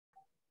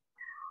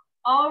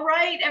All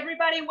right,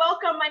 everybody,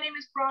 welcome. My name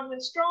is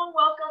Bronwyn Strong.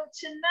 Welcome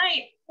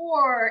tonight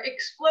for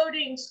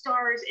Exploding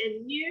Stars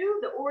in You,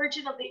 the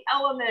Origin of the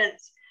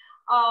Elements,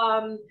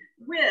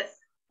 with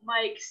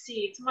Mike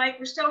Seeds. Mike,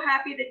 we're so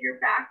happy that you're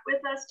back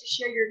with us to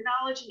share your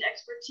knowledge and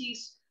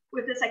expertise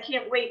with us. I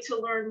can't wait to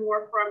learn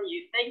more from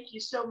you. Thank you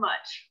so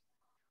much.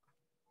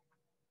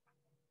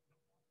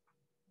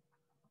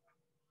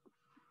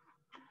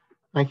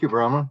 Thank you,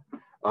 Bronwyn.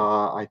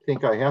 I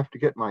think I have to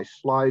get my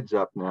slides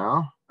up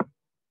now.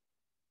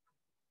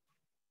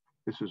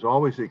 This is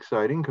always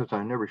exciting because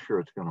I'm never sure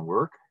it's going to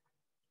work.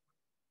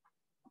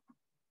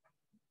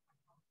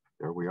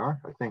 There we are.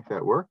 I think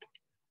that worked.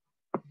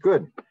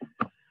 Good.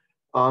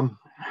 I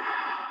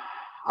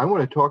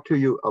want to talk to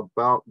you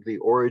about the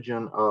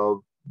origin of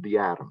the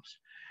atoms.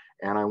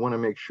 And I want to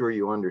make sure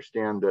you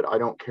understand that I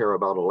don't care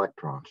about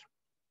electrons.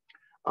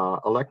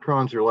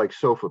 Electrons are like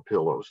sofa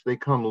pillows. They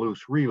come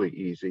loose really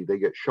easy. They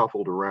get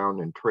shuffled around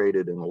and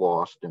traded and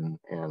lost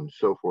and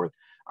so forth.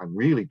 I'm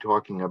really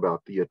talking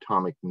about the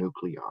atomic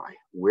nuclei.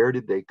 Where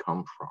did they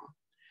come from?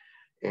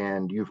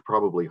 And you've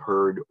probably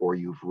heard or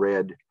you've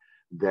read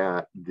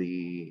that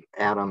the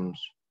atoms,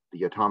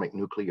 the atomic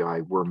nuclei,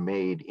 were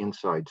made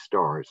inside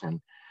stars, and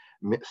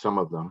some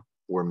of them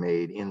were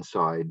made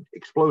inside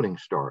exploding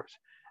stars.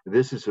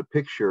 This is a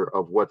picture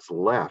of what's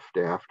left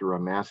after a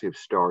massive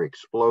star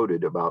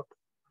exploded about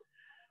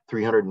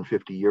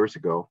 350 years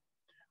ago.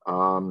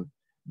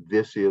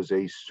 This is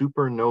a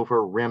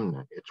supernova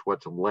remnant. It's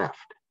what's left.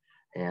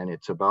 And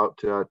it's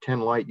about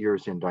 10 light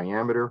years in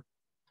diameter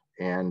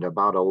and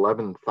about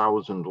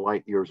 11,000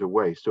 light years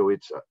away. So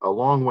it's a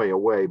long way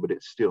away, but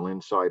it's still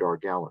inside our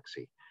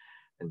galaxy.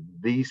 And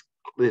this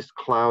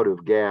cloud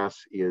of gas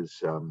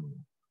is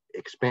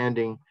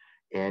expanding,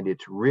 and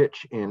it's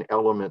rich in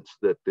elements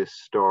that this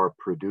star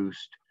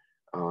produced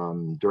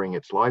during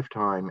its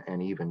lifetime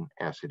and even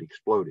as it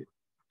exploded.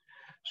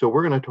 So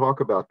we're going to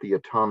talk about the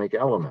atomic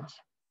elements.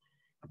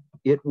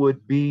 It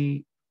would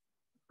be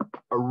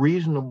a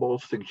reasonable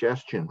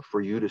suggestion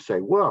for you to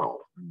say,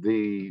 well,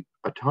 the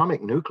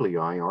atomic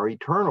nuclei are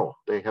eternal.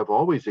 They have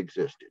always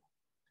existed.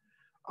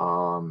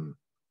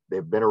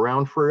 They've been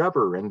around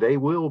forever, and they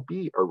will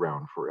be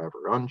around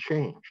forever,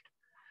 unchanged.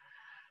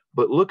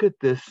 But look at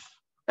this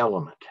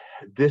element.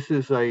 This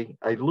is a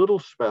little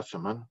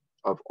specimen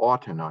of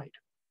autunite.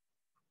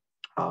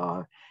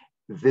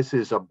 This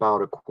is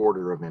about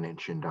 1/4 of an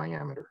inch in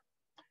diameter.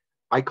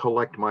 I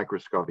collect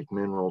microscopic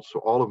minerals, so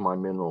all of my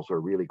minerals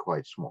are really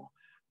quite small.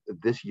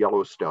 This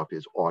yellow stuff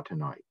is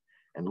autunite.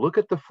 And look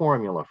at the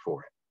formula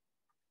for it.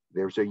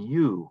 There's a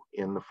U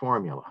in the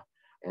formula,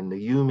 and the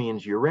U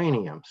means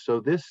uranium.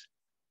 So this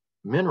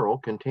mineral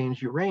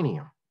contains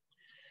uranium.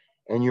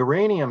 And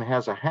uranium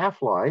has a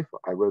half-life,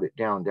 I wrote it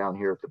down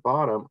here at the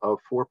bottom, of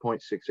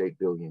 4.68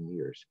 billion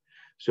years.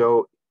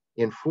 So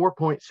in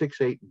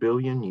 4.68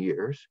 billion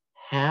years,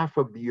 half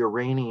of the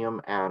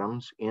uranium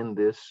atoms in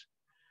this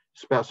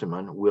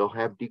specimen will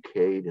have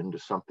decayed into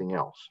something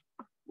else,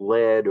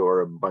 lead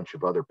or a bunch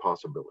of other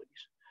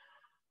possibilities.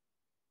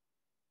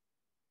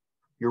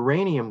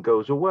 Uranium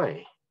goes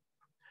away.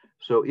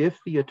 So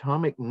if the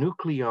atomic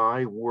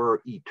nuclei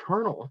were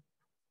eternal,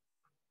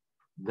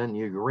 then the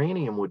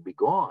uranium would be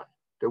gone.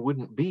 There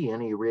wouldn't be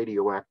any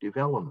radioactive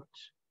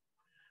elements.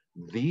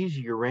 These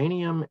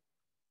uranium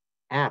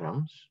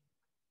atoms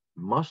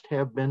must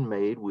have been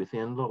made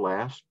within the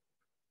last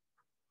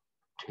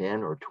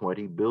 10 or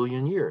 20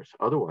 billion years.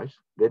 Otherwise,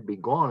 they'd be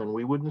gone and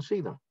we wouldn't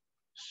see them.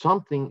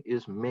 Something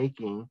is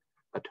making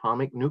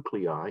atomic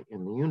nuclei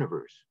in the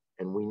universe,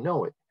 and we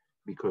know it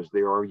because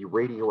there are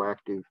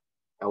radioactive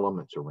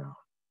elements around.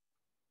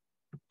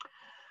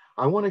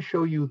 I want to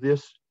show you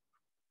this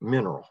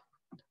mineral.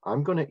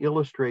 I'm going to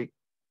illustrate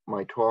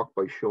my talk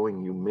by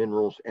showing you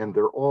minerals, and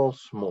they're all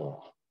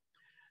small.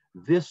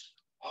 This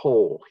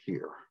hole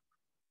here,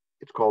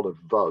 it's called a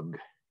vug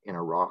in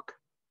a rock.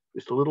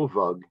 This little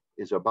vug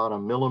is about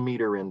 1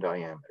 millimeter in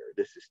diameter.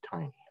 This is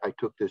tiny. I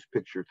took this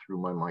picture through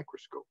my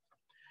microscope.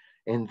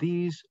 And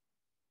these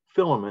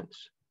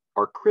filaments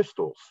are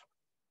crystals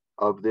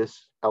of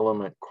this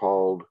element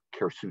called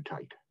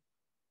kersutite.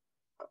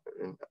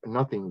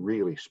 Nothing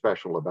really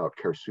special about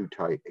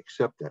kersutite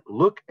except that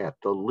look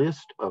at the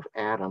list of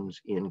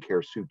atoms in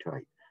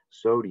kersutite: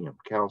 sodium,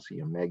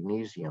 calcium,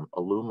 magnesium,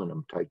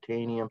 aluminum,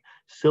 titanium,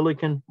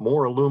 silicon,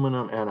 more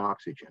aluminum, and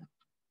oxygen.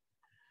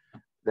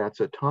 That's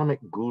atomic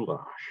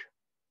goulash.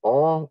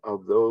 All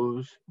of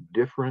those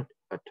different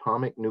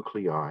atomic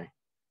nuclei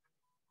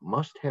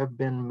must have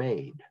been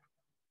made.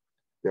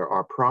 There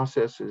are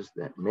processes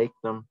that make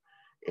them,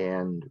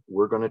 and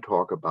we're going to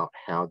talk about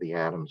how the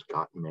atoms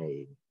got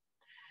made.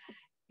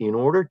 In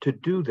order to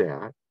do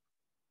that,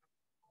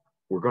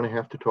 we're going to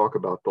have to talk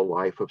about the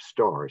life of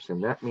stars,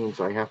 and that means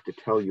I have to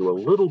tell you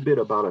a little bit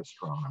about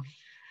astronomy.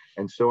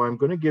 And so I'm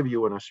going to give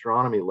you an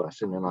astronomy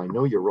lesson, and I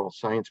know you're all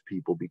science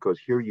people because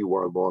here you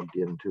are logged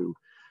into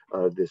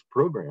this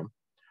program.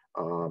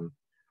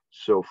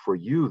 So for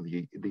you,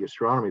 the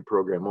astronomy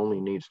program only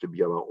needs to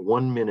be about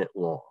 1 minute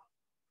long,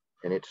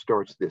 and it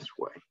starts this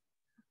way.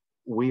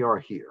 We are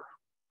here.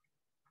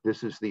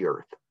 This is the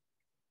Earth.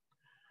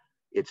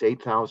 It's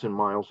 8,000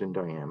 miles in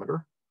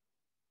diameter.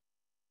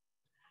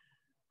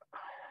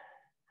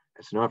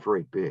 It's not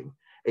very big.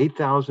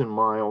 8,000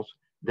 miles,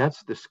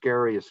 that's the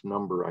scariest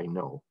number I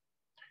know,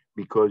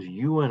 because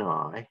you and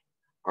I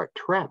are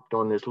trapped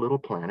on this little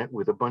planet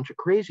with a bunch of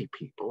crazy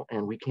people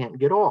and we can't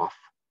get off.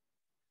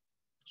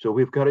 So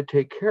we've got to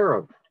take care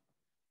of it.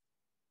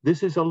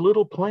 This is a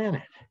little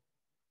planet.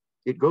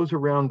 It goes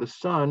around the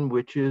sun,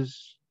 which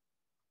is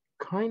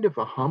kind of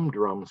a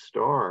humdrum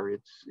star.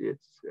 It's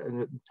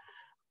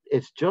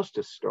just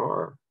a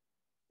star.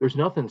 There's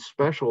nothing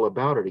special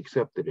about it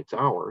except that it's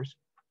ours.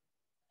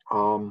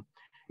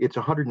 It's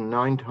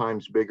 109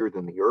 times bigger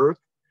than the Earth.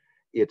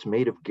 It's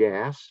made of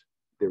gas.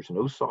 There's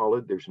no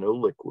solid, there's no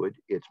liquid.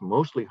 It's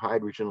mostly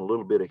hydrogen, a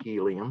little bit of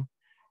helium,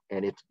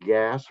 and it's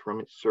gas from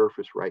its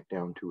surface right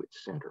down to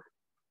its center.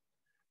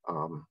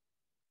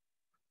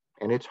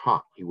 And it's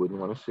hot. You wouldn't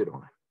want to sit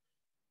on it.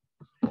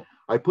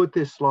 I put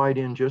this slide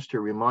in just to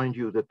remind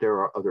you that there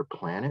are other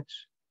planets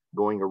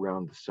going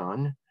around the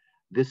sun.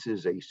 This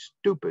is a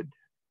stupid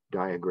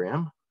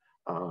diagram.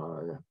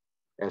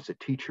 As a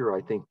teacher,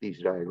 I think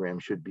these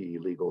diagrams should be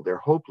illegal. They're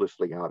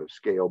hopelessly out of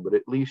scale, but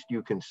at least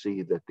you can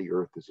see that the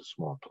Earth is a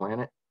small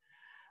planet.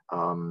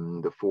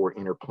 The 4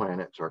 inner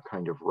planets are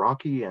kind of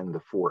rocky, and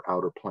the 4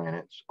 outer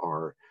planets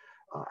are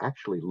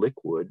actually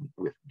liquid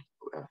with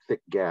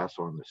thick gas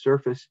on the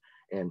surface,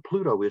 and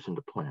Pluto isn't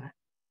a planet.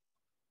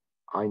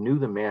 I knew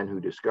the man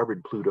who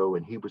discovered Pluto,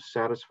 and he was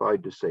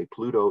satisfied to say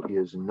Pluto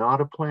is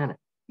not a planet.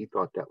 He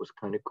thought that was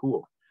kind of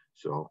cool.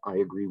 So I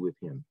agree with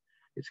him.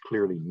 It's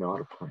clearly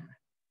not a planet.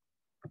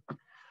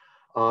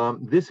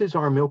 This is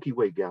our Milky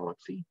Way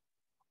galaxy.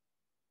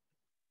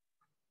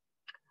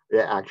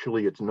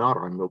 Actually, it's not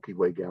our Milky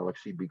Way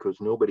galaxy because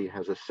nobody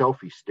has a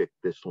selfie stick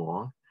this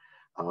long.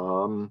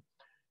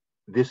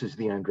 This is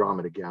the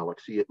Andromeda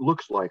galaxy. It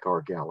looks like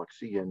our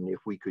galaxy, and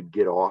if we could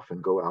get off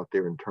and go out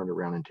there and turn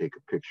around and take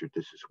a picture,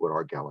 this is what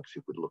our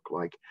galaxy would look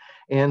like.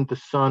 And the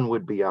sun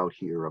would be out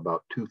here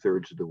about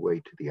 2/3 of the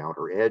way to the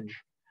outer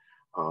edge.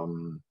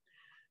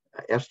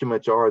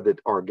 Estimates are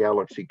that our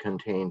galaxy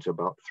contains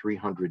about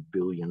 300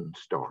 billion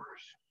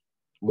stars,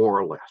 more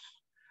or less.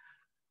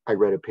 I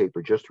read a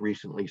paper just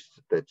recently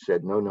that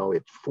said, no,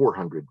 it's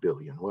 400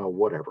 billion. Well,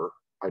 whatever,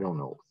 I don't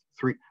know.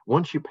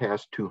 Once you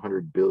pass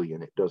 200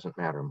 billion, it doesn't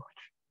matter much.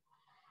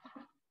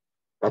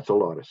 That's a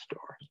lot of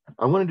stars.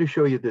 I wanted to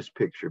show you this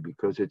picture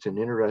because it's an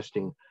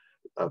interesting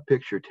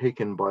picture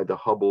taken by the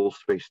Hubble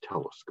Space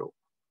Telescope.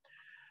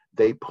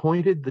 They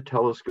pointed the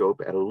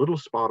telescope at a little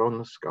spot on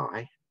the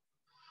sky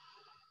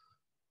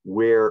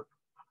where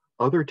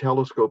other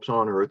telescopes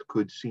on Earth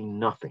could see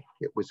nothing.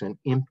 It was an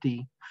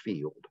empty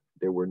field.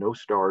 There were no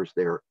stars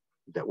there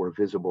that were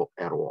visible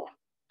at all.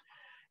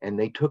 And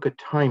they took a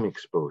time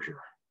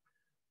exposure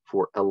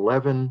for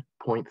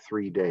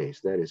 11.3 days.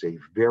 That is a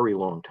very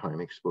long time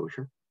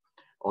exposure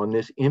on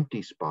this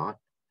empty spot.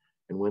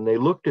 And when they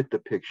looked at the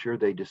picture,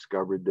 they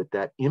discovered that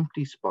that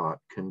empty spot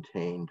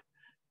contained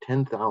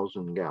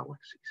 10,000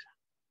 galaxies.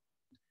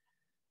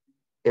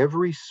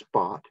 Every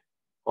spot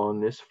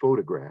on this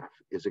photograph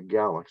is a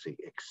galaxy,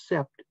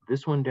 except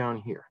this one down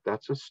here.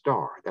 That's a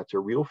star. That's a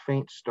real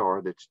faint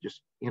star that's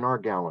just in our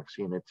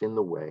galaxy and it's in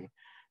the way.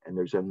 And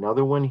there's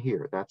another one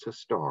here. That's a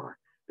star.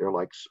 They're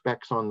like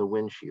specks on the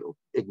windshield.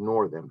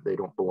 Ignore them. They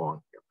don't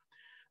belong here.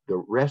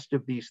 The rest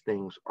of these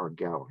things are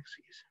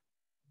galaxies.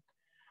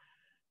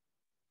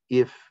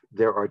 If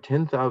there are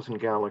 10,000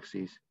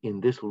 galaxies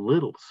in this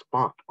little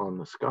spot on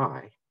the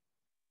sky,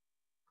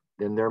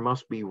 then there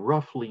must be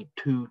roughly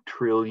 2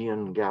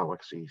 trillion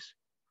galaxies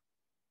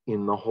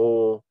in the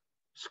whole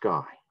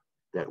sky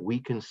that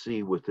we can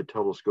see with the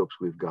telescopes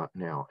we've got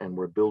now, and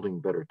we're building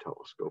better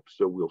telescopes,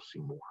 so we'll see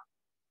more.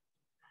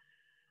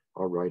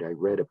 All right, I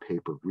read a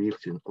paper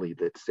recently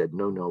that said,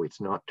 no, it's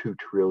not 2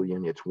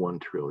 trillion, it's 1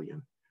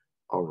 trillion.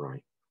 All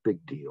right,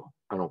 big deal,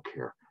 I don't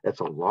care. That's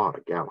a lot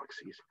of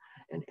galaxies,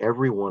 and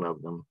every one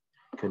of them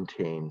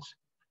contains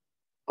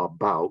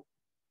about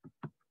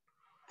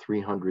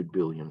 300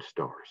 billion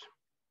stars.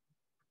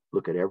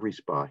 Look at every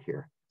spot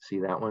here. See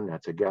that one?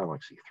 That's a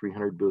galaxy,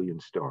 300 billion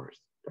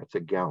stars. That's a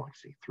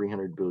galaxy,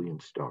 300 billion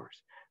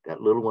stars. That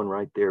little one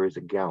right there is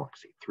a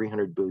galaxy,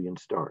 300 billion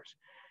stars.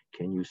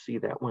 Can you see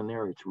that one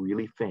there? It's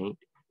really faint.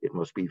 It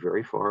must be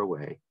very far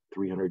away,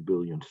 300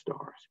 billion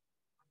stars.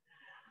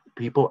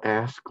 People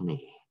ask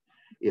me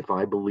if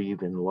I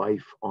believe in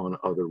life on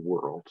other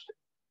worlds.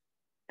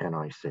 And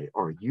I say,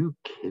 are you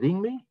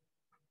kidding me?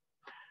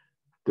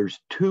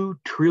 There's 2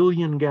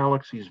 trillion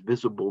galaxies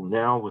visible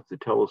now with the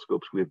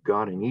telescopes we've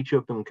got, and each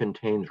of them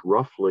contains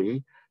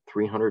roughly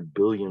 300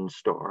 billion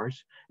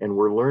stars. And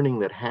we're learning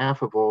that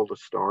half of all the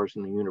stars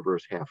in the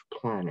universe have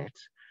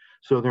planets.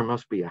 So there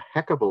must be a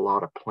heck of a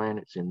lot of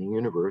planets in the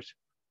universe.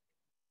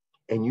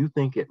 And you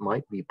think it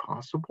might be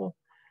possible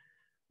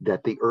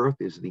that the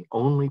Earth is the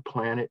only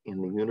planet in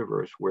the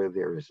universe where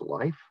there is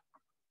life?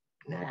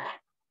 Nah.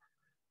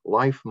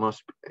 Life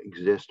must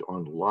exist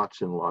on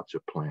lots and lots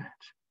of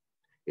planets.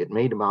 It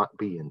may not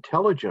be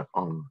intelligent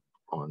on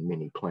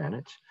many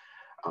planets.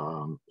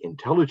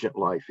 Intelligent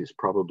life is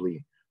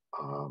probably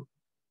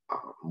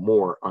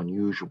more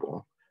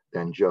unusual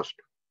than just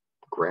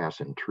grass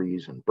and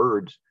trees and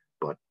birds,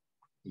 but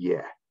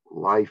yeah,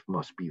 life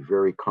must be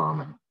very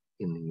common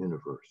in the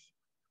universe.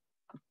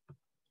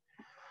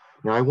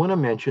 Now, I want to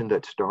mention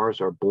that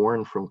stars are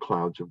born from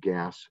clouds of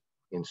gas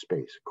in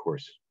space. Of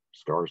course,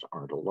 stars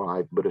aren't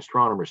alive, but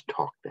astronomers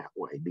talk that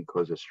way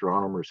because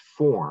astronomers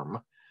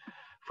form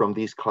from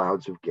these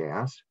clouds of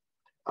gas.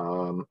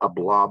 A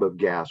blob of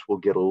gas will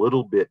get a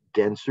little bit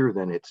denser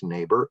than its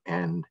neighbor,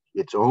 and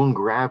its own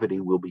gravity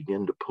will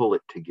begin to pull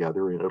it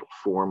together, and it'll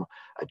form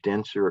a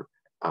denser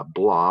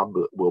blob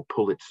that will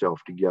pull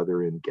itself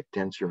together and get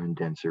denser and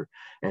denser,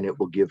 and it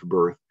will give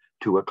birth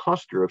to a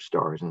cluster of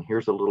stars. And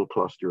here's a little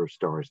cluster of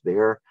stars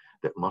there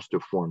that must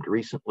have formed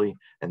recently,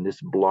 and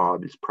this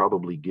blob is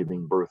probably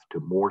giving birth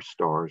to more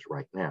stars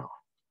right now.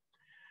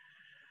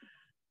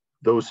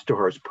 Those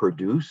stars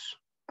produce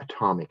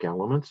atomic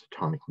elements,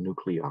 atomic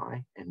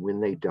nuclei, and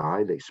when they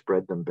die, they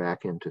spread them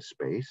back into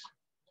space.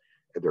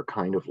 They're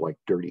kind of like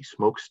dirty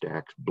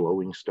smokestacks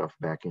blowing stuff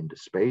back into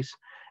space,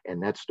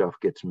 and that stuff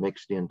gets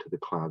mixed into the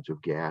clouds of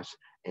gas,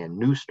 and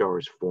new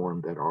stars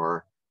form that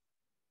are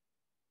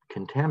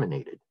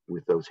contaminated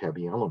with those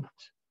heavy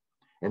elements.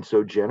 And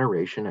so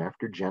generation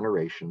after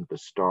generation, the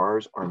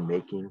stars are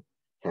making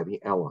heavy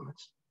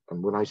elements.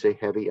 And when I say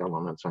heavy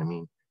elements, I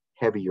mean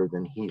heavier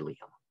than helium.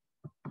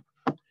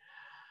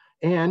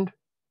 And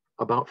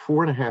about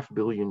 4.5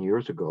 billion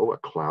years ago, a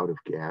cloud of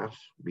gas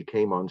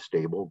became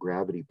unstable.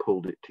 Gravity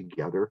pulled it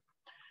together,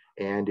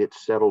 and it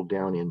settled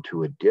down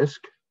into a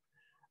disk.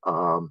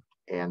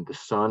 And the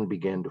sun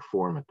began to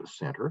form at the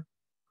center.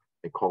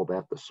 They call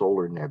that the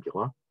solar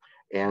nebula.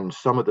 And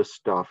some of the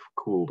stuff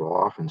cooled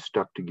off and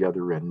stuck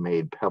together and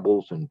made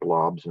pebbles and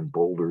blobs and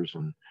boulders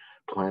and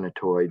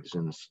planetoids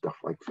and stuff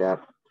like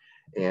that.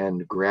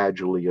 And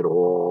gradually it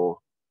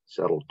all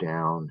settled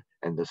down,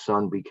 and the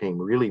sun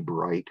became really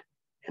bright,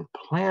 and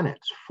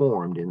planets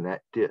formed in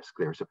that disk.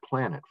 There's a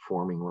planet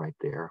forming right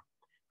there,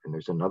 and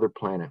there's another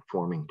planet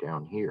forming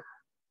down here.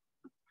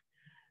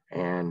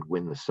 And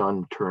when the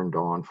sun turned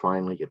on,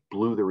 finally it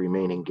blew the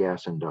remaining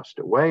gas and dust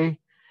away,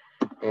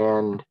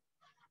 and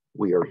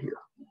we are here.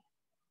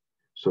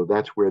 So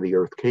that's where the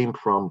Earth came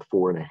from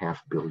 4.5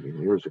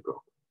 billion years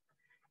ago.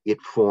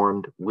 It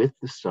formed with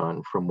the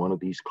sun from one of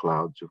these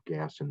clouds of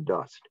gas and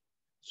dust.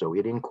 So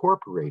it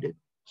incorporated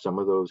some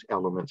of those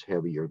elements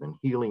heavier than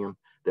helium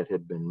that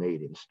had been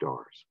made in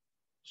stars.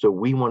 So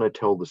we want to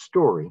tell the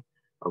story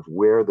of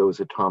where those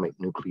atomic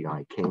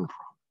nuclei came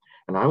from.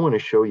 And I want to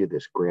show you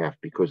this graph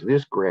because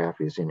this graph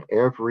is in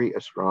every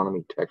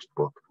astronomy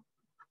textbook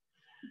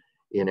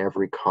in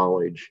every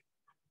college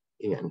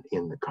in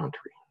the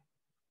country.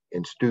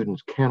 And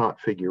students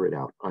cannot figure it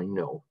out. I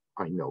know,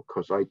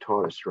 because I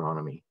taught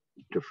astronomy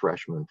to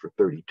freshmen for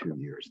 32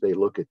 years. They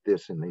look at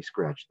this and they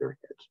scratch their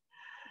heads.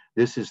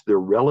 This is the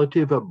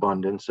relative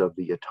abundance of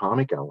the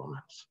atomic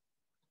elements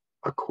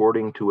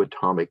according to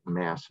atomic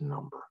mass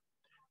number.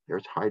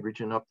 There's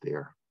hydrogen up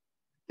there.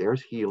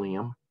 There's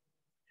helium.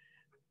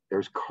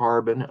 There's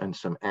carbon and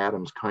some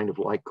atoms kind of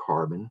like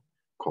carbon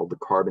called the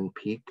carbon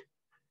peak.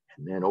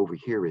 And then over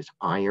here is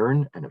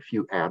iron and a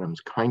few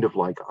atoms kind of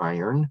like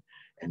iron.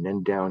 And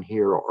then down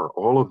here are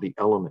all of the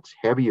elements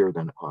heavier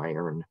than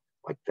iron,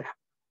 like that.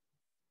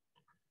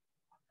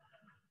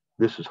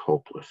 This is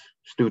hopeless.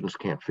 Students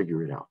can't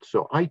figure it out.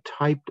 So I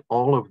typed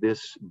all of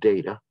this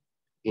data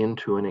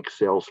into an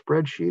Excel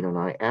spreadsheet, and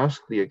I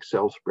asked the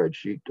Excel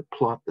spreadsheet to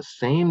plot the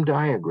same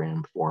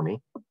diagram for me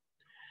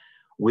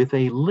with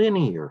a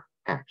linear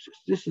axis.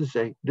 This is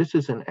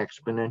an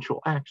exponential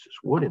axis.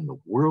 What in the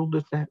world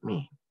does that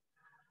mean?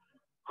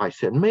 I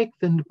said, make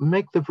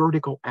the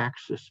vertical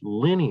axis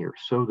linear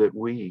so that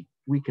we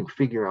can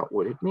figure out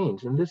what it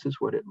means. And this is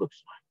what it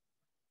looks like.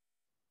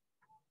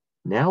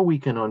 Now we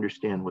can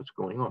understand what's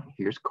going on.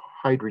 Here's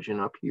hydrogen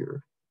up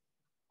here.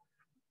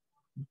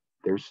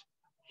 There's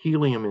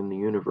helium in the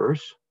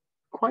universe,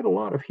 quite a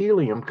lot of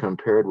helium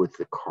compared with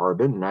the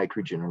carbon,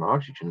 nitrogen, and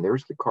oxygen.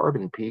 There's the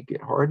carbon peak.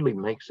 It hardly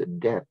makes a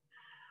dent.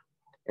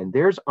 And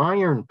there's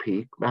iron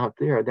peak out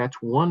there. That's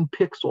 1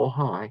 pixel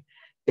high.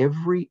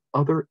 Every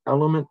other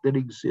element that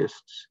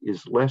exists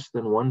is less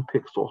than 1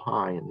 pixel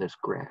high in this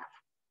graph.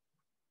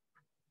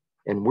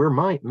 And we're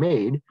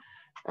made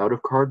out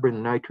of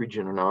carbon,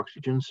 nitrogen, and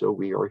oxygen, so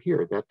we are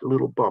here. That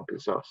little bump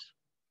is us.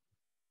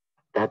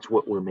 That's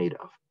what we're made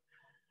of.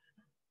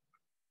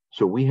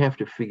 So we have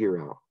to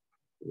figure out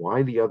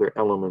why the other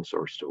elements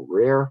are so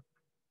rare,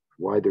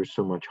 why there's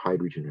so much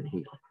hydrogen and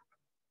helium.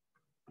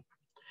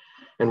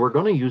 And we're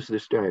going to use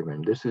this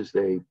diagram. This is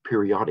a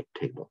periodic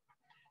table.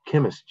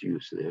 Chemists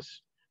use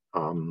this.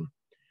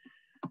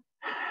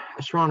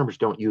 Astronomers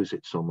don't use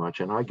it so much,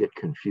 and I get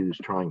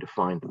confused trying to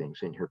find things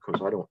in here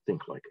because I don't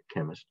think like a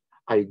chemist.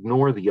 I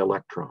ignore the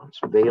electrons.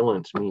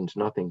 Valence means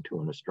nothing to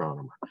an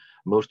astronomer.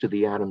 Most of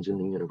the atoms in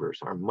the universe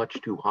are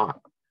much too hot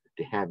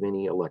to have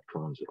any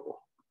electrons at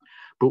all.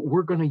 But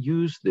we're going to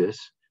use this.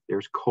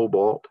 There's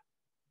cobalt,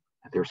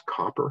 there's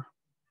copper,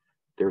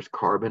 there's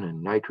carbon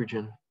and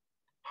nitrogen.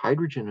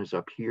 Hydrogen is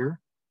up here.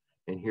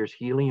 and here's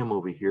helium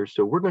over here.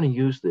 So we're going to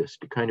use this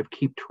to kind of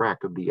keep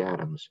track of the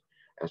atoms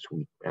as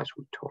we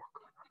talk.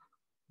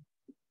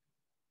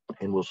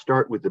 And we'll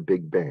start with the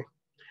Big Bang.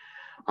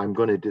 I'm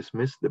going to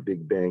dismiss the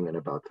Big Bang in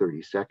about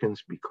 30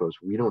 seconds because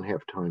we don't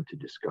have time to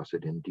discuss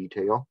it in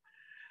detail.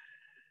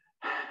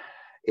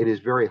 It is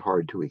very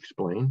hard to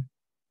explain,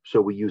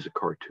 so we use a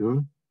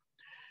cartoon.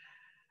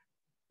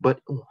 But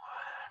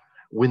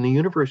when the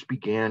universe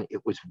began,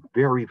 it was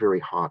very, very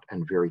hot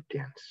and very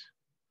dense.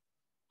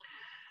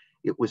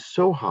 It was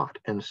so hot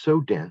and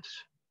so dense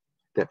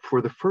that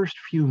for the first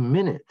few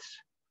minutes,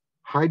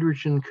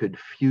 hydrogen could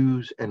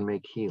fuse and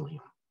make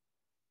helium.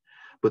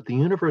 But the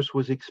universe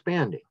was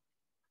expanding,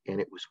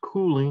 and it was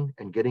cooling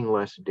and getting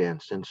less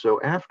dense. And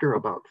so after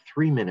about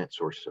 3 minutes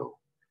or so,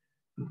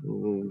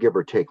 give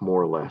or take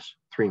more or less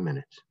 3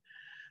 minutes,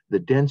 the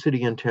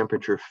density and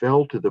temperature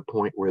fell to the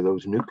point where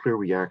those nuclear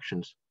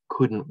reactions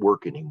couldn't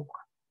work anymore.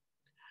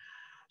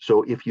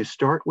 So if you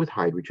start with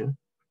hydrogen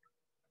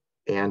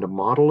and a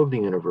model of the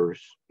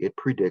universe, it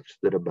predicts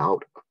that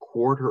about a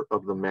quarter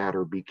of the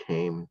matter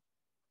became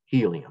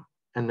helium.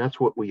 And that's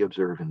what we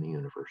observe in the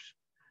universe.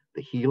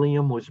 The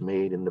helium was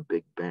made in the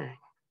Big Bang,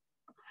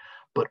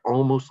 but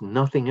almost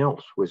nothing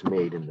else was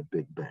made in the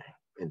Big Bang.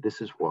 And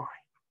this is why.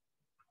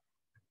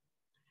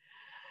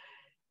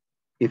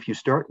 If you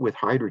start with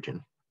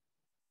hydrogen,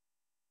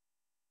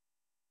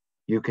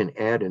 you can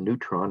add a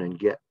neutron and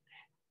get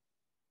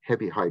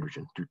heavy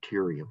hydrogen,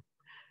 deuterium.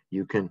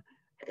 You can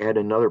add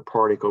another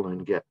particle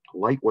and get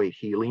lightweight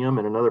helium,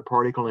 and another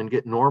particle and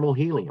get normal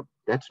helium.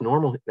 That's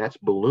normal, that's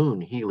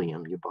balloon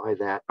helium. You buy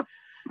that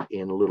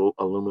in little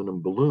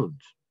aluminum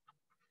balloons.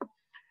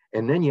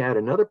 And then you add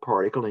another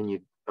particle and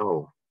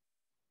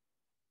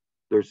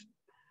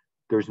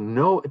there's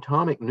no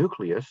atomic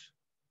nucleus,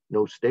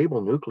 no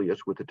stable nucleus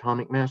with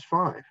atomic mass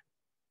 5.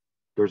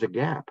 There's a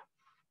gap.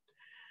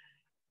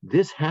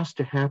 This has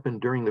to happen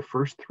during the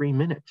first 3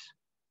 minutes.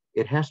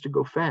 It has to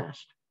go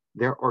fast.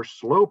 There are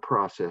slow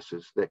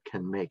processes that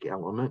can make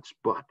elements,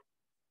 but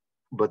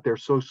they're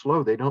so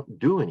slow they don't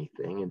do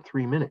anything in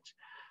 3 minutes.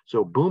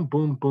 So boom,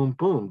 boom, boom,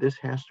 boom. This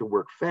has to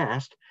work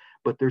fast,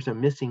 but there's a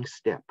missing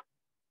step.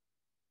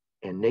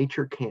 And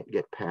nature can't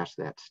get past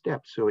that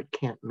step, so it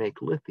can't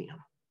make lithium.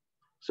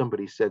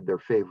 Somebody said their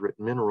favorite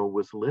mineral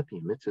was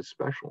lithium.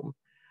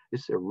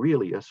 It's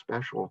really a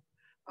special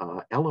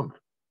element.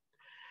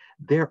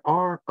 There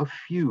are a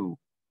few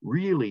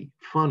really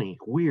funny,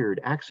 weird,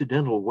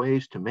 accidental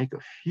ways to make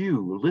a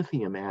few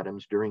lithium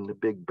atoms during the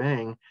Big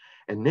Bang,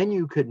 and then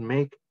you could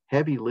make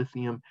heavy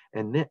lithium,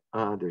 and then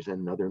there's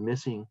another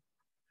missing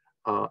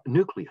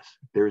nucleus.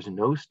 There's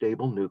no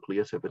stable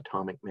nucleus of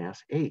atomic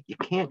mass 8. You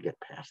can't get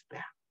past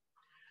that.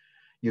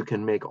 You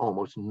can make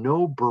almost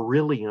no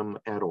beryllium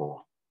at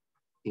all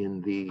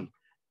in the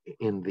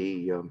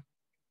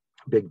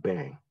Big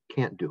Bang.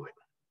 Can't do it.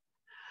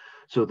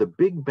 So the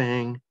Big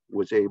Bang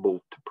was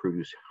able to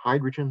produce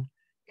hydrogen,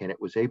 and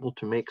it was able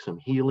to make some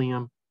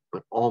helium,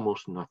 but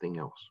almost nothing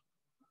else.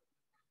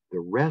 The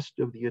rest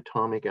of the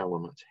atomic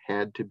elements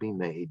had to be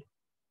made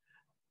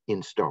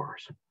in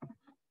stars.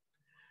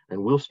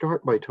 And we'll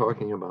start by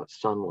talking about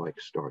sun-like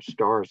stars,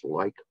 stars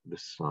like the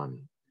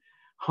sun.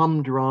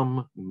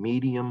 Humdrum,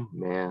 medium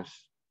mass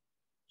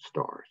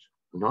stars.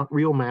 Not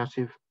real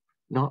massive,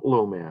 not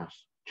low mass,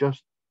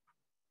 just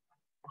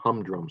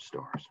humdrum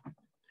stars.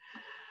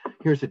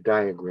 Here's a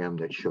diagram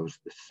that shows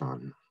the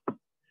sun.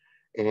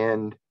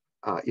 And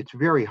it's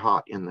very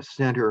hot in the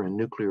center, and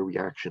nuclear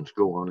reactions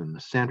go on in the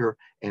center,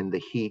 and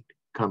the heat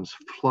comes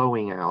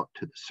flowing out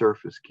to the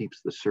surface,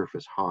 keeps the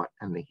surface hot,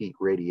 and the heat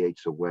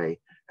radiates away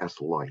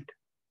as light.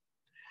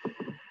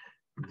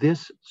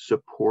 This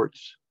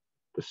supports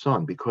the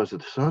sun because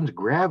the sun's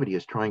gravity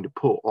is trying to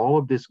pull all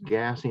of this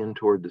gas in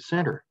toward the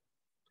center,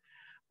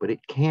 but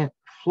it can't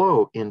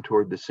flow in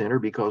toward the center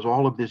because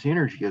all of this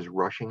energy is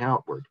rushing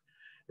outward.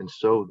 And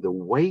so the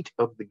weight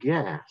of the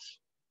gas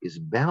is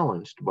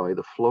balanced by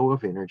the flow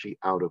of energy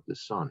out of the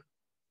sun.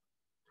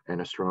 And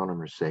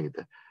astronomers say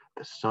that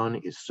the sun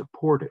is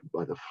supported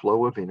by the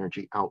flow of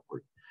energy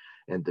outward.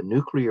 And the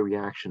nuclear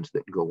reactions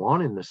that go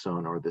on in the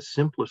sun are the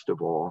simplest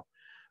of all,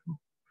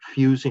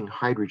 fusing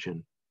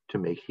hydrogen to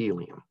make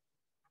helium.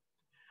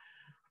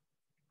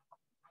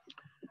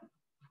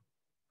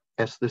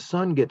 As the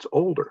sun gets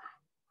older,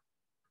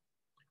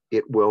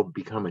 it will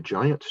become a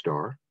giant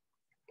star,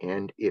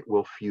 and it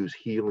will fuse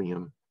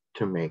helium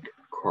to make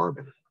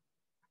carbon.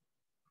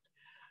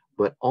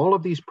 But all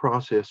of these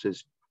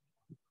processes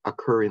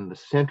occur in the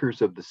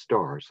centers of the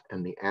stars,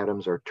 and the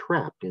atoms are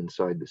trapped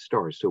inside the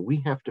stars. So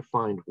we have to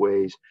find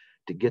ways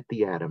to get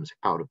the atoms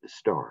out of the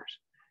stars.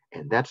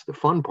 And that's the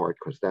fun part,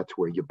 because that's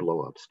where you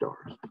blow up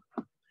stars.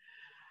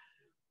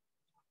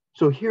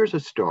 So here's a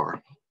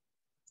star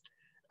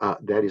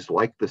that is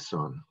like the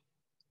sun,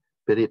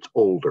 but it's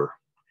older.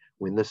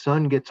 When the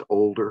sun gets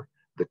older,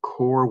 the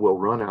core will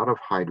run out of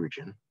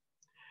hydrogen.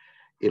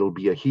 It'll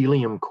be a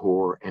helium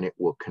core, and it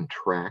will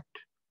contract,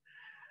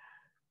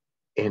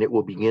 and it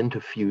will begin to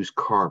fuse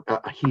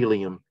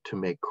helium to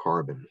make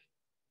carbon.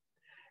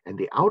 And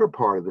the outer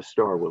part of the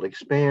star will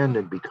expand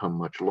and become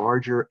much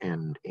larger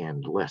and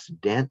less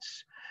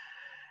dense.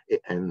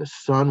 And the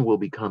sun will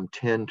become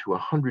 10 to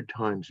 100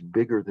 times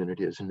bigger than it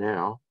is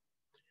now.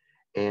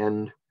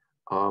 And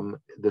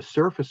the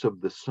surface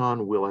of the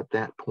sun will at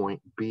that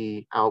point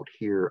be out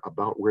here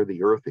about where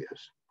the Earth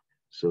is.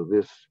 So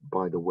this,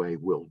 by the way,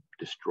 will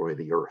destroy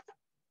the Earth.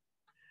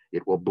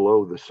 It will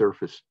blow the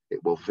surface,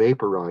 it will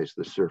vaporize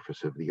the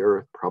surface of the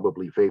Earth,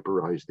 probably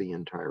vaporize the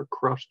entire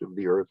crust of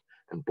the Earth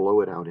and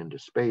blow it out into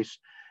space,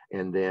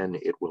 and then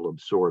it will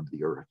absorb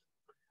the Earth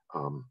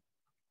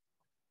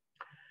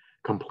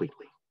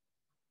completely.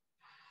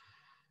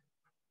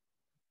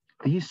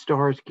 These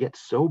stars get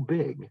so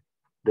big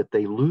that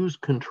they lose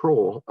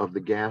control of the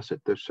gas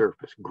at the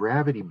surface.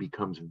 Gravity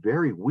becomes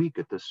very weak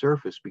at the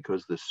surface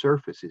because the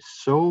surface is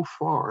so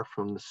far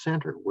from the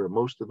center where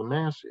most of the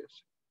mass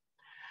is.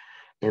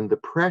 And the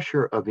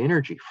pressure of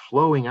energy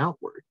flowing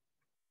outward,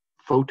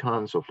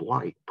 photons of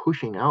light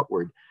pushing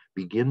outward,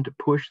 begin to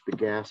push the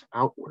gas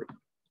outward.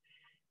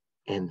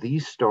 And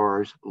these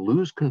stars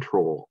lose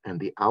control, and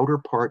the outer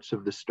parts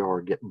of the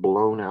star get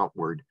blown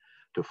outward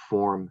to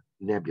form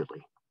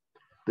nebulae.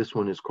 This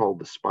one is called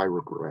the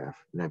spirograph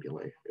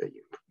nebulae.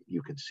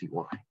 You can see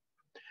why.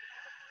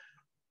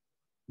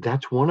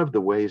 That's one of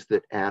the ways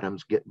that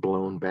atoms get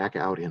blown back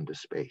out into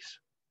space.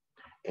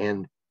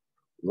 And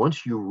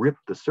once you rip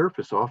the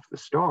surface off the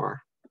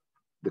star,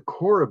 the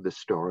core of the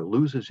star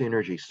loses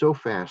energy so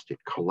fast it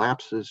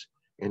collapses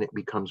and it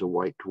becomes a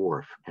white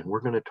dwarf. And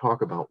we're going to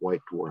talk about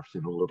white dwarfs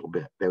in a little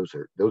bit. Those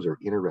are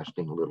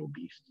interesting little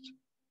beasts.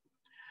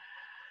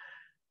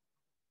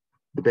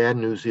 The bad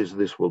news is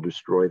this will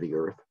destroy the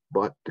Earth,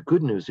 but the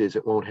good news is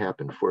it won't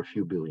happen for a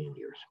few billion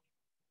years.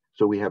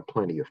 So we have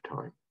plenty of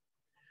time.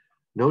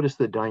 Notice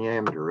the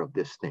diameter of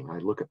this thing. I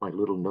look at my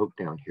little note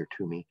down here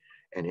to me,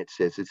 and it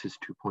says this is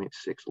 2.6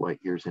 light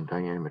years in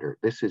diameter.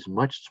 This is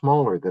much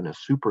smaller than a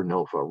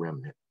supernova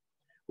remnant.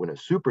 When a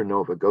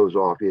supernova goes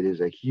off, it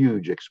is a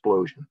huge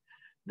explosion.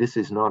 This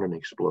is not an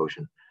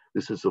explosion.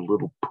 This is a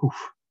little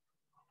poof,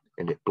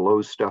 and it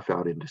blows stuff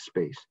out into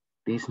space.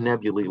 These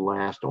nebulae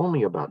last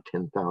only about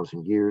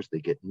 10,000 years. They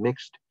get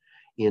mixed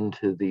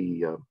into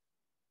the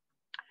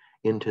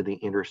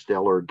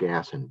interstellar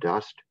gas and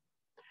dust.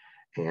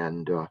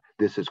 And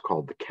this is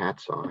called the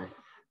cat's eye.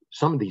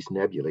 Some of these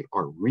nebulae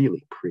are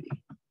really pretty.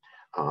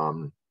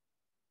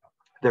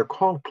 They're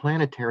called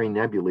planetary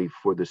nebulae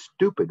for the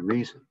stupid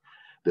reason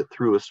that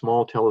through a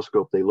small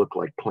telescope, they look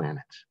like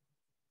planets.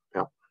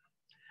 Well,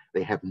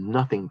 they have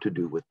nothing to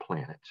do with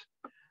planets.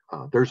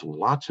 There's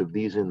lots of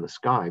these in the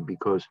sky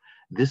because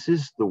this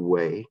is the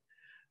way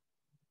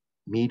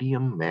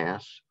medium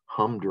mass,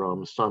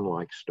 humdrum,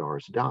 sun-like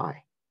stars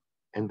die.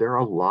 And there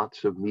are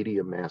lots of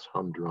medium mass,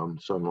 humdrum,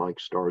 sun-like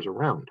stars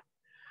around.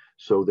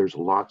 So there's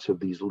lots of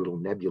these little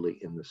nebulae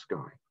in the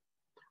sky.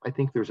 I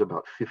think there's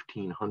about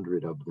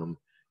 1,500 of them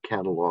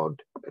cataloged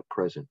at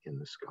present in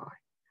the sky.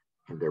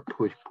 And they're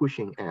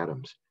pushing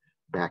atoms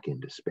back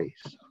into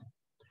space.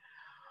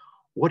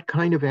 What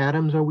kind of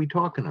atoms are we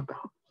talking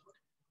about?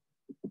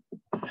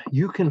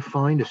 You can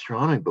find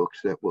astronomy books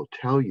that will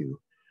tell you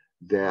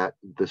that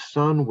the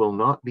sun will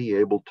not be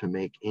able to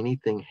make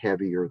anything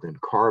heavier than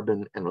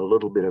carbon and a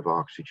little bit of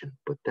oxygen,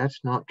 but that's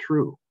not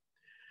true.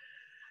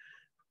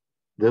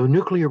 The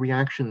nuclear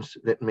reactions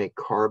that make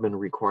carbon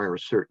require a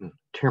certain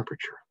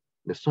temperature.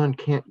 The sun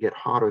can't get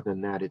hotter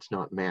than that. It's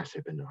not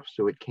massive enough,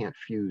 so it can't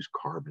fuse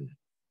carbon.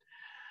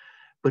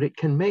 But it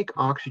can make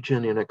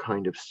oxygen in a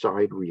kind of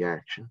side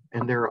reaction,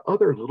 and there are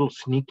other little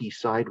sneaky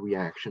side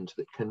reactions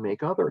that can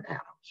make other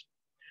atoms.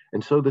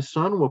 And so the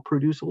sun will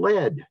produce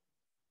lead.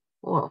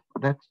 Well,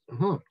 that's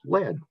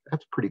lead.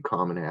 That's a pretty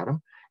common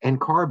atom. And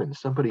carbon.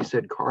 Somebody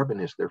said carbon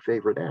is their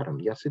favorite atom.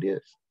 Yes, it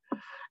is.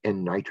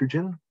 And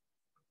nitrogen.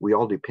 We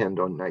all depend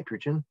on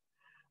nitrogen.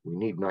 We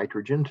need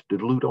nitrogen to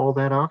dilute all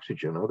that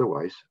oxygen.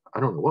 Otherwise, I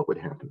don't know what would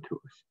happen to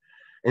us.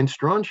 And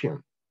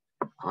strontium.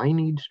 I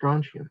need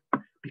strontium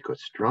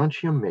because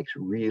strontium makes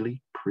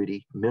really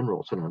pretty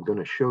minerals. And I'm going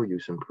to show you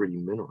some pretty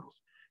minerals.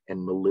 And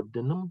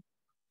molybdenum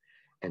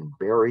and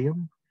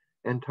barium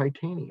and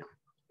titanium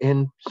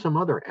and some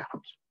other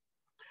atoms.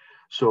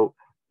 So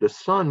the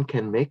sun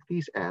can make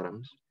these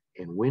atoms,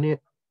 and when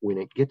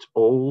it gets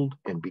old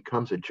and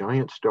becomes a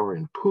giant star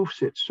and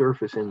poofs its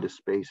surface into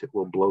space, it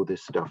will blow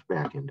this stuff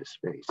back into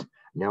space.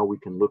 Now we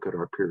can look at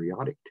our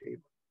periodic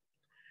table.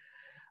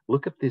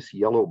 Look at this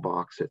yellow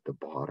box at the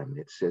bottom.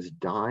 It says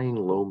dying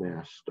low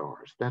mass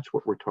stars. That's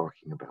what we're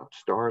talking about.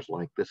 Stars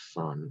like the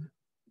sun.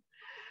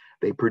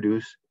 They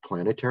produce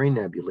planetary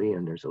nebulae,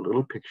 and there's a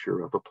little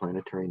picture of a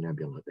planetary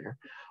nebula there.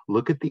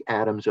 Look at the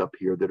atoms up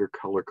here that are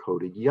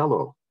color-coded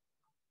yellow.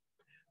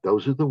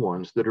 Those are the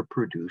ones that are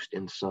produced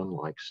in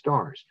sun-like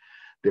stars.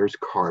 There's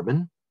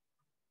carbon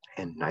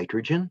and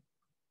nitrogen,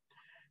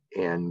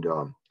 and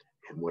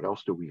what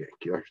else do we get?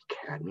 There's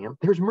cadmium.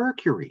 There's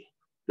mercury.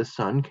 The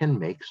sun can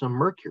make some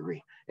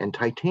mercury, and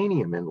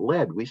titanium and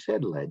lead. We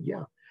said lead,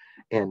 yeah.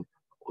 And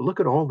look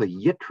at all the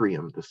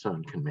yttrium the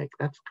sun can make.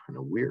 That's kind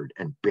of weird.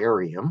 And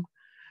barium,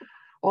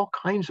 all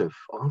kinds of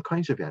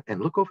it. And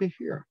look over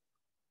here.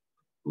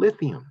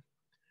 Lithium.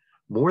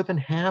 More than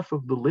half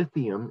of the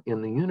lithium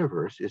in the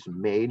universe is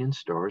made in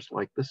stars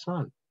like the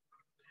sun.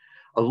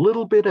 A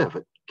little bit of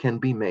it can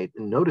be made,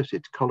 and notice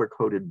it's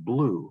color-coded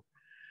blue.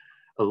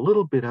 A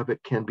little bit of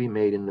it can be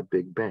made in the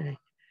Big Bang.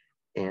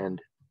 And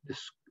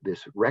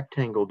this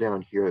rectangle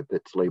down here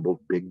that's labeled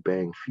Big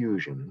Bang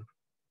fusion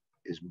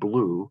is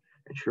blue.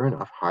 And sure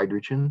enough,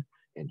 hydrogen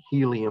and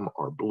helium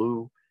are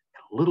blue,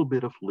 and a little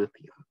bit of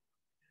lithium.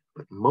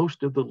 But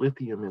most of the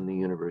lithium in the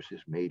universe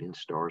is made in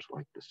stars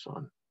like the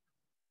sun.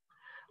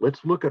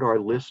 Let's look at our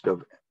list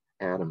of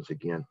atoms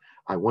again.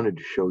 I wanted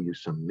to show you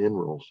some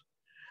minerals.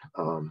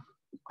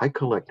 I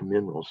collect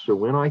minerals, so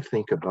when I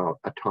think about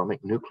atomic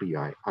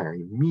nuclei, I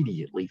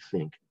immediately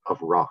think of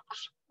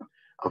rocks,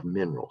 of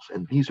minerals,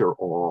 and these are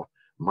all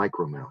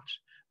micromounts.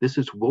 This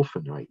is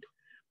wolfenite.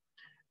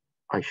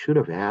 I should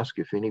have asked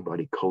if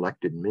anybody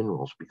collected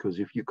minerals, because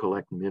if you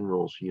collect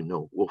minerals, you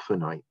know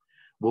wolfenite.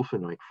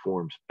 Wolfenite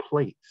forms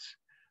plates,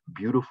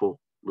 beautiful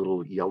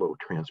little yellow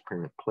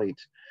transparent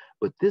plates,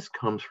 but this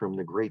comes from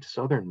the Great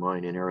Southern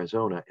Mine in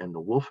Arizona, and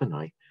the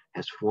wolfenite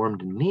has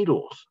formed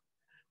needles.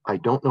 I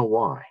don't know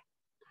why.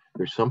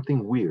 There's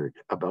something weird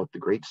about the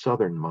Great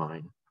Southern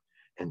Mine,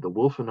 and the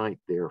wolfenite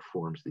there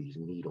forms these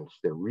needles.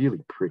 They're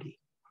really pretty.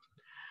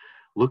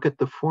 Look at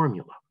the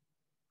formula.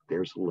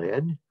 There's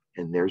lead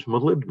and there's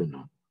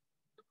molybdenum.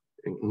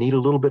 You need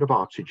a little bit of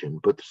oxygen,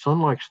 but the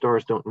sun-like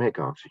stars don't make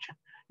oxygen.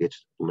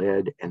 It's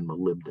lead and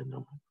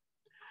molybdenum.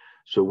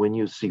 So when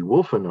you see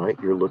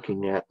wolfenite, you're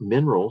looking at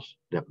minerals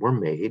that were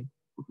made,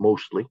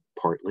 mostly,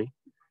 partly,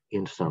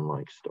 in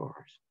sun-like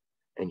stars.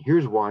 And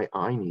here's why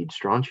I need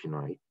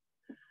strontium.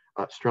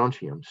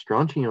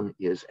 Strontium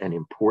is an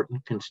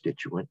important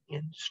constituent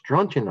in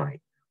strontianite,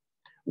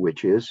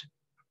 which is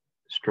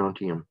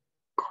strontium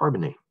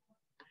carbonate.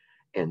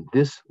 And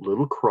this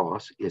little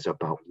cross is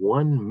about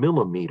 1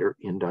 millimeter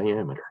in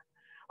diameter.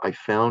 I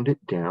found it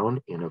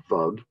down in a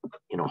vug,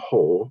 in a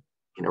hole,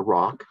 in a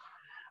rock,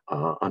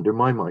 under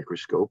my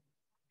microscope.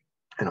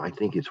 And I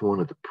think it's one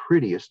of the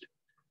prettiest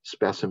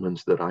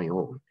specimens that I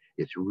own.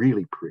 It's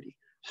really pretty.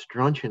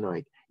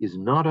 Strontianite is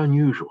not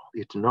unusual.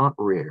 It's not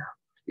rare.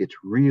 It's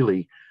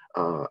really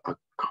a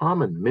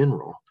common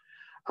mineral,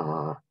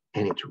 and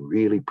it's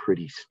really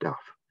pretty stuff.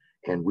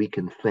 And we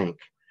can thank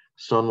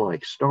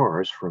sun-like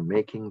stars for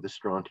making the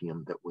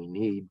strontium that we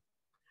need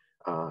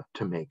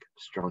to make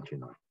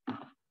strontianite.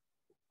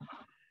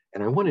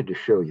 And I wanted to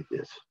show you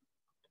this.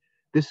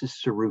 This is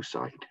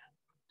cerussite.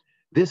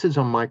 This is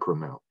a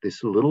micromount.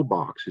 This little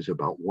box is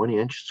about 1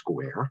 inch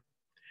square.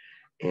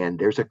 And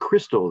there's a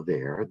crystal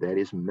there that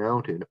is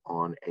mounted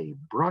on a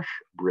brush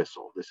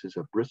bristle. This is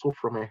a bristle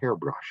from a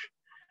hairbrush.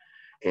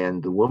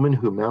 And the woman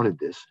who mounted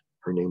this,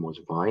 her name was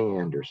Vi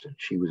Anderson.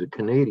 She was a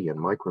Canadian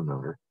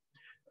micromounter,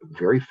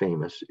 very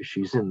famous.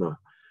 She's in the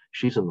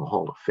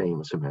Hall of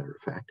Fame, as a matter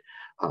of fact.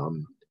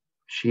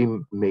 She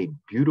made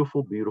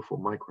beautiful, beautiful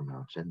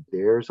micromounts. And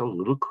there's a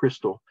little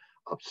crystal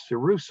of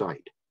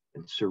cerussite.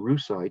 And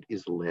cerussite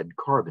is lead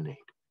carbonate.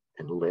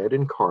 And lead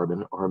and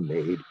carbon are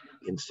made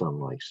in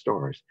sun-like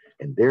stars.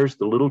 And there's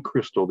the little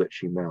crystal that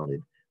she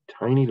mounted,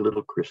 tiny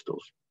little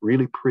crystals,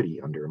 really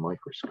pretty under a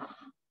microscope.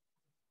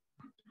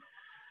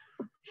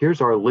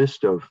 Here's our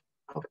list of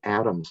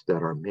atoms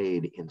that are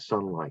made in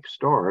sun-like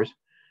stars.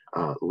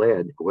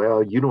 Lead,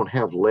 well, you don't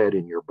have lead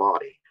in your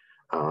body.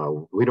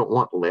 We don't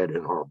want lead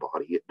in our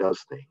body. It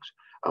does things,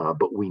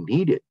 but we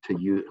need it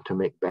to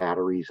make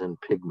batteries and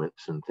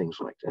pigments and things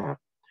like that.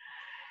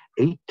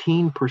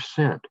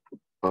 18%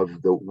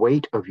 of the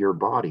weight of your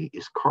body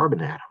is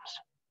carbon atoms.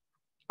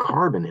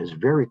 Carbon is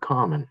very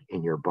common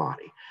in your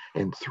body,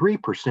 and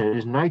 3%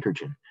 is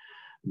nitrogen.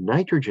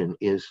 Nitrogen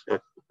is a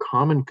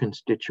common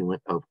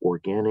constituent of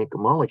organic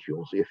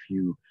molecules. If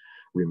you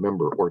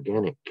remember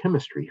organic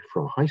chemistry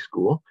from high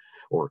school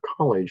or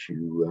college,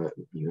 you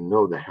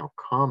know how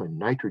common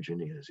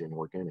nitrogen is in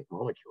organic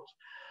molecules.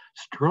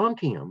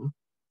 Strontium,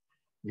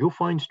 you'll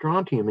find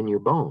strontium in your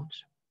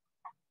bones.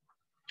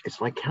 It's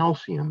like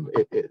calcium,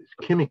 it's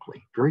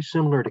chemically very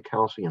similar to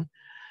calcium,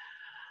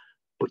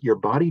 but your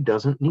body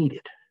doesn't need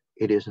it.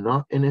 It is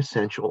not an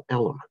essential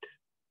element.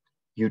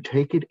 You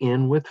take it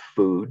in with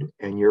food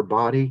and your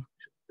body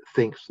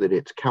thinks that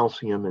it's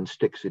calcium and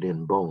sticks it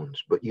in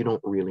bones, but you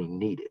don't really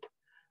need it.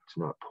 It's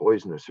not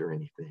poisonous or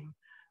anything,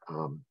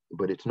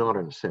 but it's not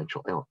an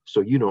essential element.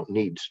 So you don't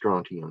need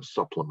strontium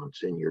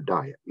supplements in your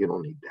diet. You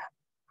don't need that.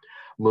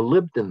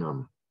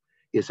 Molybdenum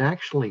is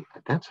actually,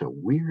 that's a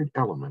weird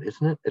element,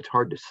 isn't it? It's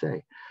hard to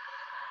say.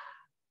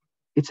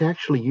 It's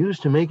actually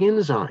used to make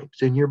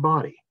enzymes in your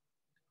body.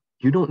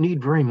 You don't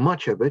need very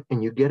much of it,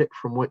 and you get it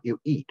from what you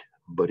eat,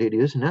 but it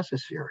is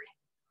necessary.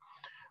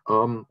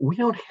 We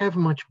don't have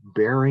much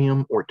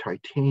barium or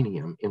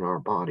titanium in our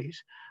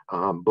bodies,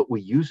 but we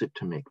use it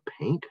to make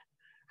paint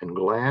and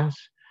glass.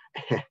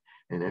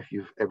 And if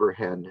you've ever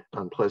had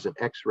unpleasant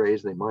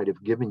x-rays, they might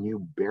have given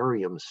you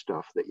barium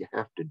stuff that you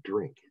have to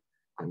drink.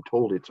 I'm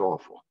told it's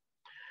awful.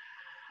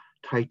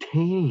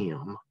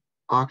 Titanium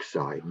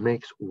oxide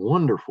makes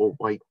wonderful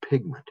white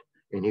pigment.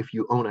 And if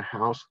you own a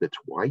house that's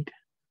white,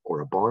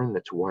 or a barn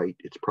that's white,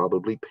 it's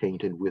probably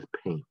painted with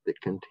paint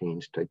that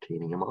contains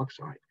titanium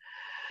oxide.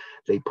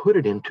 They put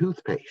it in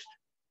toothpaste.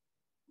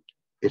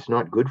 It's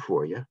not good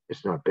for you.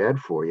 It's not bad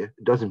for you.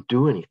 It doesn't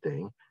do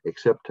anything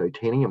except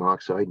titanium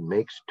oxide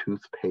makes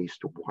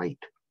toothpaste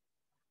white.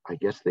 I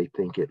guess they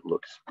think it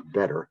looks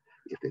better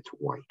if it's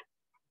white.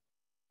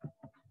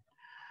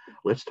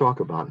 Let's talk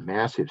about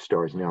massive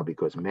stars now,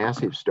 because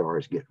massive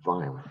stars get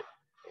violent,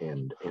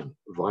 and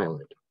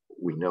violent,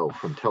 we know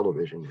from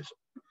television, is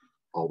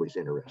always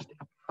interesting.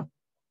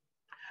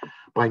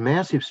 By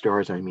massive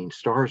stars, I mean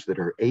stars that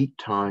are 8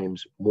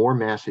 times more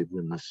massive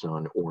than the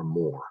sun or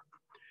more.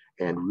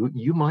 And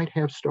you might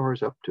have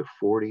stars up to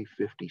 40,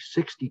 50,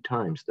 60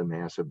 times the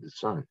mass of the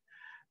sun.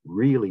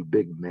 Really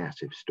big,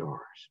 massive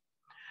stars.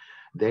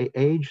 They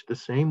age the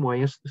same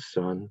way as the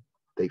sun.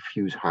 They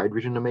fuse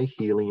hydrogen to make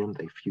helium.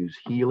 They fuse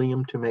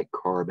helium to make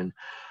carbon.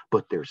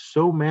 But they're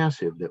so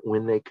massive that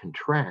when they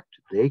contract,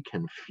 they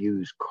can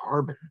fuse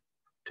carbon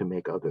to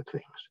make other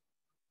things.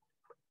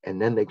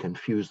 And then they can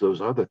fuse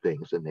those other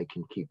things, and they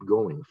can keep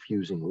going,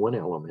 fusing one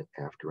element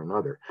after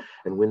another.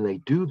 And when they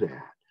do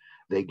that,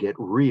 they get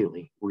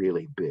really,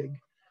 really big,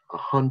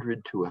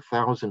 100 to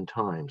 1,000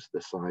 times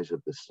the size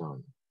of the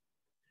sun.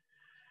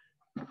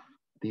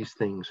 These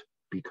things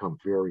become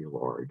very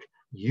large.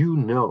 You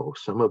know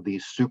some of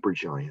these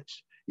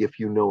supergiants if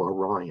you know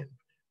Orion.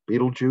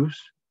 Betelgeuse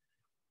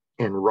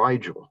and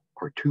Rigel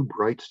are 2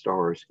 bright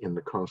stars in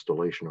the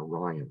constellation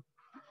Orion,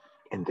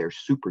 and they're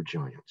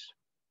supergiants.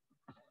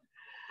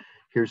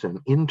 Here's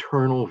an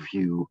internal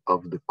view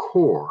of the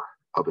core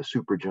of a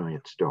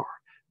supergiant star.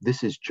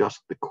 This is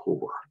just the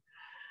core.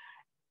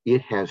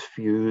 It has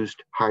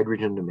fused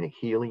hydrogen to make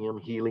helium,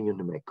 helium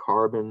to make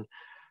carbon,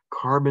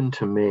 carbon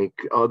to make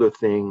other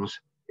things.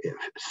 If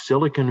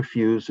silicon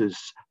fuses,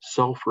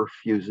 sulfur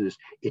fuses,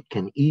 it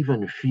can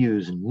even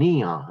fuse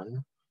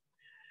neon.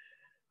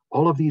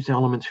 All of these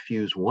elements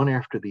fuse one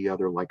after the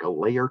other like a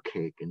layer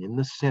cake, and in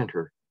the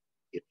center,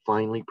 it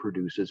finally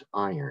produces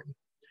iron.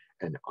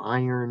 And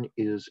iron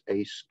is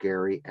a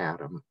scary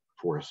atom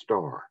for a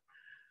star,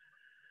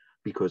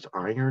 because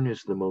iron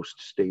is the most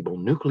stable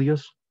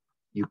nucleus.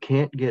 You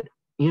can't get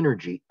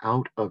energy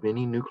out of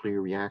any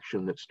nuclear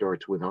reaction that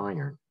starts with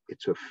iron.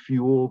 It's a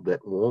fuel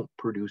that won't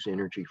produce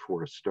energy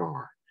for a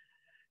star.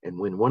 And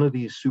when one of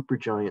these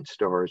supergiant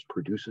stars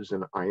produces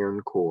an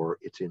iron core,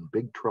 it's in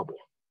big trouble,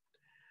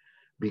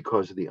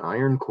 because the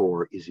iron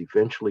core is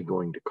eventually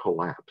going to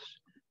collapse.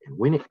 And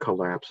when it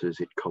collapses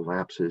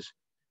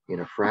in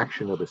a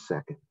fraction of a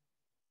second.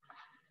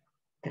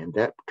 And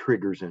that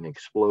triggers an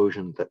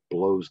explosion that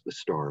blows the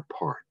star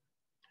apart.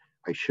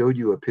 I showed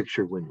you a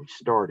picture when we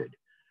started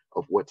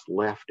of what's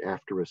left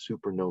after a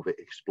supernova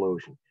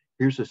explosion.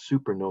 Here's a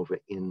supernova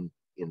in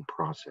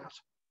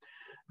process.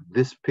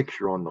 This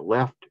picture on the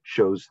left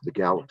shows the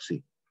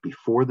galaxy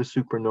before the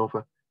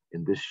supernova,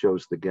 and this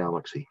shows the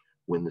galaxy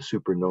when the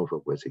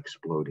supernova was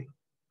exploding.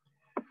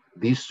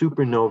 These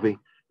supernovae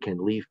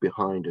can leave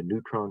behind a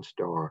neutron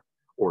star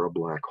or a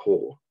black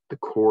hole. The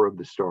core of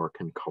the star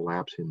can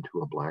collapse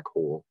into a black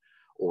hole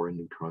or a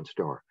neutron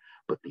star.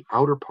 But the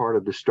outer part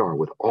of the star,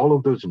 with all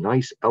of those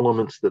nice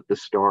elements that the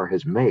star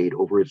has made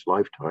over its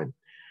lifetime,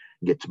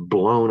 gets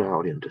blown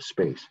out into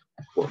space.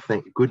 Well,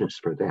 thank goodness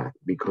for that,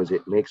 because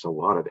it makes a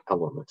lot of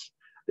elements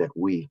that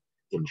we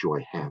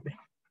enjoy having.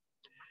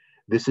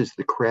 This is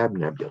the Crab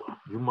Nebula.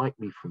 You might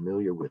be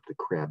familiar with the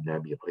Crab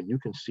Nebula. You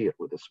can see it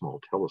with a small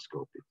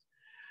telescope.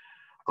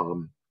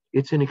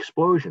 It's an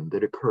explosion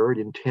that occurred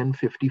in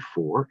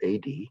 1054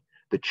 AD.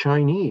 The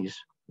Chinese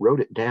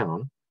wrote it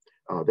down.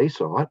 They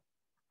saw it,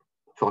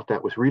 thought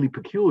that was really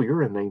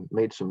peculiar, and they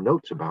made some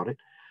notes about it.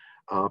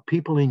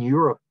 People in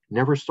Europe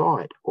never saw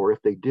it, or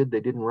if they did, they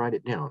didn't write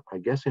it down. I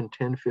guess in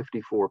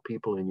 1054,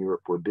 people in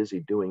Europe were busy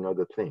doing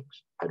other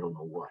things. I don't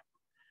know what.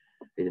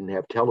 They didn't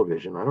have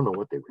television. I don't know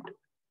what they were doing.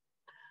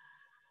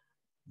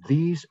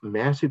 These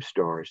massive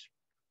stars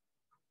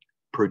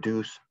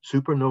produce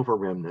supernova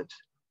remnants.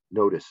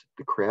 Notice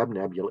the Crab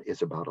Nebula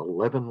is about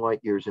 11 light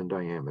years in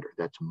diameter.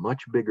 That's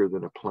much bigger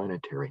than a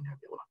planetary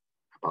nebula,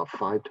 about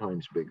 5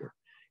 times bigger.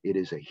 It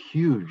is a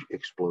huge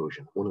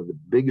explosion, one of the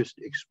biggest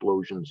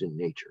explosions in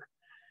nature.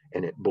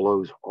 And it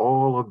blows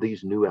all of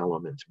these new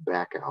elements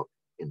back out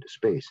into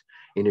space.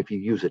 And if you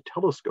use a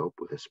telescope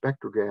with a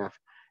spectrograph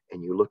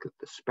and you look at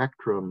the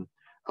spectrum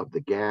of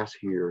the gas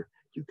here,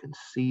 you can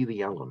see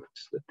the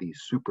elements that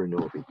these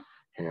supernovae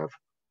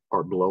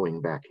are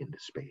blowing back into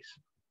space.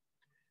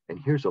 And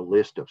here's a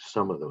list of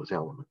some of those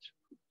elements.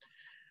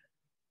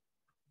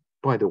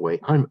 By the way,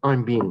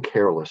 I'm being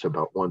careless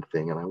about one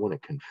thing, and I want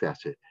to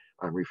confess it.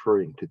 I'm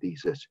referring to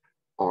these as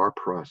R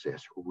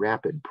process,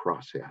 rapid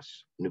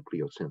process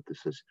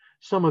nucleosynthesis.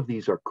 Some of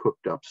these are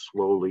cooked up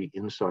slowly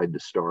inside the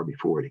star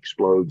before it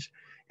explodes,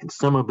 and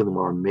some of them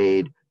are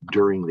made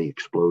during the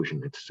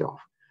explosion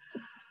itself.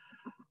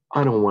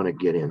 I don't want to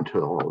get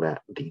into all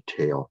that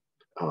detail.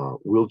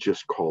 We'll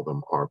just call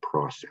them R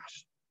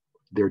process.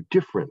 They're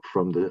different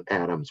from the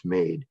atoms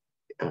made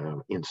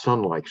in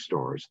sun-like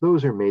stars.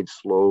 Those are made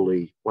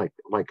slowly, like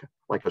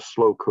a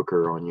slow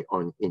cooker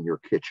in your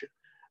kitchen.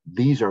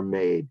 These are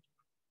made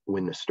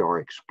when the star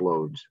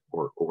explodes,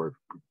 or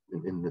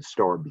in the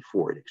star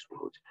before it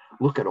explodes.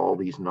 Look at all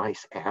these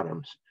nice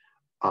atoms.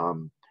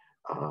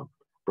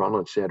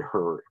 Bronwyn said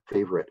her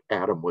favorite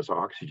atom was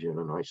oxygen,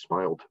 and I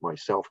smiled to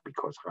myself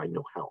because I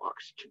know how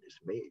oxygen is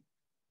made.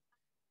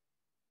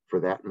 For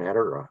that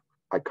matter,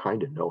 I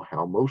kind of know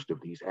how most of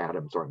these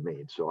atoms are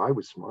made. So I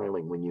was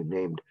smiling when you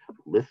named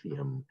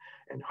lithium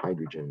and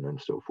hydrogen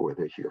and so forth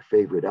as your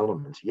favorite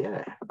elements.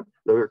 Yeah,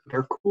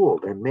 they're cool.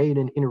 They're made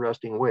in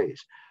interesting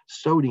ways.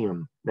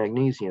 Sodium,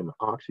 magnesium,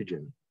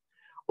 oxygen,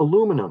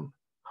 aluminum.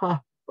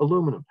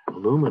 Aluminum.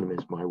 Aluminum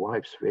is my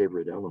wife's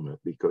favorite element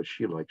because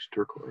she likes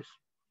turquoise.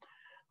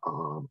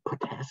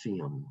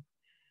 Potassium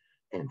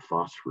and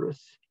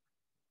phosphorus.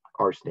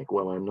 Arsenic.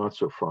 Well, I'm not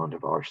so fond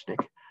of arsenic.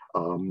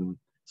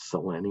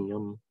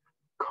 Selenium.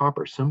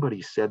 Copper.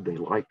 Somebody said they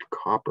liked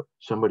copper.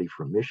 Somebody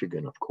from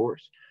Michigan, of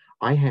course.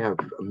 I have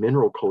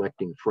mineral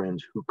collecting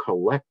friends who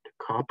collect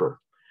copper,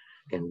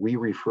 and we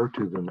refer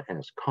to them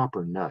as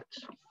copper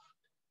nuts.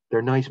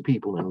 They're nice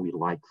people and we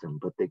like them,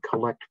 but they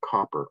collect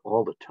copper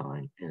all the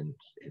time, and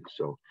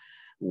so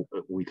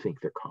we think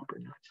they're copper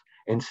nuts.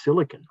 And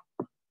silicon.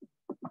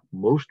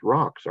 Most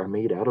rocks are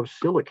made out of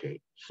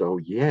silicate. So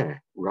yeah,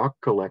 rock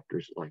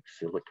collectors like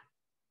silicon.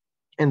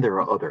 And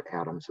there are other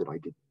atoms that I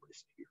didn't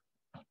list here.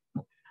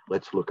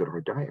 Let's look at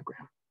our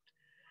diagram.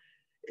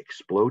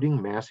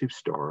 Exploding massive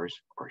stars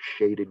are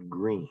shaded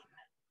green.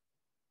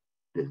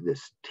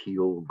 This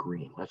teal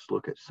green. Let's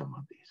look at some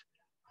of these.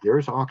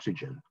 There's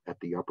oxygen at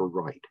the upper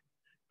right,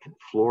 and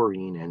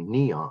fluorine and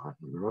neon.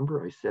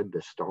 Remember I said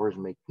the stars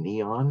make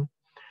neon?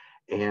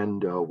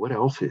 And what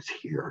else is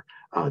here?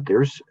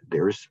 There's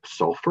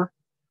sulfur.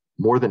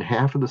 More than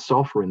half of the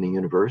sulfur in the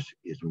universe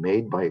is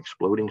made by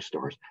exploding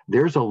stars.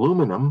 There's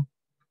aluminum.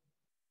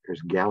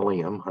 There's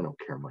gallium. I don't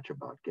care much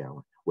about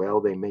gallium. Well,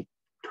 they make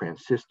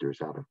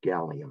transistors out of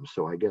gallium,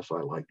 so I guess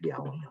I like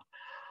gallium.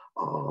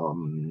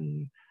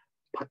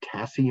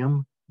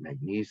 Potassium,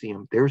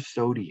 magnesium. There's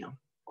sodium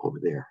over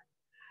there.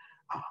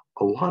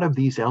 A lot of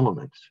these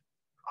elements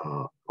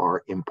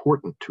are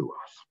important to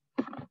us.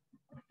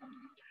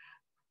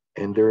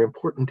 And they're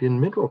important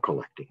in mineral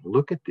collecting.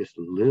 Look at this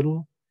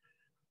little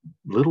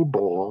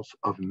balls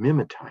of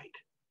mimetite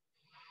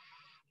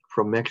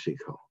from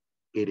Mexico.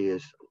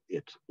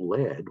 It's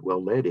lead.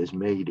 Well, lead is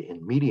made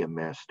in medium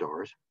mass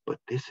stars, but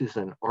this is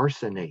an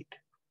arsenate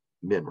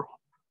mineral.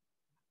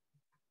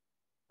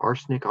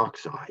 Arsenic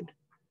oxide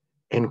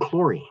and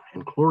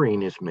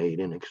chlorine is made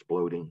in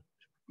exploding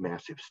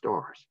massive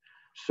stars.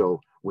 So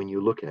when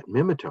you look at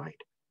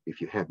mimetite, if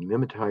you have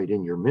mimetite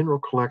in your mineral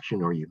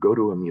collection, or you go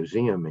to a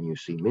museum and you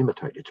see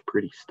mimetite, it's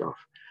pretty stuff.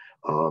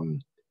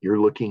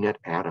 You're looking at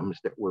atoms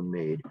that were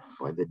made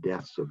by the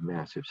deaths of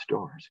massive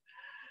stars.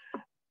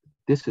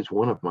 This is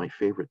one of my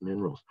favorite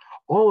minerals.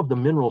 All of the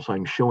minerals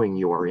I'm showing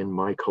you are in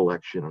my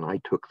collection, and I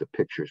took the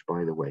pictures,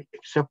 by the way,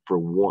 except for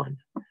one.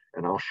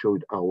 And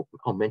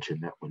I'll mention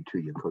that one to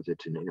you because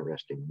it's an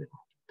interesting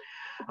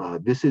mineral.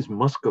 This is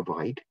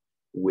muscovite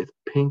with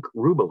pink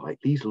rubellite.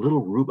 These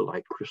little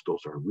rubellite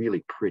crystals are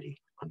really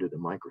pretty under the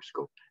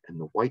microscope. And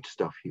the white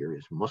stuff here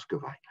is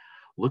muscovite.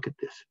 Look at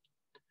this.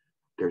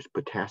 There's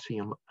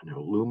potassium and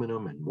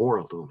aluminum and more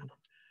aluminum.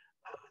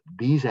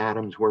 These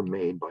atoms were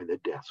made by the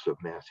deaths of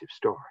massive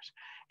stars.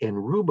 And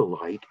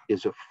rubellite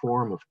is a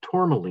form of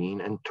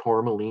tourmaline, and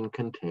tourmaline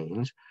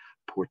contains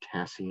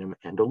potassium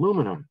and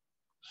aluminum.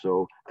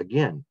 So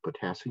again,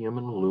 potassium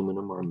and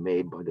aluminum are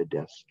made by the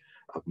deaths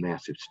of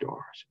massive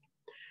stars.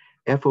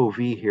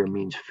 FOV here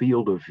means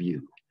field of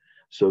view.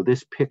 So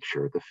this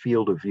picture, the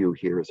field of view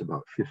here is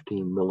about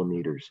 15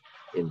 millimeters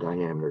in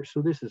diameter.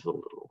 So this is a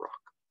little rock.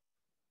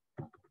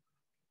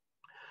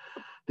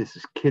 This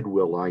is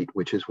kidwellite,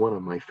 which is one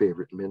of my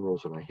favorite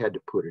minerals, and I had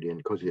to put it in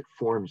because it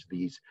forms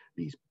these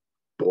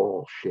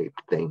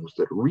ball-shaped things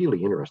that are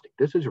really interesting.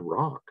 This is a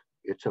rock.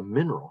 It's a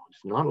mineral.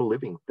 It's not a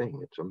living thing.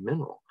 It's a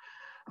mineral.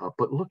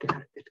 But look at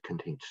it. It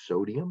contains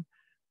sodium,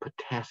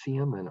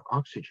 potassium, and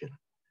oxygen.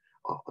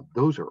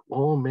 Those are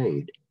all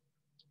made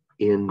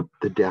in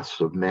the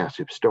deaths of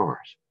massive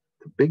stars.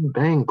 The Big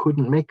Bang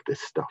couldn't make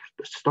this stuff.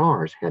 The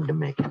stars had to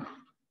make it.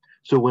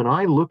 So when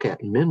I look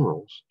at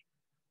minerals,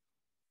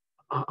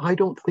 I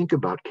don't think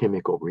about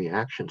chemical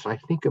reactions. I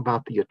think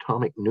about the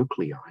atomic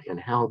nuclei and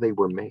how they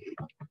were made.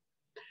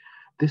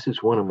 This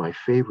is one of my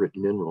favorite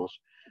minerals.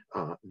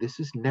 This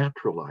is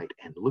natrolite,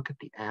 and look at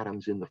the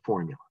atoms in the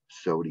formula.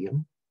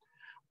 Sodium,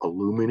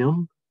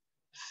 aluminum,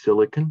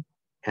 silicon,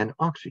 and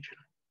oxygen.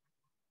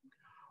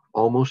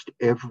 Almost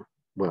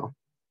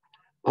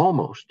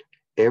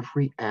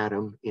every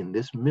atom in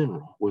this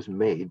mineral was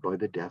made by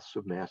the deaths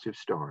of massive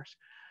stars.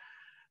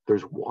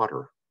 There's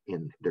water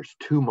there's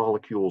 2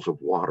 molecules of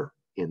water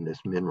in this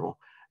mineral,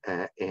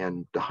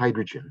 and the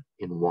hydrogen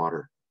in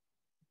water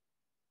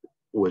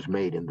was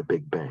made in the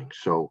Big Bang.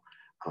 So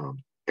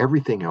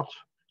everything else.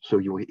 So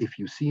if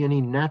you see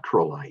any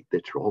natrolite,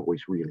 that's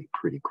always really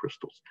pretty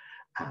crystals.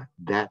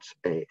 That's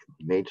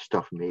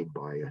stuff made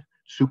by a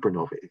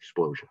supernova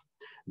explosion.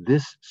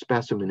 This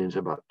specimen is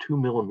about 2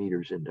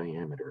 millimeters in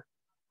diameter.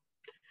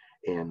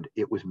 And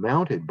it was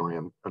mounted by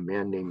a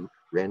man named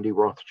Randy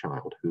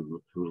Rothschild,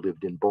 who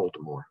lived in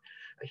Baltimore.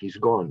 He's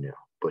gone now,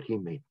 but he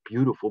made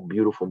beautiful,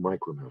 beautiful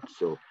micromounts.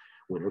 So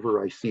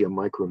whenever I see a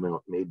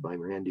micromount made by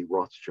Randy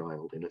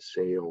Rothschild in a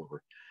sale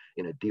or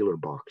in a dealer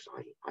box,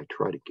 I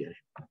try to get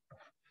it.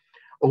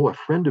 Oh, a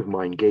friend of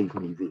mine gave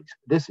me these.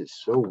 This is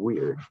so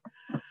weird.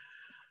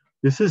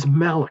 This is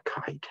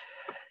malachite,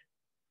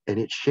 and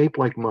it's shaped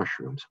like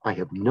mushrooms. I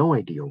have no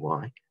idea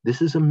why.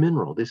 This is a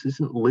mineral. This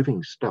isn't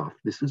living stuff.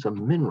 This is a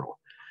mineral.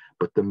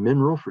 But the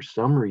mineral, for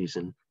some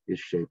reason, is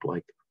shaped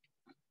like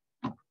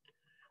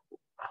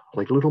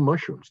little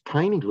mushrooms,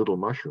 tiny little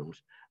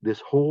mushrooms. This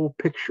whole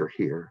picture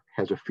here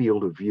has a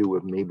field of view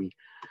of maybe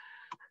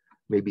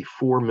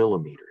 4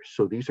 millimeters.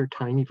 So these are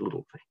tiny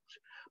little things.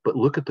 But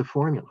look at the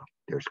formula.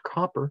 There's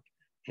copper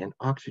and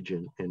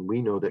oxygen, and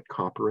we know that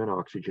copper and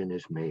oxygen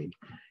is made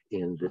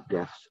in the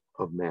deaths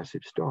of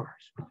massive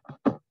stars.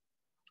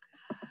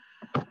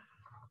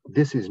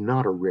 This is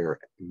not a rare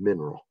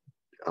mineral,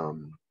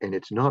 and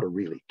it's not a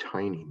really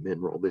tiny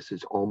mineral. This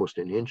is almost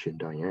an inch in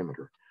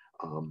diameter.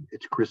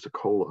 It's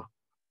chrysocolla.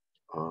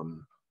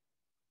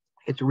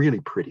 It's really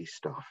pretty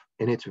stuff,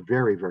 and it's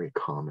very, very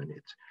common.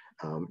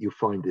 You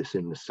find this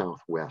in the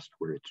Southwest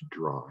where it's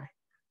dry.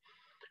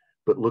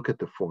 But look at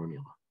the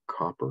formula: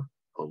 copper,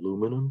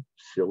 aluminum,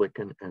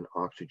 silicon, and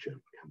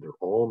oxygen, and they're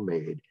all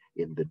made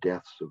in the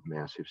deaths of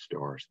massive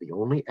stars. The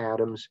only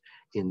atoms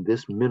in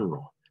this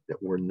mineral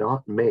that were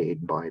not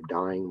made by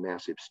dying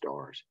massive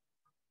stars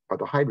are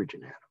the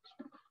hydrogen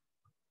atoms.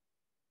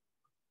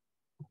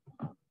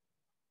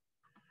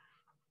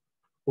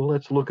 Well,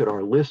 let's look at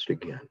our list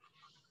again.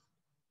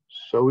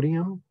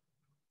 Sodium.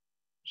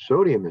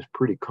 Sodium is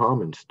pretty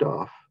common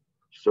stuff.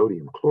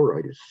 Sodium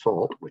chloride is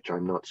salt, which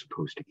I'm not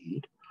supposed to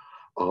eat.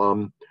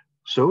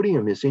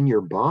 Sodium is in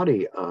your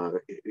body.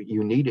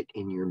 You need it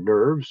in your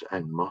nerves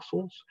and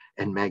muscles.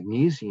 And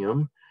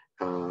magnesium,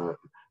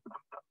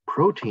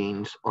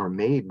 proteins are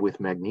made with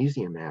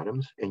magnesium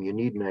atoms, and you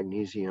need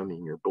magnesium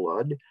in your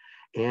blood.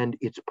 And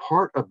it's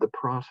part of the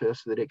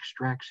process that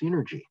extracts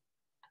energy.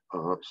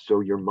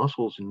 So your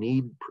muscles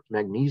need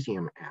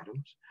magnesium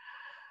atoms.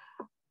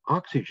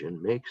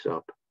 Oxygen makes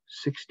up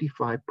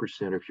 65%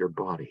 of your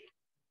body.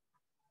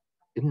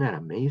 Isn't that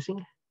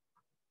amazing?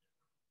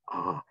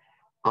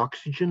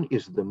 Oxygen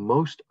is the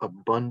most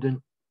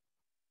abundant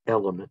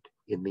element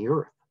in the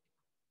earth.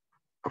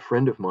 A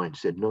friend of mine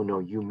said, no,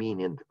 you mean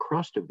in the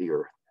crust of the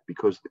earth,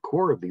 because the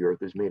core of the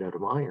earth is made out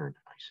of iron.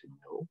 I said,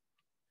 no.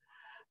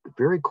 The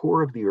very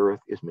core of the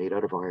earth is made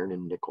out of iron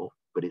and nickel,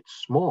 but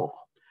it's small.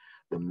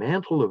 The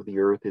mantle of the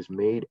earth is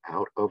made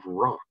out of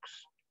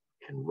rocks,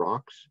 and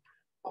rocks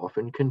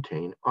often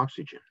contain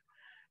oxygen.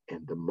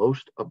 And the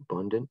most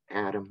abundant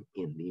atom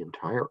in the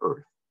entire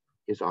earth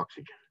is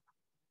oxygen.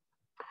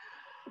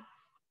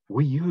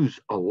 We use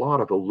a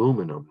lot of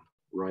aluminum,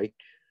 right?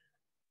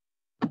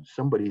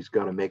 Somebody's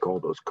got to make all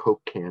those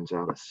Coke cans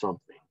out of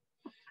something.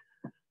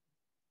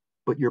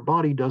 But your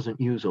body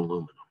doesn't use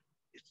aluminum.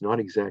 It's not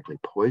exactly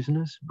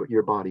poisonous, but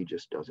your body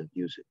just doesn't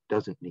use it,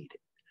 doesn't need it.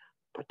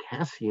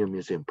 Potassium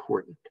is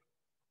important,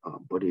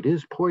 but it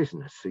is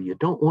poisonous, so you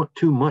don't want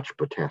too much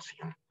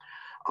potassium.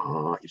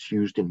 It's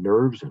used in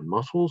nerves and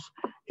muscles,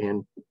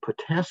 and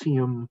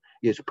potassium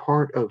is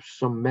part of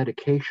some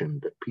medication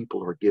that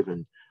people are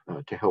given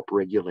to help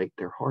regulate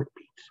their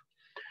heartbeats.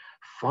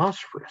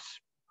 Phosphorus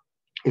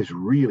is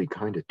really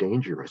kind of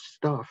dangerous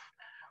stuff,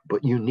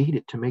 but you need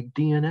it to make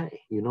DNA.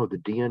 You know, the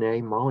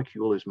DNA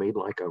molecule is made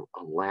like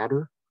a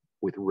ladder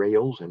with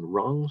rails and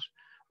rungs.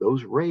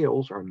 Those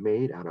rails are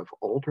made out of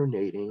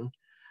alternating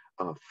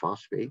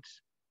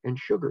phosphates and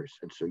sugars,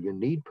 and so you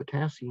need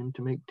potassium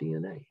to make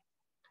DNA.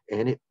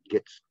 And it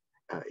gets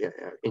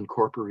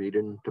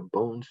incorporated into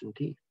bones and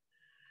teeth.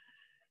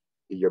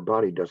 Your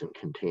body doesn't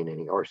contain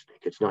any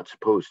arsenic. It's not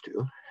supposed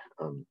to.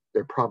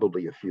 There are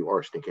probably a few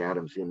arsenic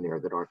atoms in there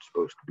that aren't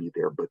supposed to be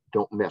there, but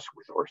don't mess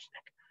with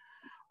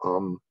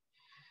arsenic.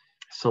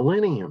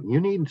 Selenium, you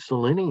need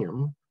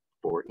selenium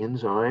for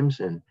enzymes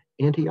and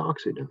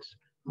antioxidants.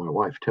 My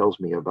wife tells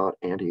me about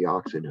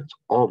antioxidants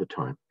all the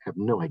time. I have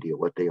no idea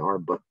what they are,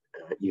 but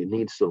you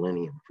need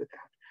selenium for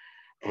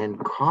that. And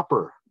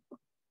copper.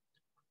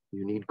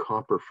 You need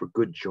copper for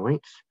good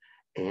joints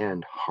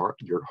and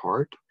your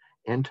heart,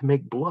 and to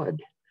make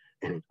blood.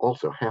 And it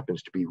also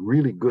happens to be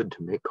really good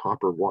to make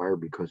copper wire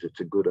because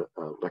it's a good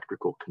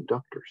electrical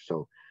conductor.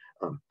 So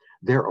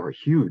there are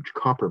huge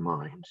copper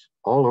mines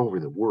all over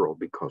the world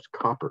because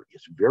copper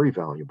is very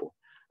valuable.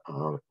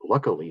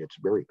 Luckily, it's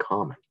very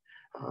common.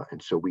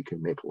 And so we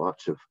can make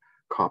lots of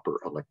copper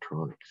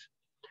electronics.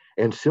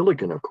 And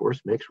silicon, of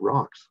course, makes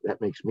rocks.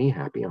 That makes me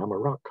happy. I'm a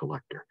rock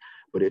collector.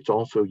 But it's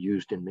also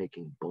used in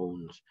making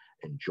bones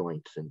and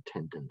joints and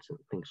tendons and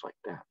things like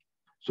that.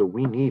 So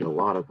we need a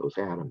lot of those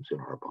atoms in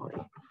our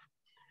body.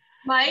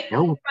 Mike,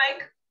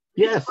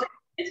 yes.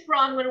 It's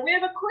Bronwyn. We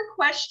have a quick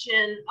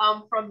question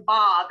from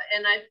Bob,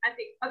 and I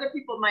think other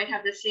people might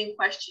have the same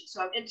question,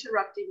 so I'm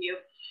interrupting you.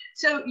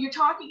 So you're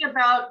talking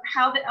about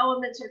how the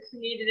elements are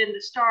created in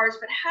the stars,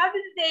 but how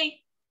did they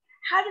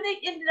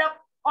end up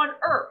on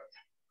Earth?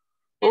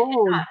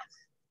 Oh,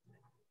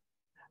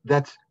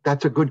 That's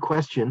a good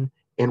question,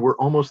 and we're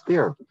almost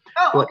there.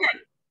 Oh, but okay.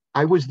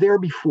 I was there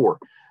before.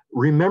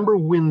 Remember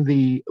when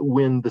the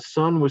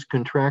sun was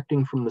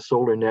contracting from the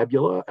solar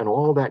nebula and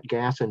all that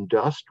gas and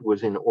dust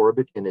was in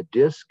orbit in a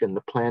disk, and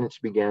the planets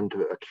began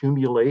to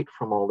accumulate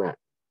from all that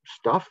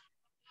stuff?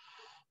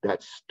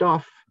 That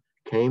stuff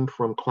came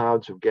from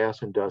clouds of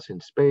gas and dust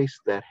in space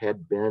that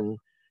had been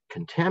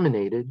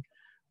contaminated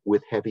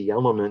with heavy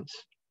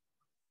elements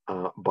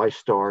by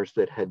stars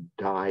that had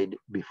died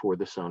before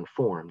the sun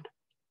formed.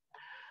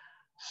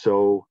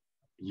 So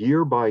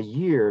year by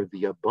year,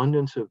 the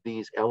abundance of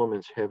these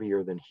elements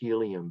heavier than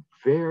helium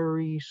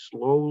very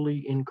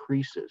slowly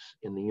increases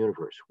in the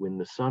universe. When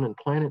the sun and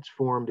planets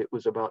formed, it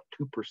was about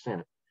 2%.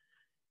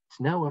 It's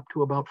now up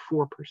to about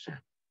 4%.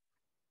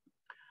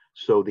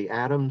 So the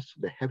atoms,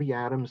 the heavy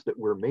atoms that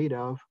we're made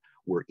of,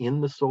 were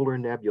in the solar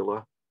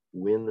nebula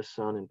when the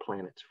sun and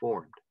planets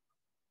formed.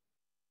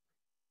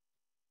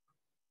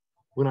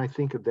 When I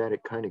think of that,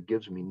 it kind of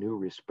gives me new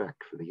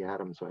respect for the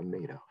atoms I'm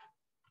made of.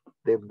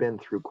 They've been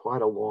through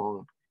quite a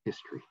long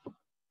history.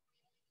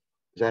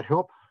 Does that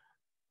help?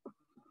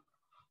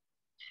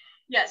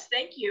 Yes,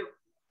 thank you.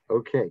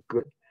 Okay,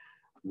 good.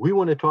 We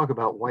want to talk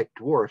about white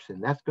dwarfs,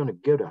 and that's going to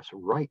get us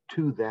right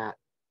to that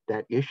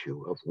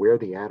issue of where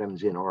the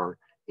atoms in our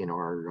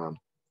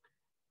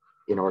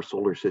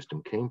solar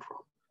system came from.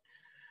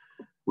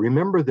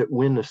 Remember that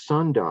when the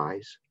sun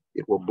dies,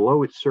 it will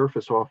blow its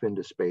surface off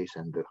into space,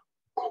 and the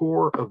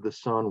core of the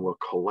sun will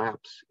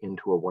collapse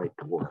into a white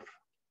dwarf.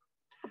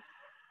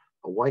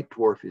 A white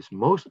dwarf is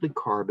mostly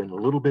carbon, a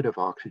little bit of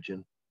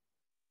oxygen.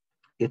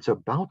 It's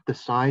about the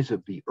size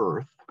of the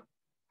Earth,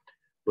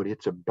 but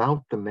it's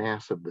about the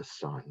mass of the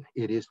sun.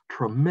 It is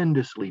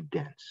tremendously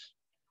dense,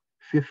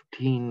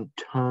 15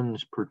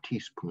 tons per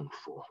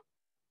teaspoonful.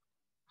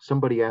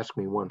 Somebody asked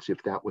me once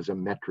if that was a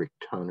metric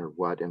ton or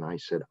what, and I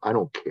said, I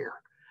don't care.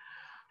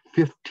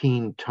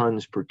 15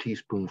 tons per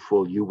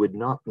teaspoonful, you would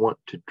not want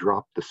to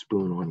drop the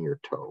spoon on your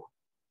toe.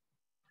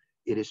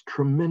 It is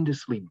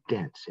tremendously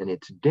dense, and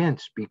it's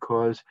dense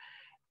because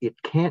it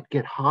can't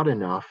get hot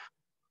enough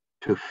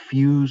to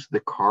fuse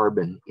the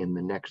carbon in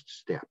the next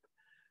step.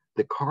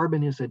 The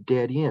carbon is a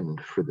dead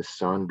end for the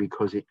sun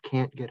because it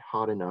can't get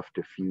hot enough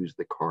to fuse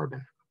the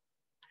carbon.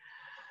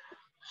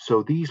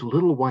 So these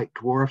little white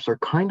dwarfs are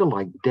kind of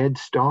like dead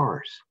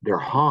stars. They're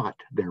hot,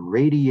 they're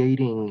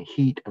radiating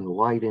heat and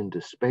light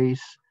into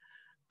space,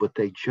 but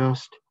they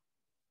just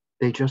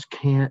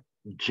can't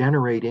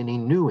generate any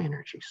new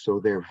energy. So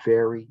they're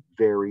very,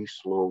 very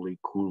slowly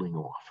cooling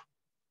off.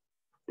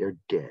 They're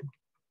dead.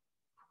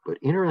 But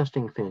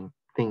interesting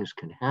things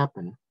can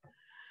happen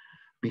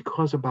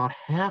because about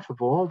half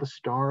of all the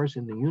stars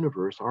in the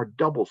universe are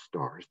double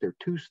stars. They're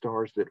two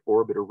stars that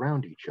orbit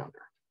around each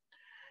other.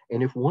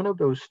 And if one of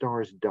those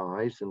stars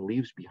dies and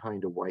leaves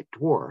behind a white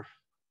dwarf,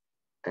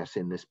 as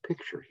in this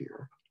picture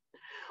here,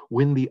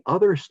 when the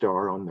other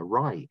star on the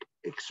right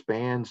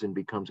expands and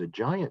becomes a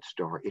giant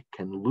star, it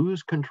can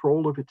lose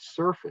control of its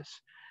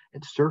surface,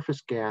 and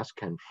surface gas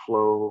can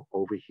flow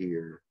over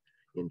here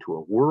into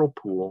a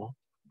whirlpool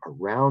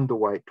around the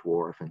white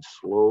dwarf and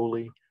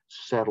slowly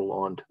settle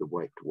onto the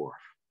white dwarf.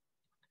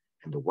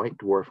 And the white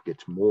dwarf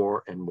gets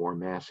more and more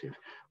massive,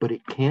 but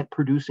it can't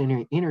produce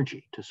any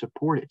energy to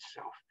support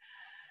itself.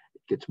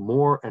 It gets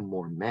more and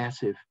more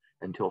massive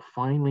until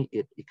finally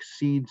it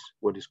exceeds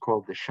what is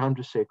called the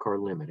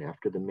Chandrasekhar limit,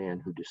 after the man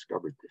who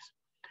discovered this.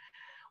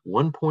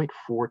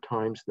 1.4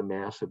 times the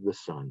mass of the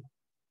sun.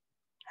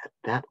 At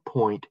that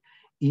point,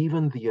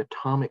 even the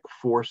atomic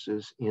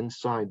forces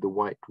inside the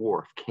white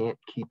dwarf can't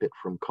keep it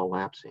from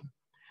collapsing,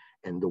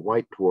 and the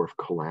white dwarf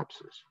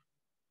collapses.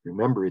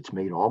 Remember, it's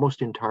made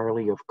almost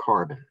entirely of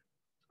carbon.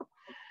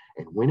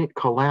 And when it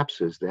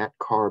collapses, that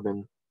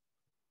carbon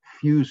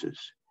fuses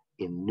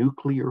in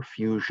nuclear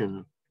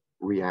fusion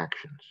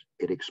reactions.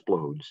 It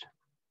explodes.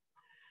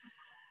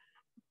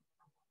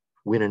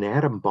 When an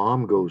atom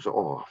bomb goes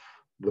off,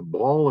 the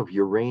ball of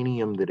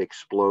uranium that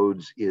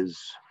explodes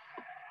is,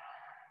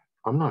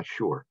 I'm not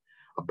sure,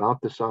 about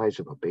the size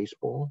of a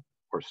baseball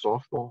or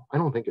softball. I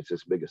don't think it's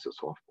as big as a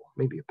softball,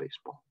 maybe a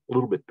baseball, a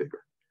little bit bigger.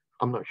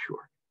 I'm not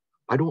sure.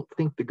 I don't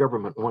think the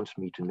government wants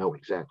me to know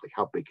exactly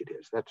how big it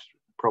is. That's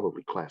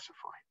probably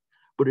classified.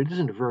 But it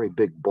isn't a very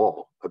big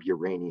ball of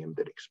uranium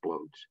that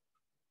explodes.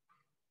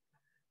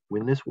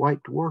 When this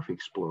white dwarf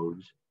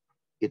explodes,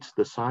 it's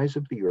the size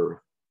of the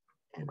Earth,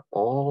 and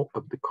all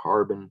of the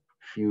carbon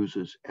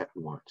fuses at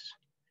once.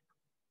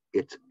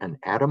 It's an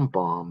atom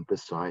bomb the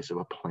size of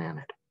a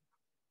planet.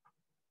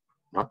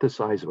 Not the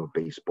size of a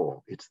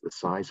baseball, it's the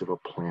size of a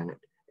planet.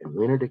 And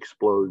when it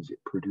explodes, it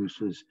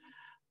produces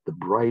the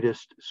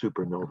brightest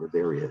supernova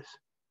there is.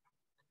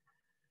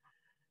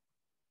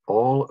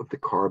 All of the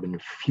carbon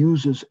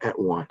fuses at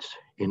once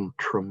in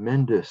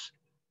tremendous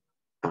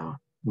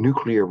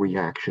nuclear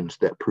reactions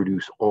that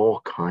produce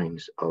all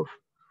kinds of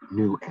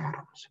new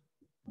atoms.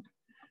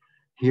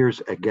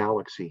 Here's a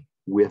galaxy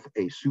with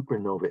a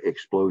supernova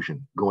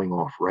explosion going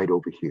off right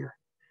over here.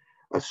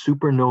 A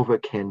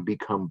supernova can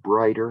become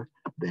brighter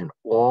than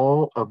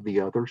all of the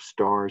other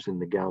stars in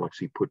the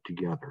galaxy put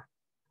together.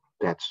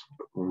 That's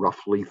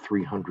roughly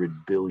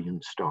 300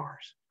 billion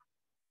stars.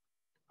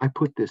 I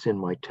put this in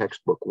my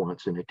textbook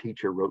once, and a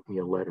teacher wrote me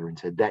a letter and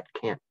said, that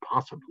can't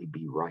possibly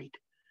be right.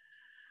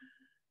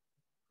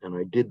 And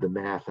I did the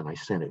math and I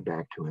sent it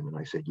back to him and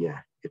I said, yeah,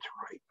 it's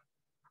right.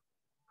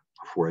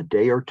 For a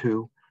day or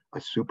two, a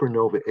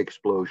supernova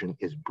explosion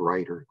is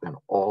brighter than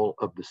all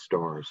of the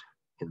stars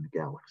in the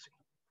galaxy.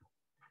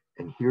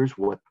 And here's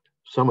what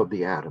some of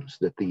the atoms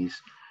that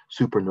these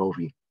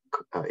supernovae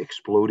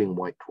exploding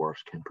white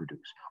dwarfs can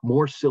produce.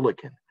 More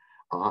silicon.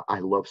 I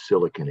love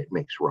silicon, it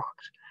makes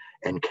rocks.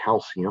 And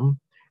calcium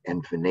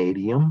and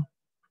vanadium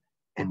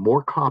and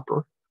more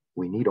copper.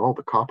 We need all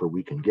the copper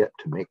we can get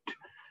to make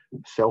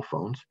cell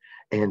phones,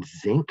 and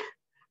zinc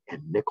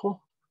and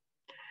nickel.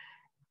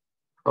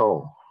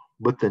 Oh,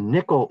 but the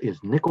nickel is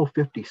nickel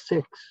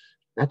 56.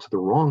 That's the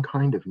wrong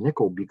kind of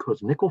nickel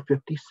because nickel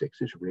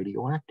 56 is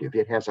radioactive.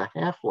 It has a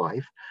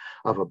half-life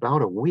of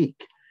about a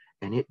week,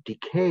 and it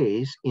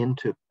decays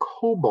into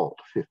cobalt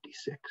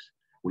 56,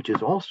 which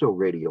is also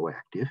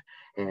radioactive,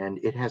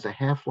 and it has a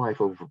half-life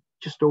of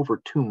just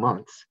over 2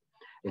 months,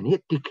 and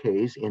it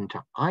decays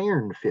into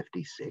iron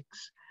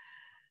 56,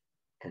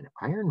 and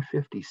iron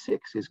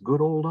 56 is good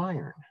old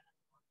iron.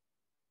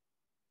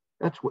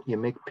 That's what you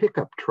make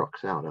pickup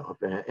trucks out of,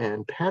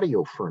 and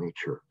patio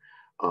furniture,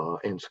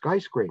 and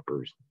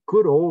skyscrapers.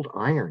 Good old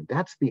iron.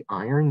 That's the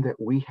iron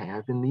that we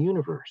have in the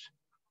universe.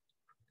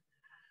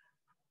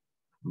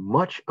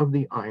 Much of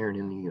the iron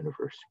in the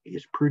universe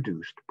is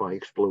produced by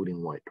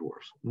exploding white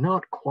dwarfs.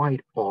 Not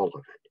quite all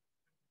of it,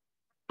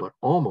 but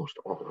almost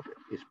all of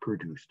it is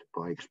produced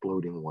by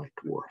exploding white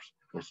dwarfs.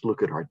 Let's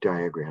look at our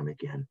diagram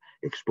again.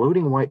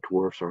 Exploding white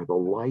dwarfs are the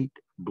light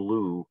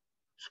blue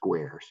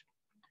squares.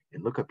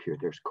 And look up here,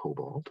 there's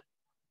cobalt,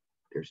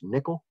 there's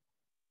nickel,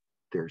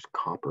 there's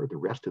copper. The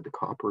rest of the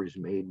copper is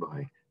made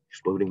by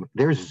exploding.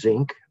 There's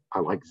zinc, I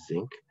like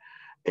zinc,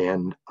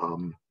 and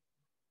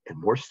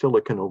more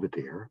silicon over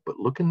there. But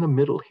look in the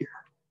middle here,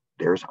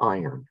 there's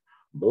iron.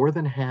 More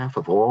than half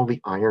of all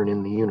the iron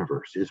in the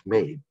universe is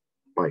made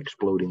by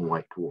exploding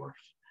white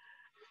dwarfs.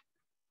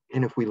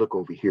 And if we look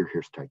over here,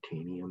 here's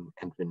titanium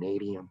and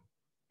vanadium,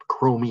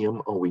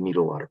 chromium. Oh, we need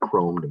a lot of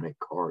chrome to make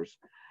cars.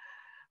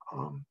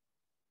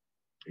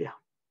 Yeah,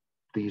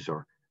 these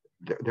are,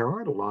 there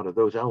aren't a lot of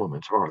those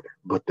elements, are there?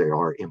 But they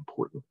are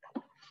important.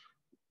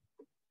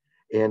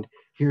 And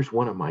here's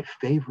one of my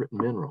favorite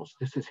minerals.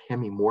 This is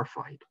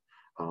hemimorphite.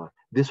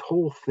 This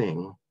whole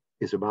thing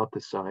is about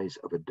the size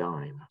of a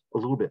dime, a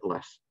little bit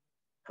less,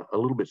 a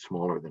little bit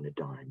smaller than a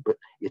dime, but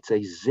it's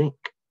a zinc.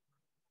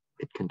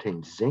 It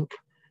contains zinc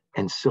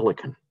and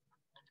silicon.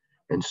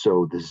 And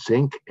so the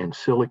zinc and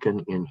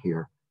silicon in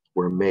here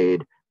were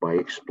made by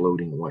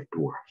exploding white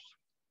dwarfs.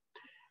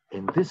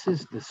 And this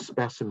is the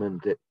specimen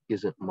that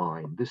isn't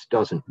mine. This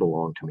doesn't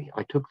belong to me.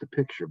 I took the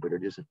picture, but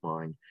it isn't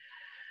mine.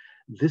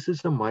 This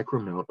is a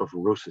micromount of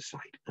rossicite.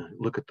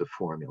 Look at the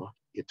formula.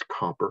 It's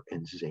copper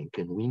and zinc,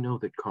 and we know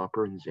that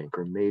copper and zinc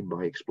are made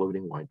by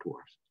exploding white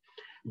dwarfs.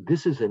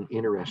 This is an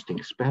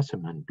interesting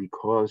specimen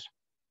because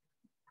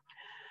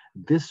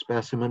this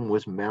specimen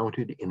was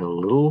mounted in a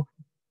little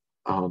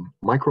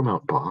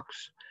micromount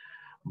box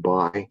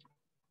by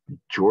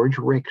George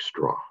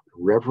Rakestraw,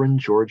 Reverend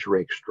George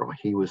Rakestraw.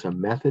 He was a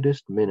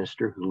Methodist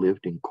minister who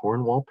lived in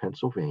Cornwall,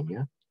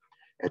 Pennsylvania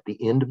at the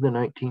end of the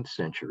 19th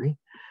century.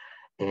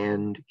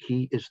 And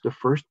he is the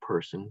first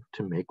person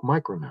to make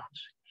micromounts.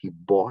 He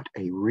bought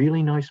a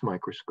really nice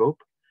microscope.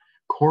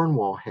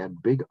 Cornwall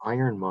had big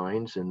iron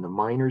mines, and the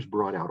miners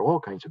brought out all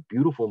kinds of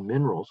beautiful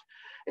minerals,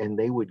 and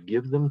they would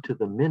give them to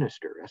the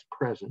minister as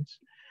presents.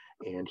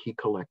 And he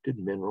collected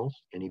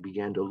minerals, and he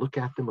began to look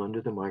at them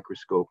under the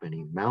microscope, and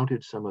he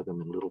mounted some of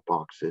them in little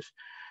boxes.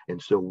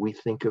 And so we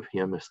think of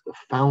him as the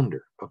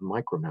founder of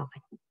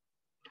micromounting.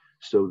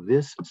 So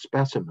this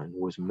specimen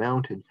was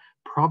mounted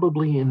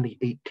probably in the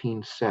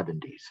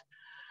 1870s.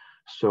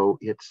 So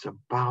it's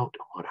about,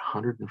 what,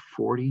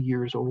 140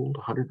 years old,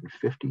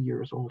 150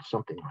 years old,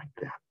 something like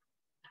that.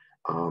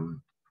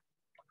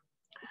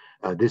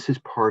 This is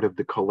part of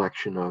the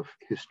collection of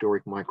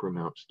historic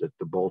micromounts that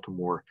the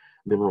Baltimore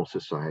Mineral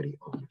Society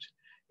owns.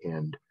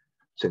 And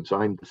since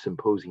I'm the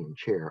symposium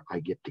chair,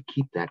 I get to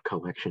keep that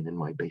collection in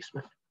my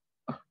basement,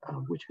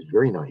 which is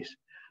very nice,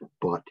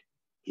 but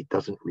it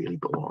doesn't really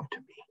belong to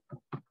me.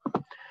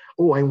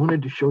 Oh, I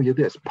wanted to show you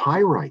this.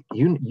 Pyrite.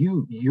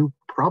 You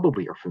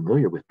probably are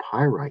familiar with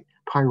pyrite.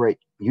 Pyrite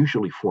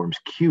usually forms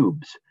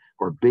cubes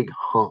or big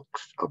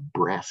hunks of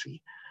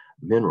brassy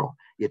mineral.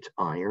 It's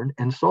iron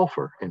and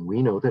sulfur, and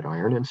we know that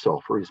iron and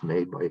sulfur is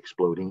made by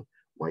exploding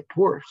white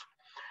dwarfs.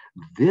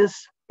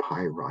 This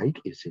pyrite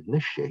is in the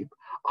shape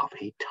of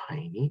a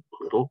tiny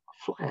little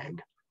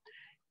flag.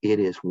 It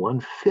is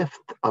 1/5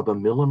 of a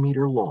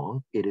millimeter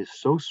long. It is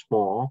so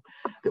small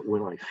that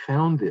when I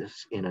found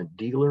this in a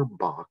dealer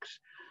box,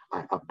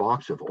 a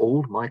box of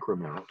old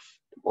micromounts,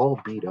 all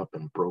beat up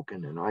and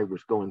broken, and I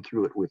was going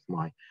through it with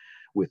my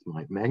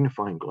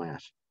magnifying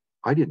glass,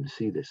 I didn't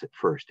see this at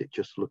first. It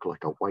just looked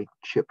like a white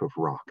chip of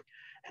rock.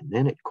 And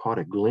then it caught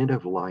a glint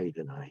of light,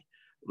 and I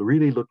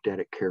really looked at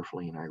it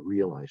carefully, and I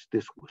realized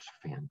this was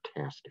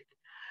fantastic.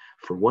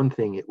 For one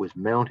thing, it was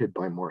mounted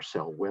by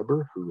Marcel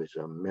Weber, who is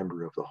a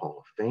member of the Hall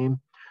of Fame,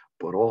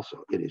 but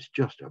also it is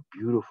just a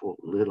beautiful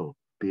little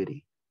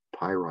bitty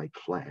pyrite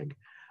flag.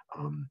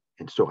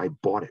 And so I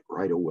bought it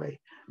right away,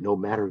 no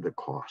matter the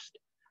cost.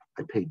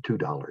 I paid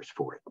 $2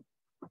 for it,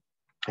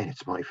 and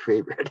it's my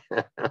favorite.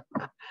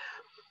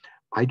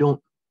 I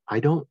don't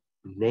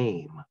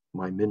name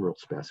my mineral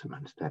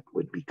specimens. That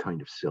would be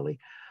kind of silly,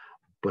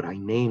 but I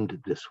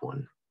named this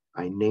one.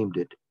 I named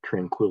it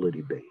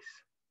Tranquility Base.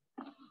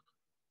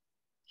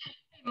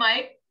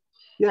 Mike?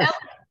 Yes.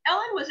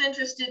 Ellen was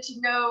interested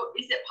to know,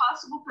 is it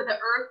possible for the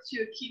Earth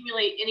to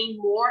accumulate any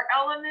more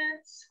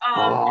elements?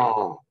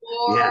 Or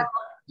yeah.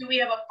 Do we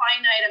have a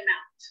finite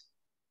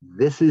amount?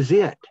 This is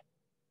it.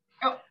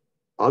 Oh.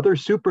 Other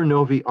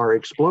supernovae are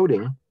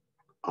exploding.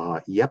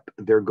 Yep,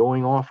 they're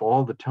going off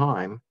all the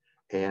time.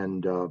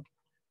 And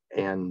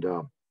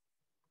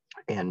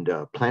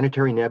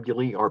planetary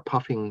nebulae are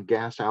puffing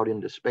gas out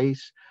into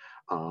space.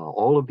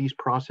 All of these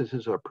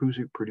processes are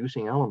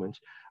producing elements,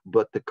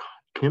 but the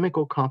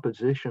chemical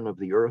composition of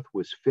the Earth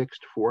was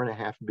fixed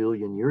 4.5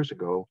 billion years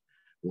ago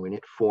when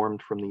it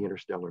formed from the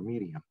interstellar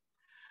medium.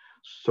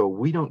 So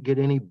we don't get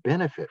any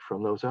benefit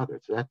from those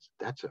others. That's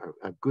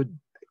a good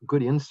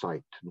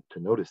insight to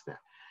notice that.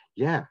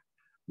 Yeah,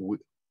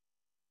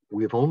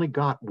 we've only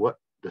got what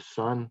the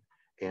sun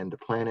and the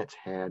planets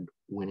had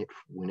when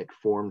it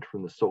formed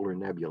from the solar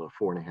nebula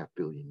 4.5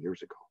 billion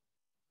years ago.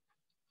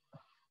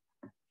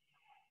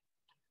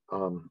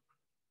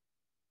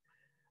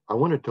 I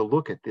wanted to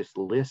look at this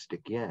list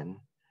again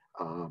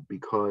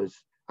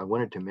because I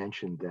wanted to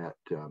mention that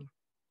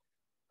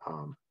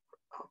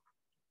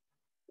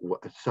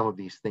some of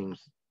these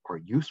things are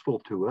useful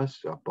to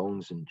us,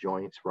 bones and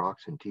joints,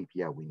 rocks and teeth.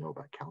 Yeah, we know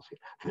about calcium.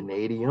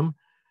 Vanadium.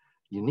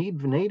 You need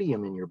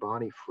vanadium in your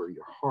body for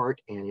your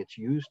heart, and it's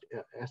used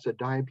as a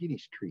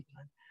diabetes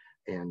treatment.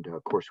 And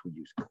of course, we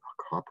use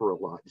copper a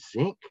lot.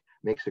 Zinc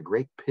makes a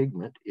great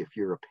pigment. If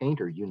you're a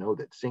painter, you know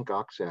that zinc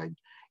oxide,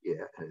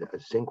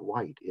 zinc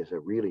white, is a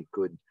really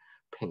good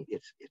paint.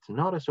 It's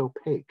not as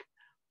opaque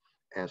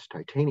as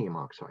titanium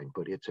oxide,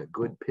 but it's a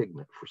good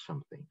pigment for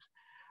some things.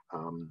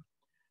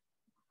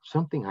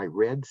 Something I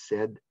read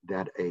said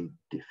that a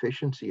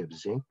deficiency of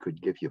zinc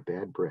could give you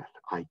bad breath.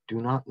 I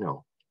do not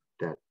know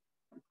that.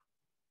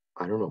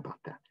 I don't know about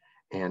that.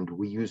 And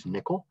we use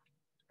nickel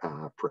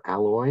for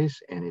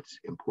alloys, and it's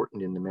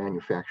important in the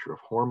manufacture of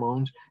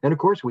hormones. And of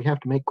course, we have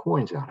to make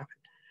coins out of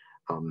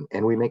it.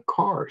 And we make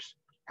cars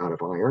out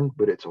of iron,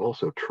 but it's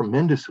also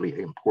tremendously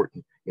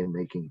important in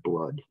making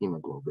blood,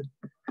 hemoglobin,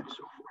 and so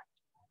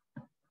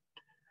forth.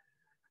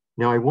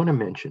 Now, I want to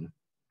mention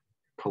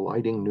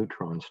colliding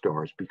neutron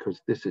stars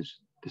because this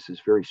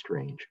is very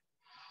strange.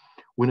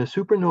 When a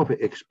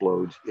supernova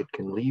explodes, it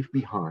can leave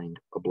behind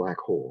a black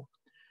hole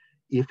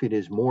if it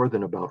is more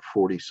than about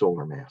 40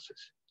 solar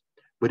masses.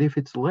 But if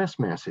it's less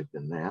massive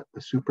than that, the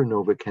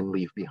supernova can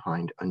leave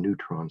behind a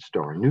neutron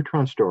star. A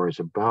neutron star is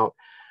about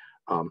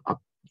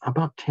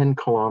 10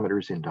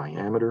 kilometers in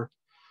diameter,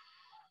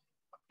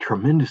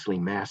 tremendously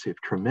massive,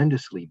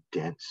 tremendously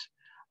dense.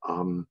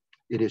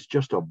 It is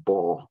just a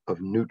ball of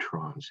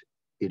neutrons.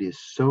 It is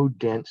so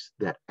dense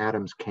that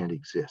atoms can't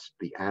exist.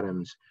 The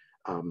atoms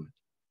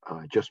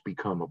just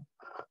become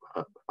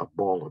a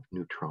ball of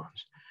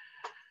neutrons.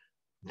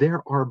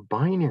 There are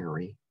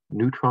binary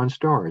neutron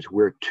stars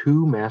where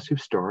two massive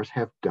stars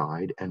have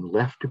died and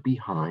left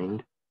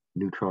behind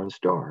neutron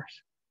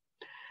stars.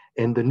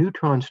 And the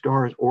neutron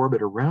stars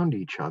orbit around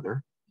each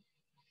other.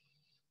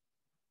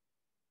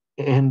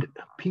 And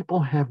people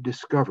have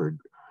discovered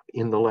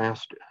in the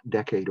last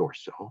decade or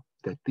so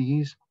that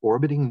these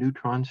orbiting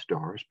neutron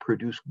stars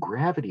produce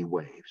gravity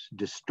waves,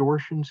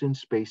 distortions in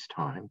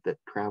space-time that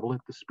travel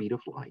at the speed of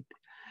light.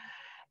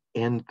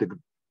 And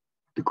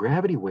the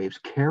gravity waves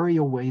carry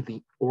away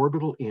the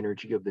orbital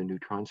energy of the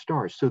neutron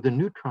stars. So the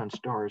neutron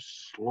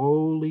stars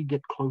slowly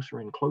get closer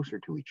and closer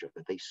to each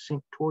other. They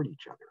sink toward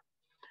each other.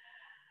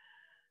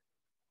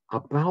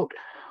 About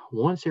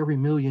once every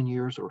million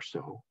years or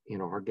so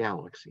in our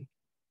galaxy,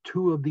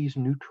 two of these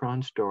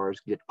neutron stars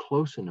get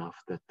close enough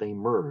that they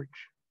merge.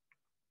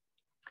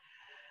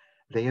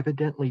 They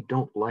evidently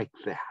don't like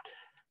that.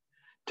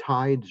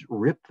 Tides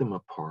rip them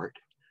apart,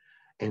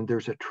 and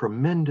there's a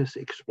tremendous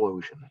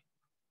explosion.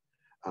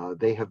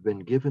 They have been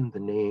given the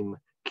name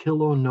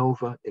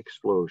kilonova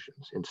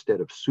explosions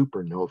instead of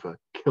supernova,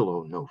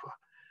 kilonova.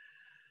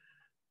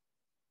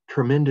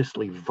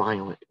 Tremendously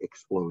violent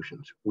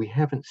explosions. We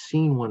haven't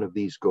seen one of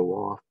these go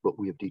off, but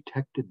we have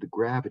detected the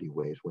gravity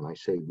waves. When I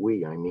say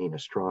we, I mean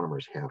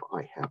astronomers have.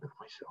 I haven't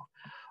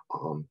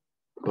myself.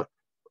 But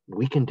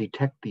we can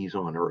detect these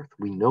on Earth.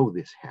 We know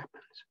this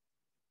happens.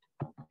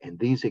 And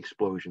these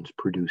explosions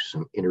produce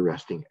some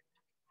interesting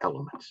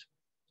elements.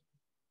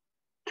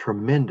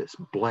 Tremendous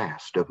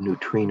blast of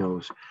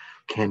neutrinos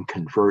can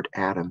convert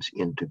atoms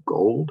into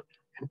gold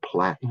and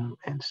platinum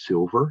and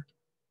silver.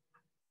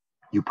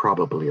 You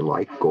probably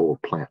like gold,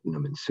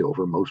 platinum, and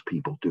silver. Most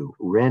people do.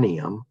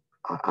 Rhenium,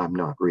 I'm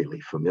not really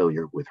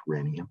familiar with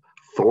rhenium.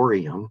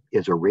 Thorium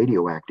is a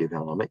radioactive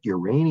element.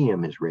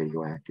 Uranium is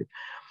radioactive.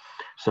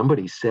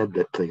 Somebody said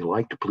that they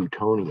liked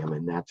plutonium,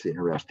 and that's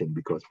interesting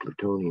because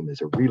plutonium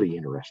is a really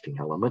interesting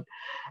element.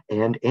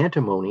 And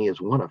antimony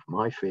is one of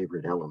my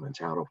favorite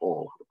elements out of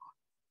all of them.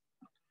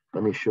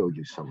 Let me show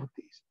you some of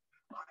these.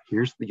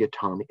 Here's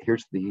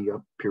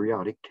the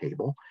periodic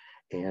table,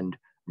 and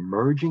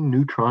merging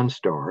neutron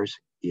stars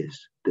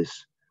is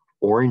this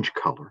orange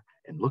color.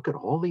 And look at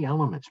all the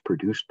elements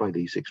produced by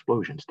these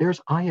explosions.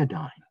 There's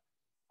iodine.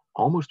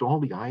 Almost all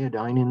the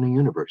iodine in the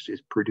universe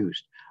is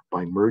produced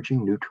by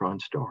merging neutron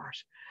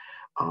stars.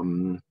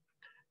 There's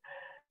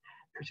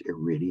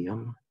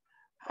iridium,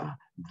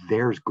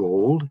 there's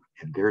gold,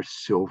 and there's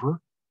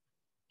silver.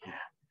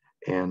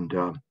 And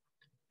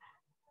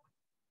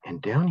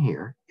down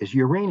here is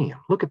uranium.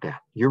 Look at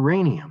that,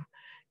 uranium.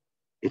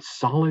 It's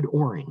solid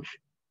orange.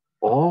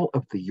 All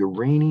of the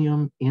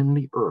uranium in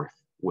the Earth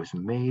was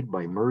made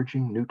by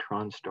merging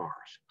neutron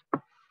stars.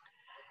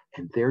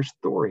 And there's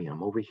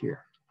thorium over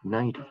here,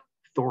 90,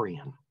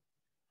 thorium.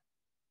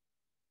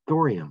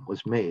 Thorium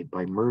was made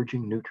by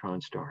merging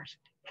neutron stars.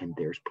 And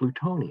there's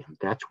plutonium.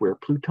 That's where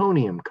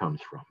plutonium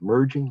comes from,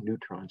 merging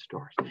neutron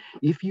stars.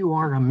 If you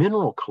are a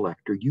mineral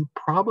collector, you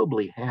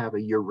probably have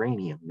a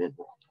uranium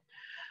mineral.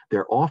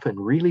 They're often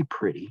really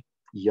pretty,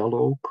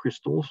 yellow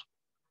crystals.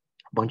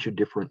 A bunch of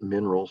different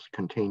minerals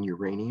contain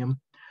uranium.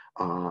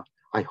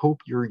 I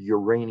hope your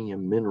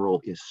uranium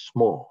mineral is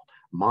small.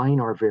 Mine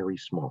are very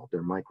small.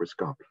 They're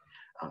microscopic,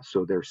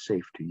 so they're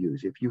safe to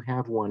use. If you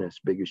have one as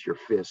big as your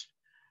fist,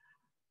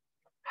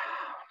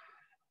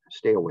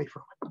 stay away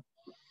from it.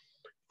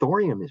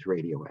 Thorium is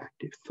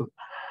radioactive.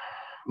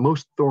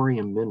 Most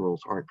thorium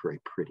minerals aren't very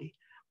pretty,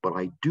 but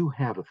I do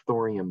have a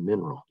thorium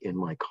mineral in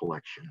my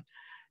collection.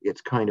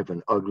 It's kind of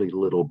an ugly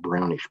little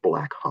brownish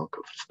black hunk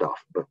of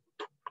stuff, but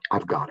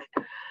I've got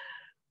it.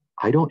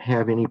 I don't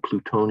have any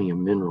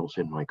plutonium minerals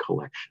in my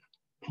collection,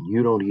 and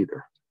you don't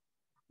either.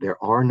 There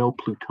are no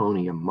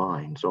plutonium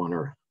mines on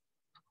Earth.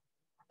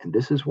 And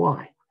this is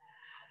why.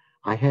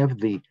 I have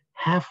the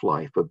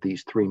half-life of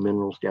these three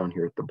minerals down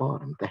here at the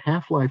bottom. The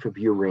half-life of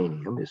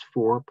uranium is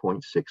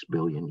 4.6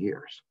 billion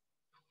years.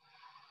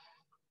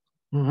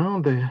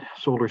 Well, the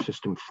solar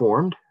system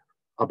formed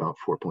about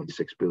 4.6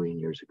 billion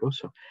years ago.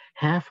 So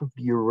half of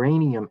the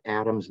uranium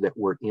atoms that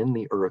were in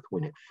the Earth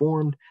when it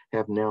formed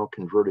have now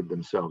converted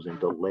themselves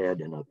into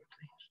lead and other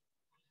things.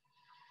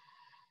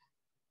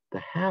 The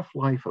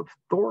half-life of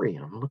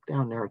thorium, look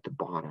down there at the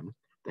bottom,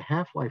 the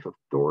half-life of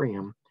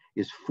thorium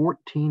is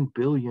 14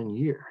 billion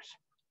years.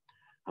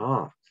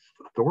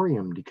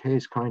 Thorium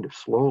decays kind of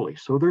slowly,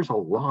 so there's a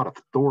lot of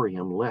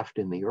thorium left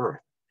in the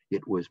Earth.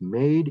 It was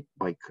made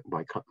by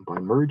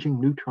merging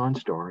neutron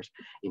stars,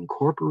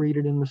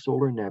 incorporated in the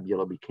solar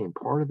nebula, became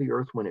part of the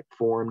Earth when it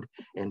formed,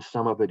 and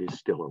some of it is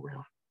still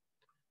around.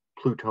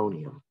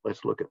 Plutonium,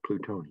 let's look at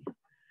plutonium.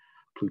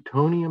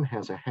 Plutonium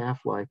has a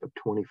half-life of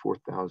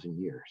 24,000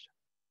 years.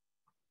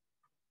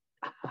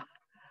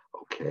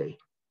 Okay.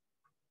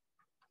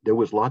 There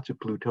was lots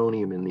of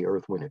plutonium in the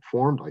Earth when it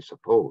formed, I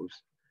suppose.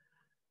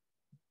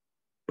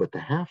 But the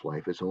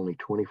half-life is only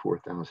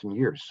 24,000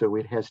 years, so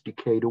it has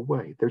decayed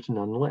away. There's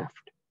none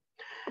left.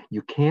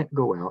 You can't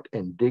go out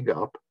and dig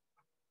up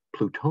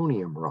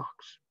plutonium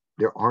rocks.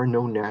 There are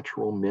no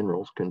natural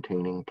minerals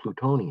containing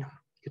plutonium.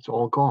 It's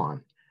all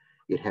gone.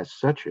 It has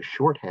such a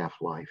short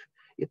half-life,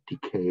 it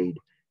decayed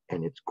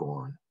and it's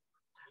gone.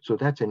 So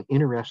that's an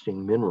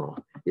interesting mineral.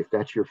 If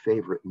that's your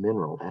favorite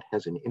mineral, that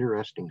has an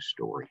interesting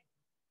story.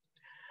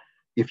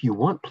 If you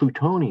want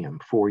plutonium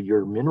for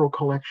your mineral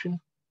collection,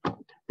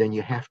 then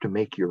you have to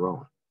make your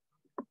own.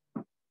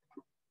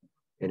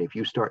 And if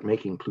you start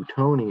making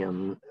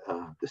plutonium,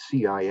 the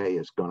CIA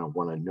is going to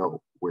want to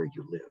know where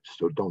you live.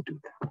 So don't do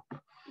that.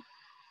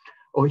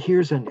 Oh,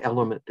 here's an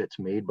element that's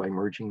made by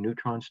merging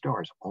neutron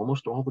stars.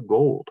 Almost all the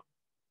gold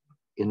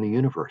in the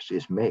universe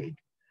is made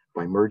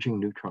by merging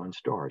neutron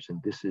stars.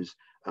 And this is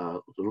a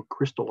little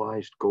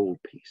crystallized gold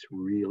piece,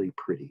 really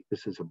pretty.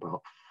 This is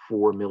about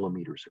 4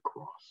 millimeters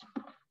across.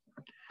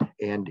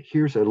 And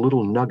here's a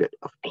little nugget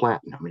of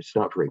platinum. It's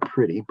not very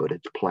pretty, but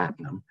it's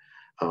platinum.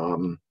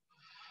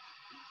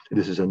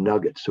 This is a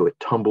nugget, so it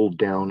tumbled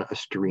down a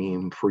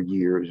stream for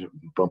years,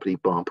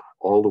 bumpity bump,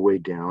 all the way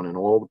down, and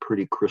all the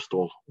pretty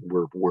crystals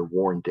were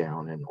worn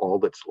down, and all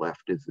that's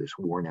left is this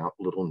worn out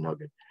little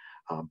nugget.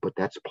 But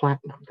that's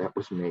platinum. That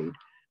was made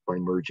by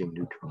merging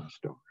neutron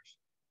stars.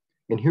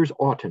 And here's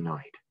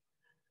autunite.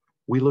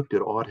 We looked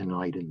at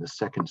autunite in the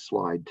second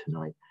slide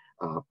tonight,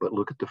 but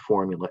look at the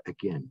formula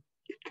again.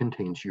 It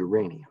contains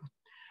uranium.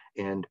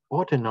 And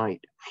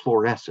autunite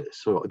fluoresces.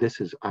 So this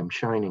is, I'm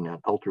shining an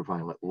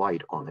ultraviolet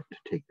light on it to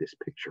take this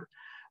picture.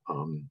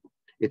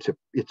 It's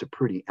a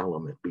pretty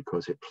element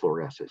because it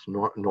fluoresces.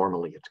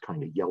 Normally it's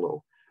kind of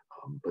yellow,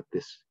 but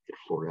it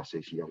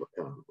fluoresces yellow,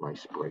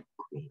 nice bright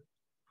green.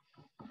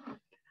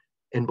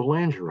 And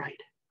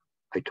belangerite.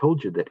 I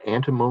told you that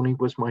antimony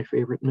was my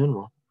favorite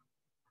mineral.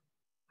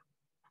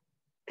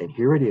 And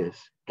here it is,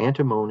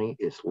 Antimony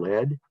is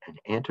lead, and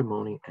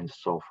antimony and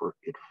sulfur.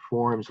 It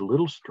forms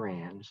little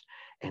strands,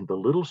 and the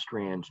little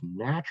strands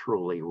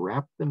naturally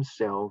wrap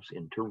themselves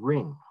into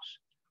rings.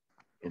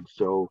 And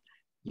so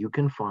you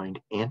can find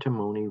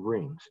antimony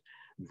rings.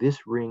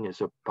 This ring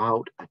is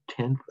about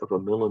 1/10 of a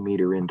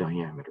millimeter in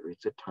diameter.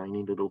 It's a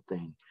tiny little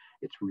thing.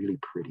 It's really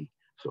pretty.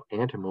 So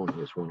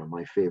antimony is one of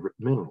my favorite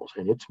minerals,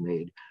 and it's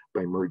made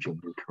by merging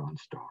neutron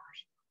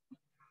stars.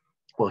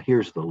 Well,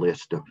 here's the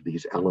list of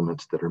these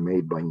elements that are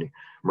made by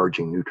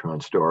merging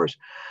neutron stars.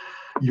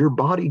 Your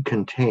body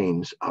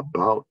contains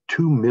about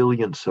 2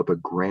 millionths of a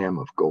gram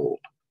of gold.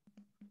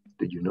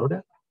 Did you know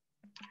that?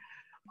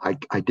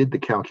 I did the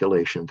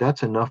calculation.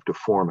 That's enough to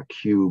form a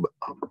cube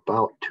of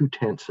about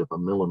 2/10 of a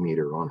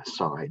millimeter on a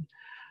side.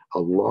 A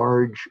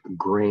large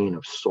grain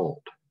of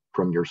salt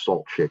from your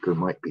salt shaker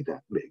might be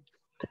that big.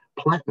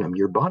 Platinum,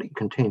 your body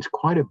contains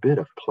quite a bit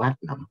of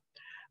platinum,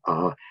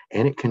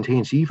 and it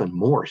contains even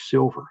more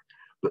silver.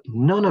 But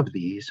none of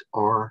these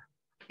are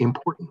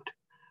important.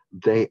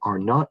 They are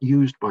not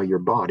used by your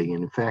body.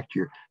 In fact,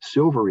 your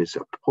silver is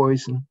a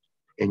poison,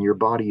 and your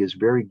body is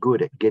very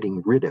good at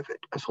getting rid of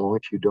it as long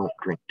as you don't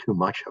drink too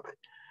much of it.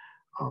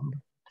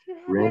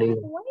 Rennie,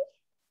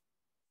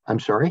 I'm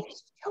sorry?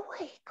 Where's the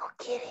toy? Go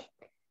get it.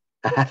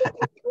 Go get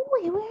the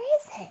toy. Where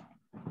is it?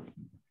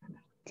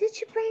 Did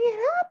you bring it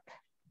up?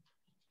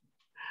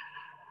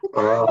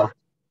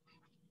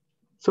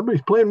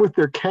 Somebody's playing with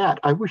their cat.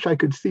 I wish I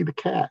could see the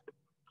cat.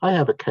 I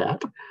have a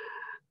cat.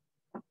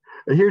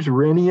 Here's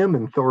rhenium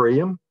and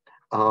thorium.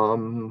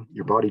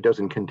 Your body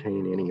doesn't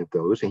contain any of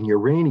those. And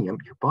uranium,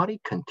 your body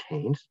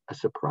contains a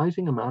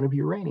surprising amount of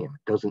uranium.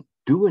 It doesn't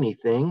do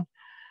anything.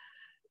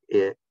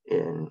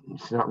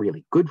 It's not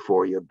really good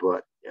for you,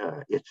 but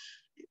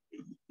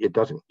you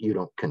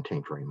don't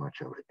contain very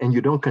much of it. And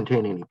you don't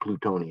contain any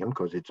plutonium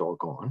because it's all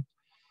gone.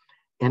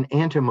 And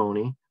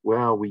antimony,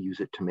 well, we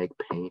use it to make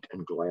paint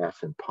and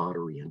glass and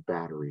pottery and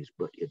batteries,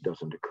 but it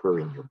doesn't occur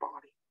in your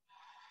body.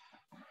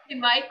 Hey,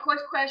 Mike,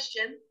 quick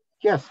question.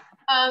 Yes.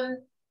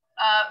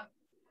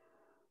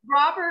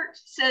 Robert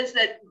says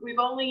that we've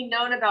only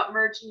known about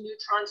merging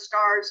neutron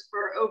stars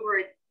for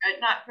over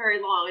not very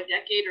long, a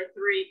decade or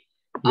 3.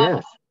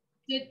 Yes.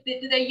 Did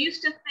they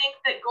used to think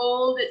that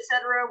gold,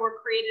 etc., were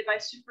created by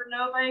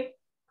supernovae?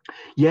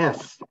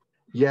 Yes.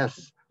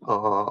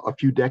 A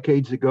few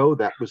decades ago,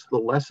 that was the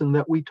lesson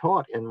that we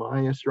taught in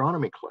my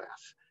astronomy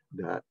class,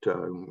 that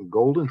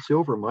gold and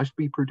silver must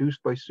be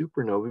produced by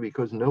supernovae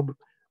because no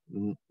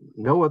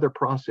other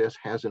process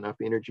has enough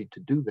energy to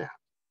do that.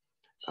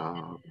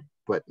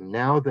 But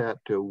now that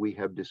we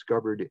have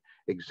discovered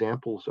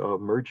examples of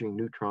merging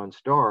neutron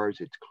stars,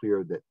 it's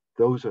clear that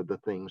those are the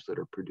things that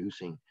are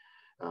producing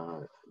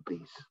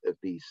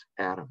these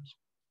atoms.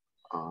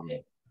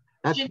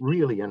 That's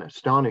really an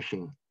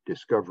astonishing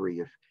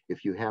discovery.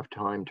 If you have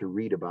time to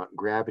read about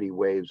gravity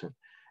waves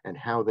and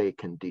how they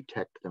can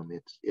detect them,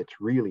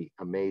 it's really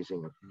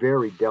amazing. A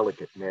very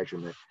delicate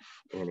measurement,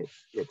 and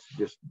it's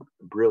just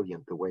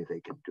brilliant the way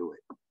they can do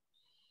it.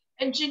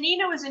 And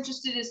Janina was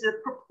interested, is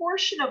the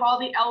proportion of all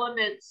the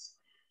elements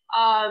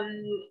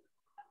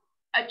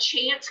a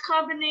chance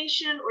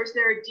combination, or is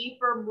there a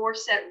deeper, more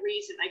set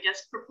reason? I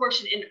guess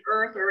proportion in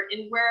Earth or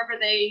in wherever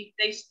they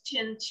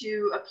tend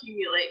to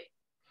accumulate.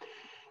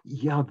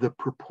 Yeah, the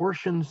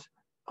proportions,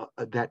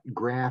 that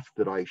graph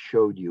that I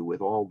showed you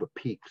with all the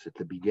peaks at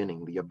the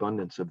beginning, the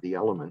abundance of the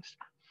elements,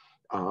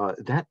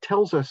 that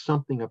tells us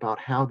something about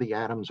how the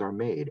atoms are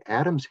made.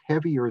 Atoms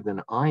heavier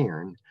than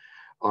iron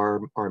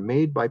are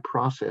made by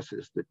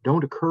processes that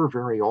don't occur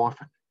very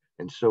often,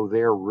 and so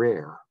they're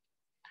rare.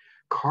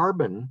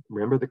 Carbon,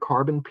 remember the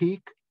carbon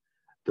peak?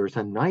 There's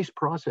a nice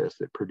process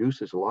that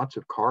produces lots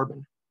of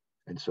carbon,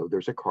 and so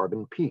there's a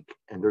carbon peak.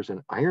 And there's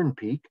an iron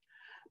peak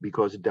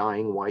because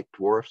dying white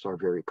dwarfs are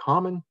very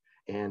common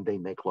and they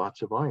make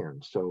lots of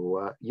iron.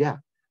 So yeah,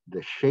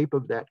 the shape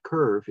of that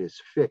curve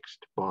is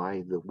fixed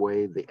by the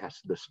way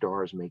the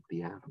stars make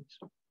the atoms.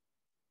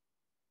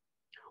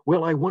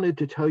 Well, I wanted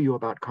to tell you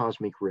about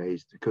cosmic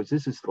rays because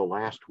this is the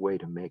last way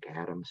to make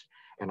atoms,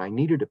 and I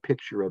needed a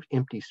picture of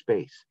empty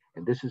space,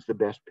 and this is the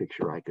best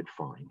picture I could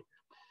find.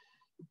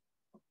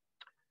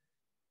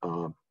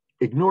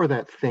 Ignore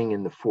that thing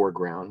in the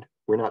foreground.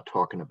 We're not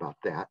talking about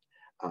that.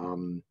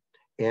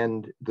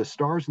 And the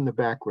stars in the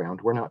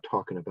background, we're not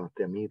talking about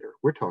them either.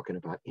 We're talking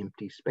about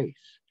empty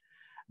space.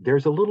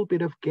 There's a little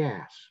bit of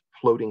gas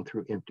floating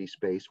through empty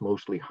space,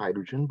 mostly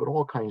hydrogen, but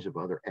all kinds of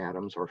other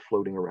atoms are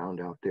floating around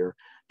out there.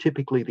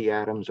 Typically, the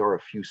atoms are a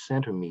few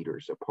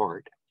centimeters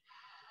apart.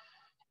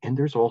 And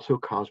there's also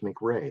cosmic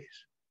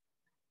rays.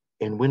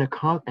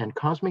 And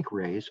cosmic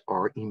rays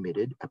are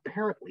emitted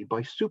apparently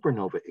by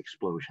supernova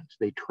explosions.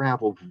 They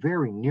travel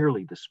very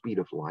nearly the speed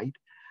of light.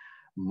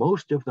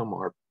 Most of them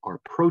are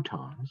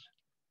protons.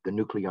 The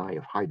nuclei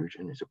of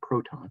hydrogen is a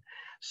proton.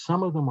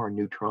 Some of them are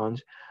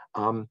neutrons,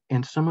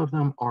 and some of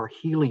them are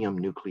helium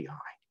nuclei.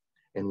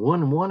 And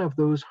one of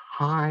those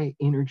high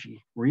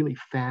energy, really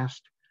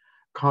fast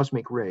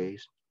cosmic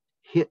rays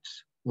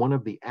hits one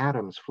of the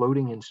atoms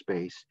floating in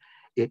space,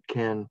 it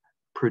can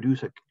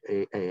produce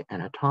an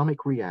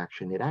atomic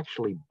reaction. It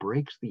actually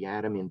breaks the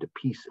atom into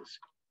pieces.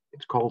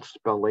 It's called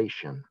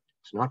spallation.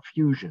 It's not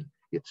fusion.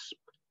 It's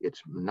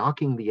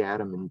knocking the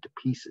atom into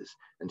pieces.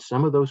 And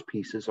some of those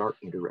pieces are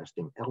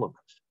interesting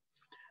elements.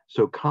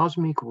 So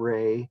cosmic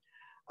ray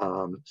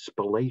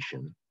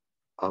spallation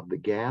of the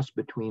gas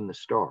between the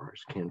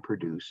stars can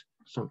produce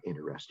some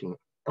interesting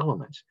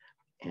elements.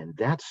 And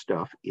that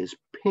stuff is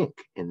pink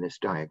in this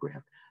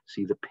diagram.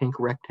 See the pink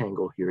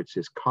rectangle here? It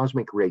says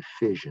cosmic ray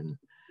fission.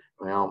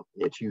 Well,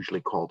 it's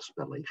usually called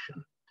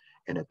spallation.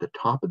 And at the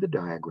top of the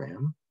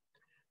diagram,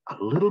 a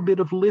little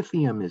bit of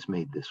lithium is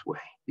made this way.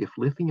 If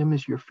lithium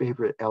is your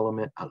favorite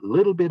element, a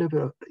little bit of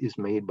it is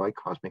made by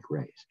cosmic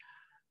rays.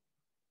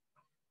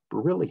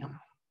 Beryllium,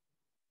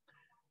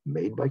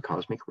 made by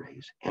cosmic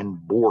rays, and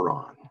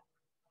boron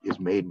is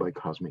made by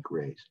cosmic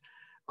rays.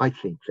 I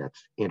think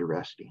that's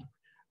interesting.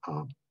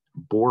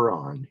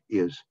 Boron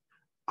is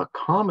a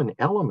common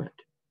element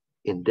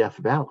in Death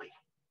Valley.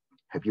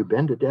 Have you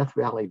been to Death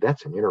Valley?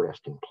 That's an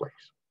interesting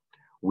place.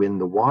 When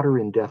the water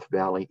in Death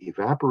Valley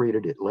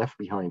evaporated, it left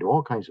behind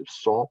all kinds of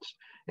salts,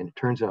 and it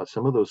turns out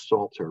some of those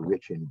salts are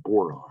rich in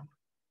boron.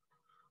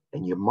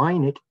 And you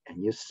mine it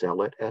and you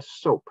sell it as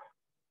soap.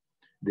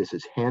 This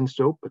is hand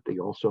soap, but they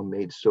also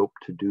made soap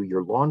to do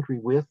your laundry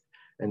with,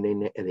 and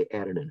they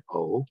added an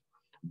O.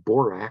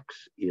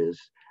 Borax is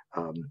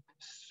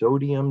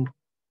sodium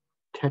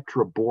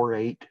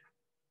tetraborate,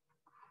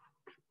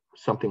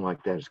 something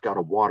like that. It's got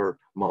a water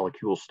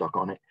molecule stuck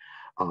on it.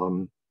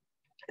 And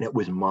it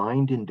was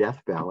mined in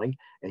Death Valley,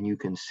 and you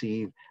can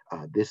see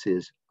this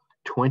is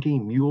 20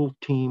 mule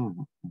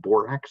team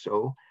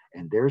boraxo,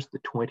 and there's the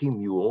 20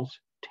 mules,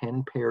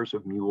 10 pairs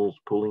of mules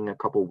pulling a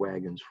couple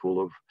wagons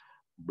full of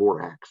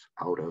borax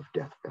out of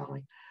Death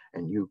Valley.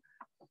 And you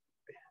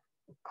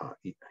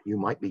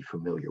might be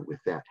familiar with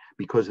that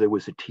because there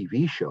was a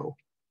TV show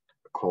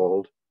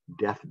called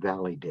Death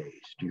Valley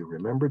Days. Do you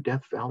remember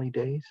Death Valley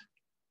Days?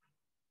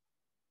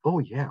 Oh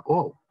yeah,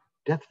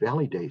 Death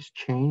Valley Days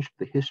changed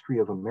the history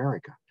of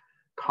America.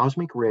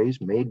 Cosmic rays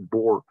made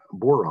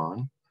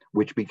boron,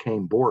 which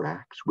became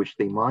borax, which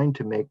they mined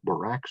to make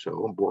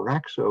boraxo.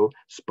 Boraxo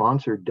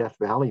sponsored Death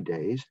Valley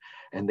Days,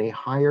 and they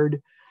hired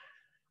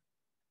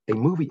a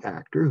movie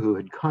actor who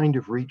had kind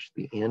of reached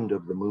the end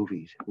of the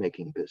movie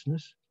making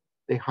business.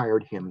 They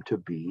hired him to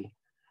be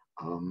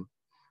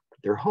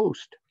their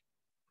host,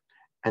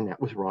 and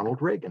that was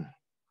Ronald Reagan.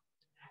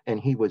 And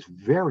he was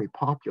very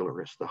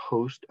popular as the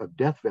host of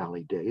Death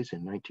Valley Days in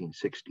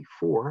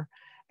 1964.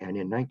 And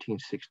in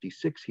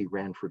 1966, he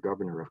ran for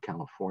governor of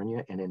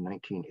California. And in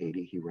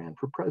 1980, he ran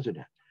for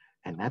president.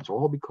 And that's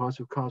all because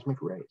of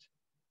cosmic rays.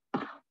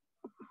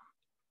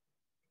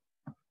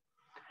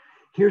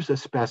 Here's a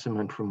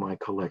specimen from my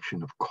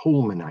collection of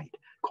colemanite.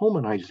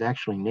 Colemanite is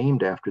actually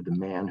named after the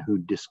man who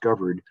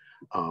discovered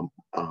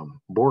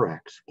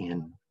borax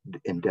in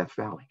Death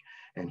Valley.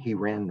 And he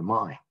ran the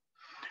mine.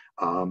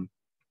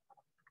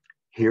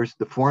 Here's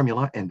the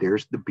formula, and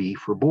there's the B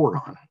for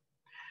boron.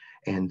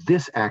 And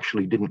this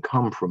actually didn't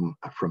come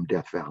from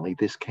Death Valley.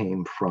 This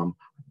came from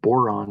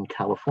Boron,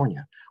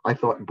 California. I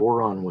thought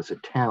Boron was a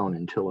town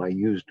until I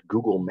used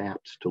Google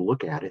Maps to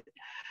look at it.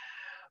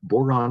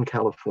 Boron,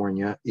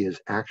 California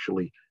is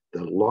actually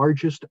the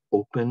largest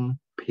open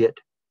pit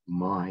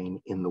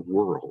mine in the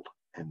world.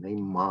 And they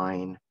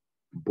mine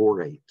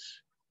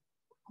borates,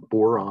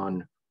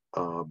 boron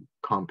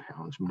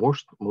compounds,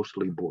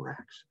 mostly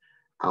borax,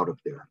 out of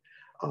there.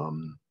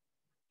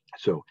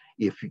 So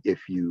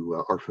if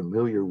you are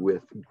familiar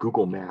with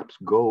Google Maps,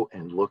 go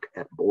and look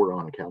at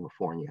Boron,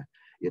 California.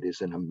 It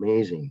is an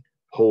amazing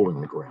hole in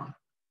the ground.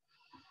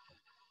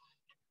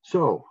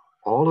 So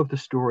all of the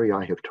story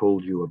I have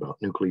told you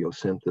about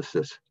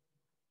nucleosynthesis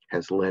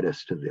has led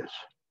us to this.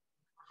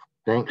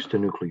 Thanks to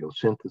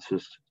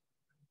nucleosynthesis,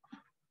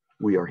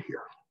 we are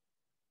here.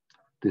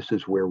 This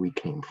is where we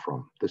came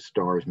from. The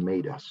stars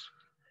made us.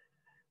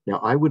 Now,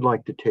 I would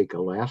like to take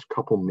a last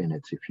couple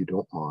minutes, if you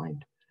don't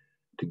mind,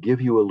 to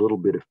give you a little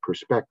bit of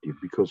perspective,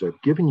 because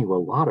I've given you a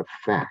lot of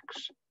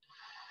facts,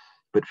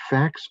 but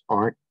facts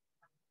aren't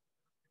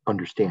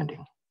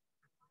understanding.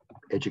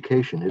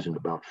 Education isn't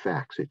about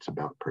facts, it's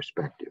about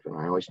perspective. And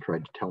I always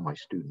tried to tell my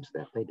students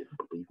that. They didn't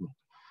believe me.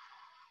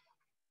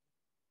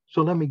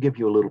 So let me give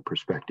you a little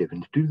perspective.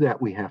 And to do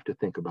that, we have to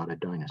think about a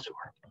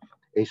dinosaur,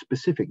 a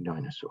specific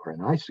dinosaur.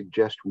 And I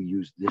suggest we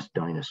use this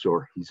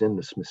dinosaur. He's in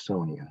the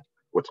Smithsonian,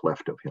 what's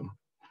left of him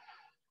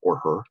or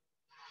her.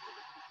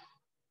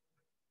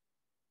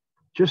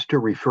 Just to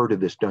refer to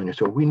this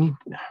dinosaur,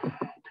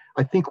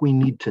 I think we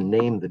need to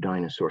name the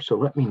dinosaur. So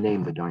let me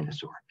name the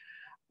dinosaur.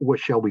 What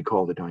shall we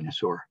call the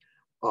dinosaur?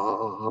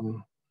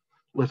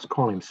 Let's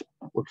call him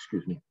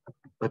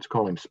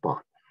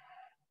Spot.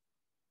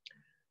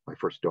 My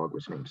first dog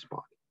was named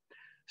Spot.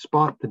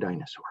 Spot the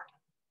dinosaur.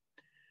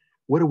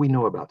 What do we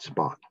know about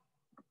Spot?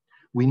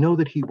 We know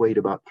that he weighed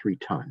about 3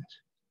 tons.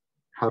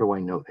 How do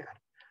I know that?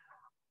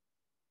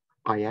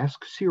 I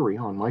asked Siri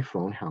on my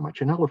phone how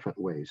much an elephant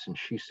weighs, and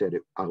she said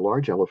a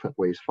large elephant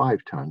weighs 5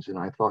 tons. And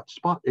I thought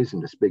Spot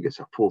isn't as big as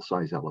a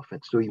full-size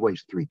elephant, so he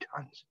weighs 3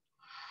 tons.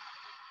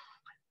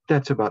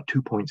 That's about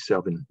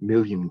 2.7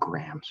 million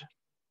grams.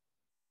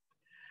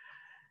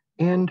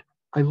 And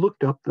I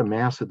looked up the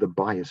mass of the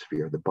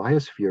biosphere. The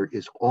biosphere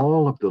is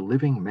all of the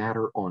living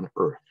matter on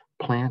Earth: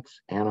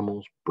 plants,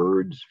 animals,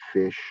 birds,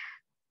 fish,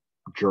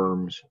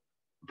 germs,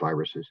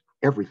 viruses,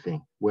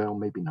 everything. Well,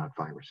 maybe not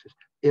viruses,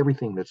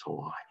 everything that's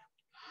alive.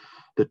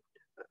 The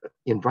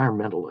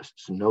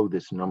environmentalists know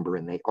this number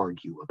and they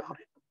argue about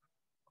it.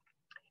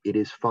 It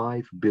is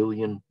 5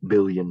 billion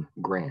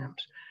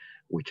grams,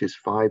 which is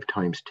 5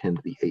 times 10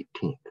 to the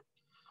 18th.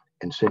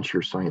 And since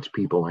you're science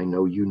people, I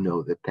know you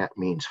know that that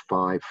means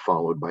 5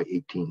 followed by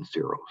 18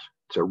 zeros.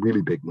 It's a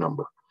really big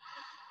number.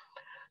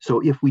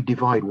 So if we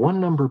divide one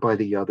number by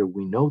the other,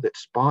 we know that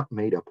Spot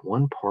made up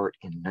 1 part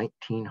in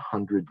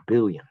 1900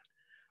 billion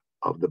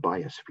of the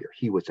biosphere.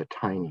 He was a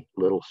tiny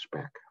little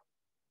speck.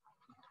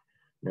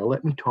 Now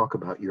let me talk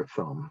about your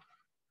thumb.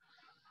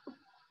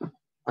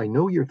 I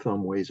know your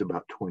thumb weighs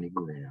about 20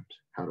 grams.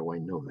 How do I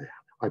know that?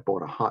 I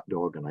bought a hot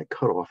dog and I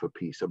cut off a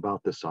piece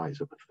about the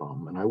size of a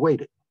thumb and I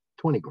weighed it,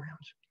 20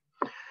 grams.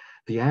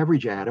 The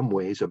average atom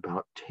weighs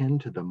about 10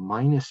 to the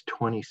minus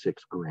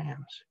 26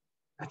 grams.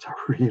 That's a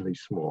really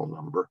small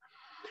number.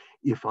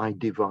 If I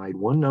divide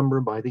one number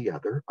by the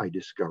other, I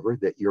discover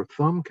that your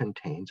thumb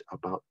contains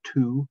about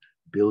 2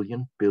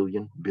 billion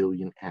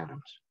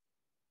atoms.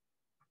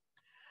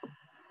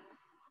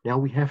 Now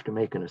we have to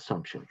make an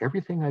assumption.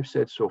 Everything I've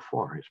said so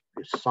far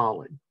is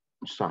solid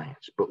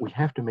science, but we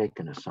have to make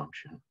an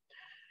assumption.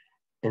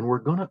 And we're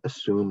going to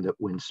assume that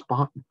when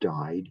Spot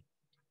died,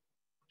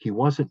 he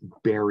wasn't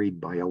buried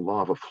by a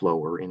lava flow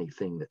or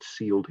anything that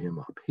sealed him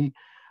up.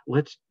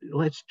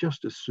 Let's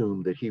just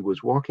assume that he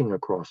was walking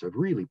across a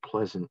really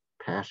pleasant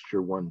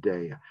pasture one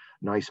day, a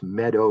nice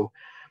meadow,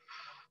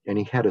 and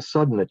he had a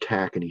sudden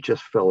attack and he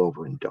just fell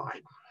over and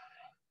died.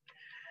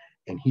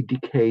 And he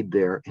decayed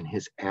there and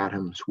his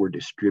atoms were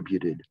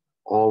distributed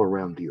all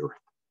around the Earth.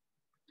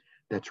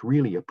 That's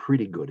really a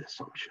pretty good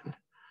assumption,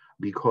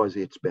 because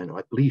it's been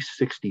at least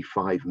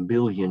 65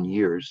 million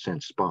years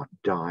since Spot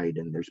died,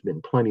 and there's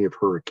been plenty of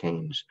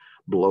hurricanes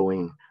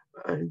blowing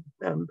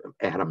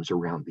atoms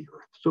around the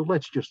Earth. So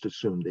let's just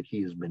assume that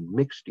he has been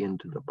mixed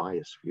into the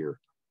biosphere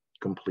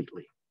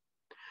completely.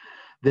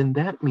 Then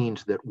that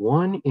means that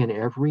 1 in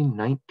every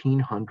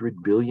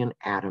 1900 billion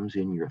atoms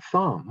in your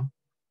thumb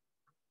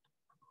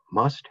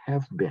must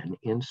have been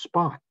in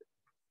Spot.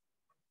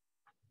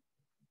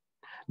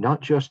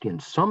 Not just in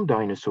some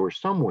dinosaur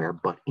somewhere,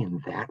 but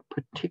in that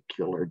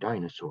particular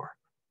dinosaur.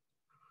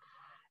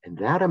 And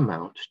that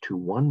amounts to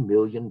 1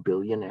 million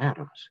billion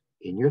atoms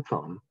in your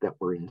thumb that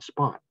were in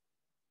Spot.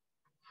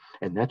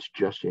 And that's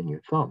just in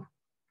your thumb.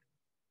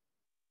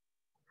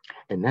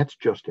 And that's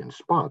just in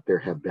Spot. There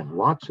have been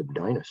lots of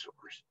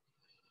dinosaurs.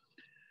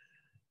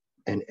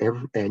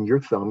 And your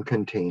thumb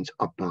contains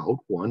about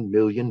 1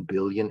 million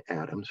billion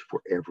atoms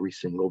for every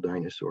single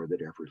dinosaur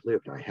that ever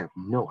lived. I have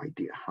no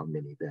idea how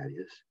many that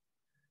is.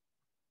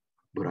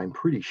 But I'm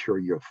pretty sure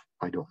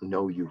I don't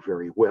know you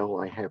very well.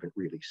 I haven't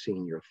really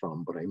seen your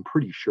thumb, but I'm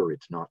pretty sure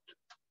it's not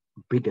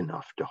big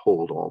enough to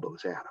hold all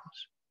those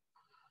atoms.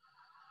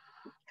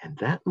 And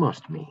that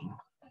must mean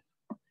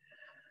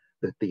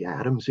that the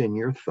atoms in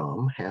your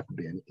thumb have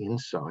been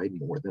inside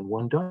more than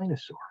one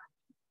dinosaur.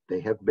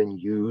 They have been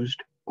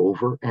used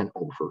over and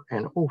over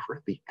and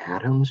over. The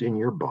atoms in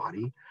your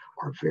body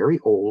are very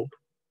old,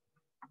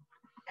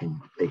 and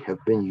they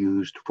have been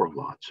used for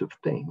lots of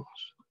things.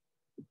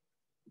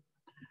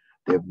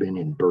 They've been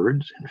in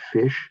birds and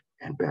fish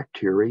and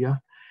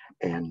bacteria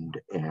and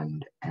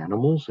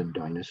animals and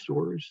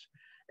dinosaurs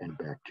and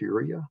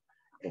bacteria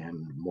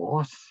and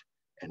moss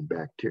and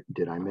bacteria.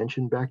 Did I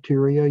mention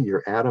bacteria?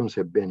 Your atoms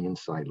have been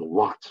inside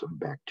lots of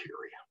bacteria.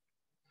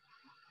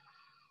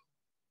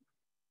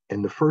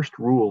 And the first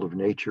rule of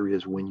nature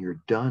is when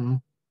you're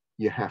done,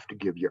 you have to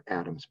give your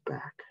atoms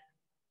back,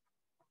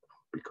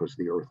 because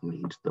the Earth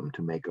needs them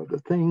to make other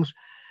things.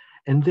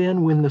 And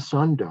then when the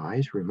sun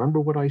dies,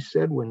 remember what I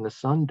said, when the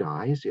sun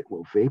dies, it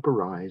will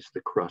vaporize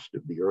the crust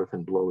of the Earth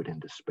and blow it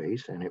into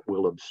space, and it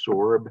will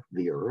absorb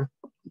the Earth,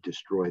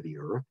 destroy the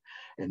Earth,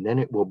 and then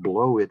it will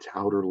blow its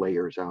outer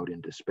layers out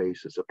into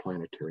space as a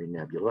planetary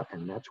nebula,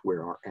 and that's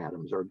where our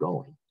atoms are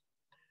going,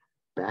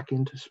 back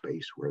into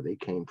space where they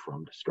came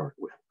from to start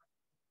with.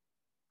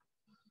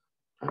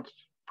 That's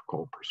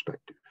called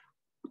perspective.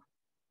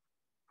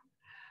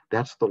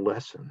 That's the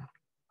lesson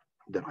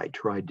that I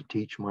tried to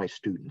teach my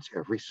students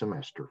every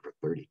semester for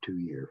 32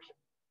 years.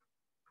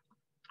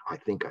 I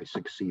think I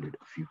succeeded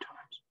a few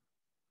times.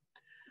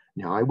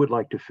 Now I would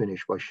like to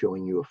finish by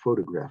showing you a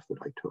photograph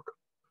that I took.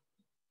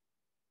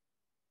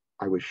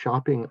 I was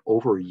shopping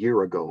over a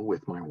year ago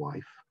with my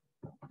wife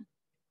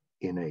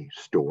in a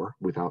store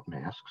without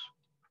masks.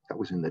 That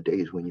was in the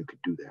days when you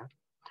could do that.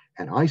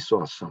 And I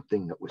saw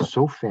something that was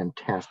so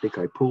fantastic,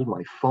 I pulled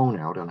my phone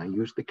out and I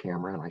used the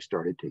camera and I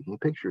started taking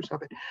pictures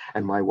of it.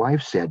 And my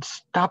wife said,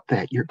 "Stop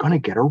that, you're gonna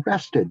get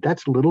arrested.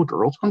 That's little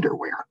girl's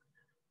underwear."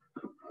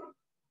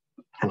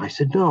 And I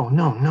said, no,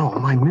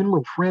 my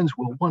mineral friends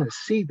will wanna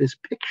see this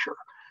picture.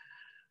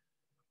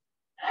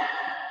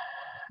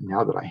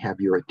 Now that I have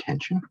your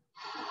attention,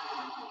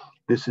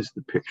 This is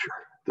the picture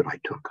that I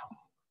took.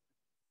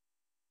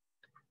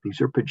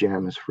 These are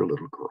pajamas for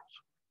little girls.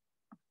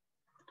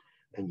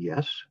 And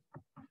yes,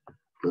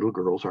 little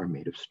girls are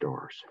made of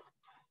stars.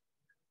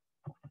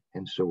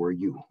 And so are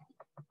you.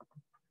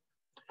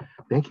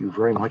 Thank you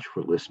very much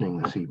for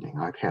listening this evening.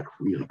 I've had a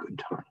really good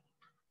time.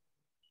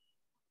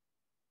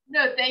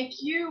 No,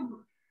 thank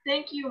you.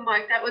 Thank you,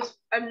 Mike. That was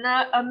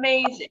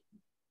amazing.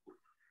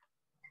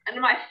 And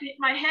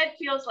my head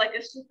feels like a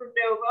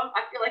supernova.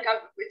 I feel like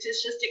it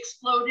just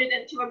exploded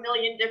into a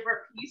million different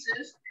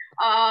pieces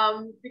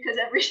because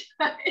every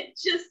time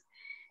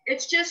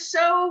it's just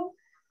so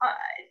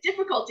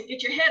difficult to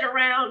get your head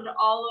around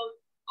all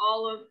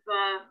of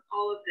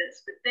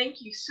this. But thank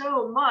you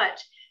so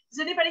much. Does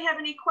anybody have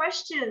any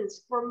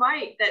questions for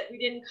Mike that we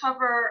didn't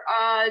cover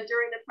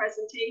during the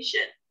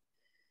presentation?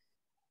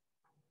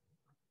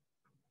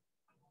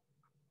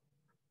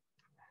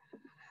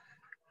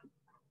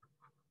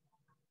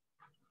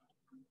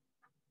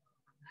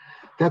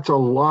 That's a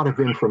lot of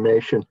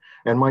information.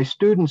 And my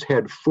students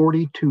had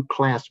 42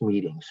 class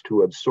meetings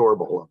to absorb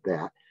all of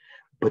that.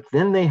 But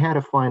then they had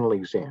a final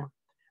exam.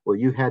 Well,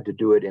 you had to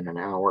do it in an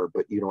hour,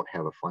 but you don't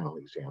have a final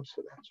exam,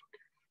 so that's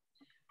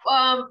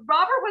okay.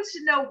 Robert wants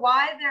to know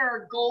why there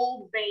are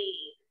gold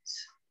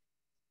veins.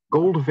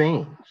 Gold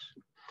veins.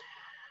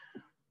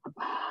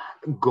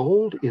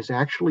 Gold is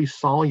actually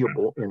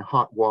soluble in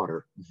hot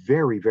water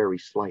very, very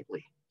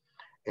slightly.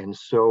 And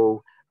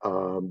so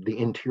the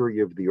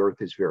interior of the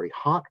earth is very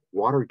hot.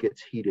 Water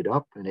gets heated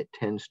up and it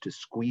tends to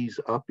squeeze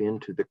up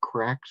into the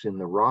cracks in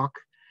the rock.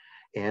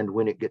 And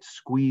when it gets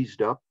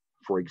squeezed up,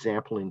 for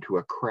example, into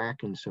a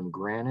crack in some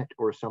granite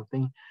or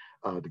something,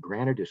 the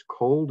granite is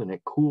cold and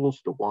it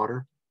cools the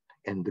water.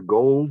 And the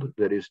gold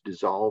that is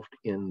dissolved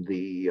in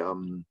the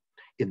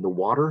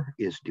water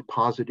is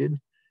deposited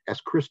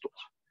as crystals.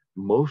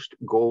 Most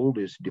gold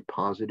is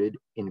deposited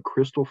in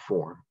crystal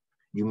form.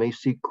 You may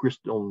see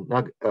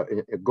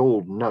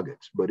gold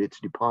nuggets, but it's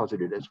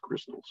deposited as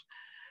crystals.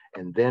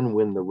 And then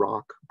when the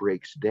rock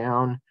breaks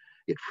down,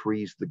 it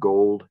frees the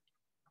gold,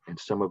 and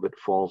some of it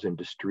falls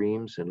into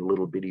streams and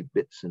little bitty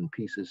bits and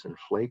pieces and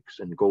flakes.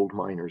 And gold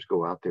miners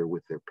go out there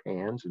with their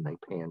pans and they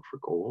pan for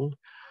gold.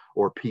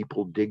 Or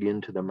people dig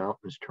into the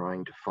mountains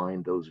trying to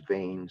find those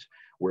veins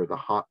where the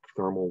hot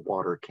thermal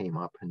water came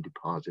up and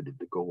deposited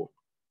the gold.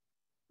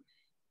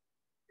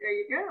 There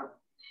you go.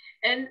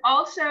 And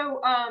also,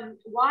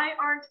 why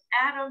aren't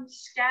atoms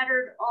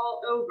scattered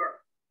all over?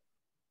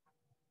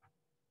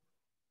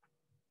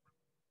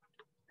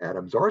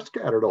 Atoms are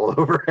scattered all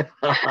over.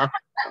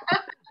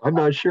 I'm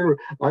not sure.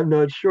 I'm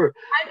not sure.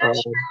 I'm not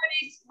sure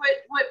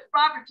what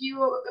Robert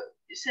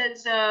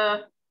says.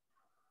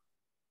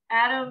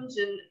 Atoms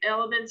and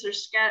elements are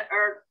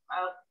scattered.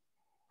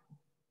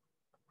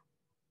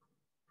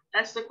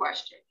 That's the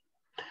question.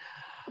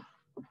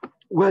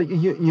 Well,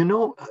 you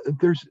know,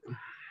 there's.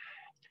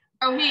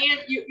 Oh,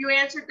 you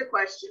answered the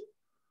question.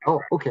 Oh,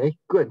 okay,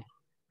 good.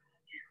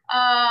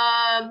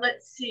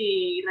 Let's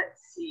see.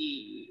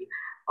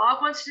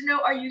 Bob wants to know,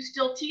 are you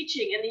still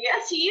teaching? And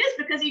yes, he is,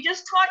 because he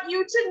just taught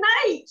you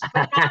tonight.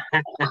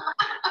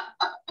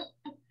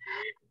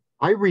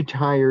 I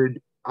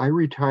retired in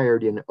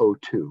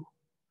 2002,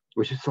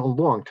 which is a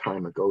long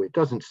time ago. It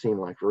doesn't seem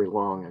like very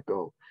long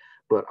ago,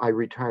 but I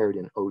retired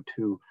in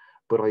 2002.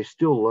 But I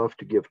still love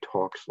to give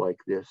talks like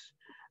this.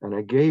 And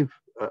I gave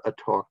a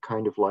talk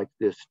kind of like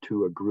this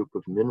to a group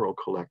of mineral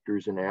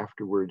collectors. And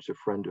afterwards, a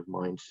friend of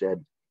mine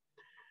said,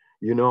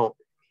 you know,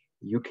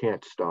 you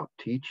can't stop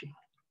teaching.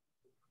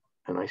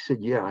 And I said,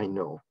 yeah, I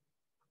know.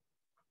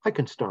 I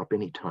can stop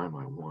anytime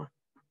I want,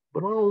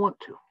 but I don't want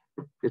to.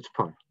 It's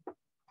fun.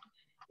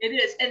 It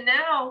is. And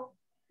now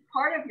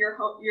part of your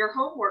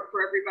homework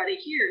for everybody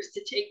here is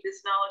to take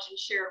this knowledge and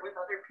share it with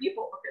other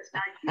people, because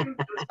now you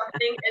know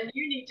something and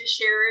you need to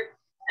share it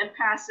and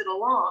pass it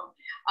along.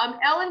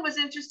 Ellen was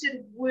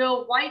interested,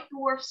 will white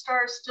dwarf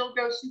stars still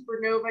go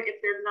supernova if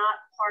they're not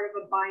part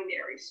of a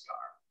binary star?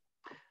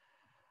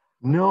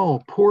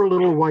 No, poor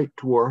little white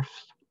dwarfs.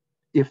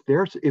 If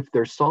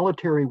they're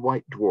solitary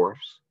white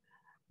dwarfs,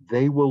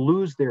 they will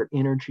lose their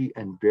energy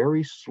and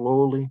very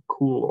slowly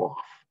cool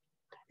off.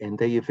 And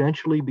they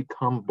eventually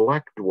become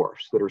black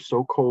dwarfs that are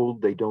so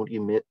cold they don't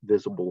emit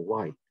visible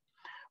light.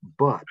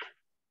 But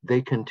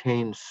they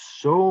contain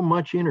so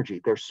much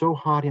energy, they're so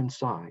hot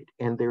inside,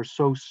 and they're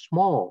so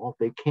small,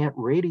 they can't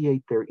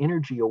radiate their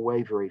energy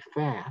away very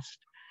fast,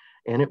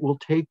 and it will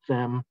take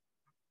them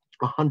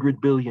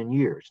 100 billion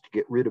years to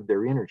get rid of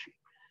their energy.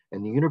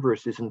 And the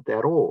universe isn't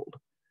that old.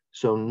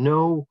 So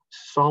no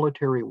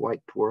solitary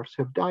white dwarfs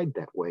have died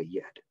that way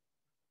yet.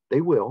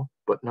 They will,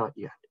 but not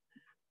yet.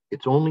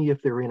 It's only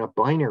if they're in a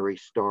binary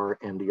star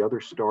and the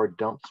other star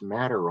dumps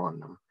matter on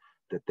them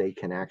that they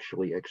can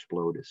actually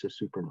explode as a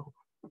supernova.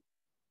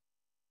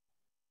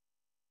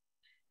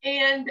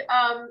 And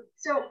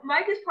so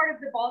Mike is part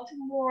of the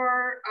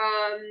Baltimore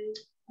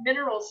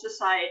Mineral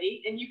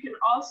Society, and you can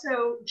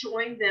also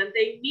join them.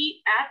 They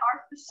meet at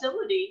our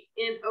facility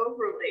in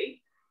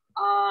Overley,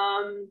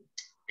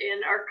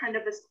 and are kind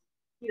of a,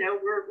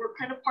 we're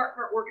kind of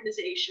partner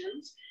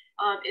organizations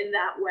in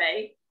that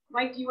way.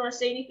 Mike, do you want to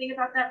say anything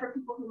about that for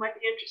people who might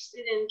be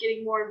interested in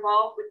getting more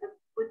involved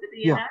with the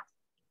BMS? Yeah,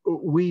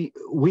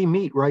 we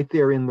meet right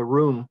there in the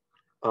room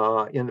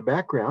in the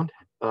background,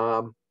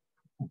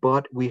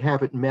 but we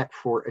haven't met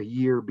for a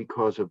year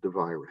because of the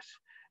virus.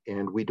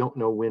 And we don't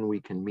know when we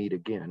can meet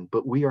again,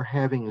 but we are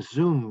having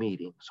Zoom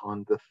meetings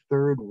on the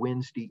third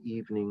Wednesday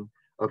evening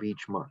of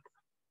each month.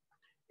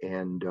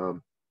 And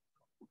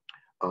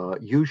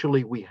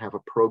usually we have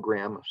a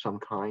program of some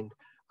kind.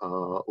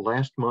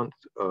 Last month,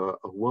 a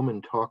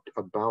woman talked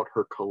about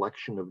her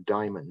collection of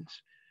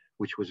diamonds,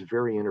 which was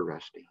very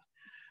interesting.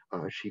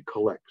 She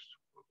collects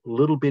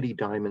little bitty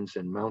diamonds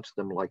and mounts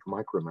them like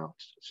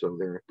micromounts. So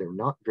they're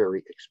not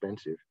very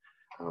expensive.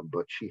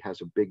 But she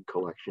has a big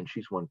collection.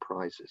 She's won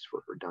prizes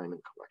for her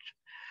diamond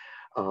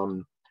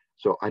collection.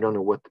 So I don't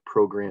know what the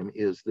program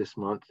is this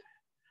month.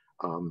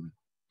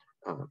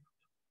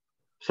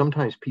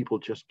 Sometimes people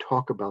just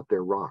talk about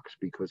their rocks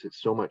because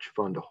it's so much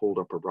fun to hold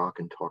up a rock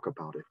and talk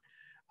about it.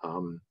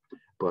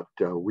 But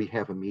we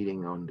have a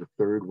meeting on the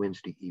third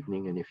Wednesday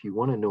evening. And if you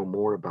want to know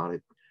more about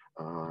it,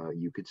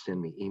 you could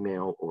send me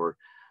email or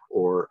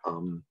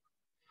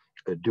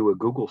do a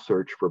Google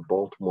search for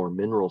Baltimore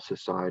Mineral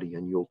Society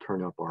and you'll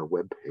turn up our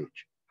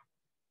webpage.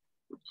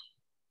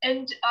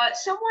 And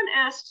someone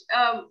asked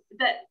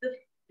that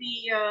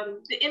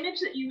the image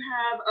that you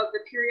have of the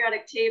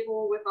periodic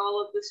table with all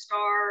of the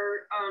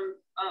star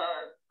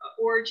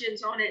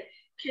origins on it,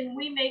 can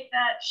we make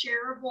that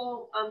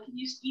shareable? Can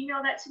you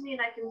email that to me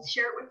and I can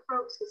share it with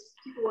folks because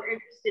people are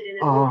interested in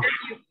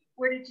it?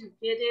 Where did you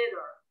get it?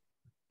 Or?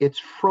 It's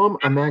from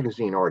a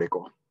magazine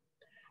article.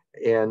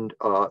 And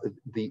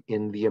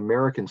in the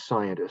American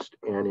Scientist,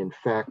 and in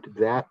fact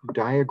that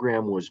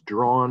diagram was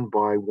drawn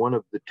by one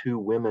of the two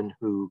women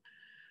who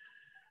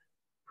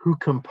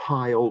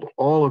compiled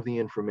all of the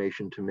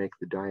information to make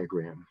the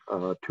diagram,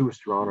 two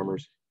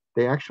astronomers.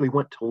 They actually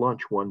went to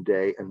lunch one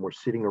day and were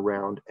sitting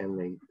around and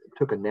they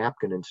took a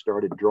napkin and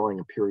started drawing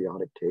a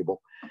periodic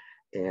table,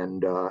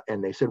 and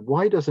they said,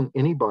 why doesn't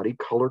anybody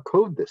color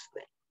code this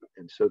thing?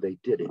 And so they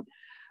did it,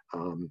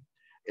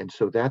 and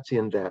so that's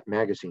in that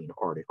magazine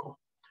article.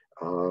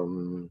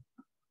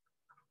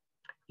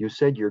 You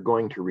said you're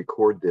going to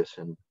record this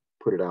and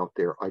put it out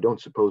there. I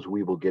don't suppose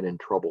we will get in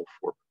trouble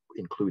for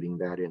including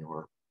that in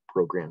our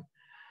program,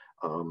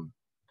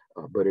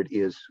 but it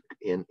is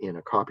in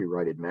a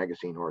copyrighted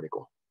magazine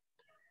article.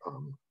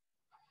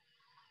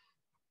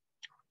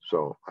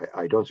 So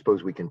I don't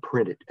suppose we can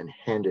print it and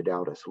hand it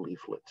out as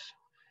leaflets.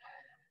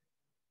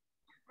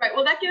 Right,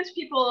 well that gives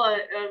people a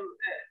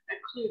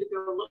clue to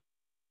go look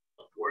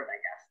for it, I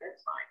guess.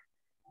 That's fine.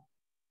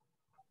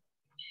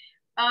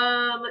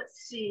 Let's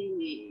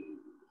see.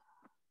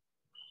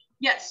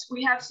 Yes,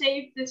 we have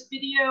saved this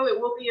video. It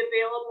will be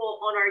available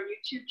on our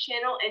YouTube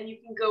channel, and you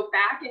can go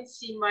back and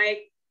see my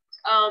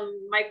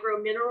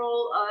micro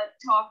mineral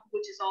talk,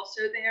 which is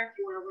also there if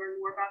you want to learn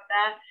more about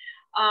that.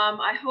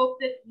 I hope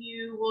that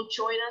you will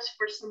join us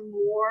for some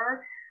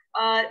more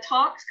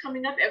talks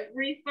coming up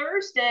every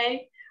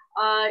Thursday.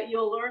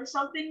 You'll learn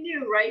something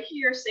new right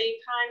here, same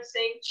time,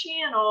 same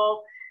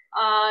channel.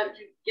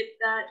 You get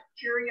that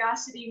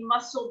curiosity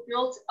muscle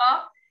built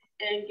up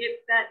and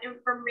get that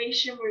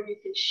information where you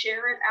can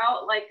share it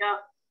out like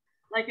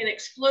an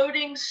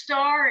exploding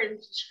star and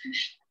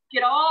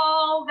get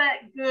all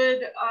that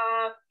good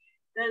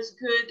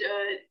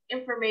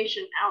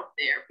information out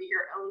there for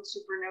your own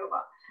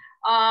supernova.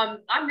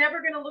 I'm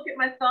never going to look at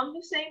my thumb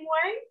the same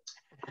way,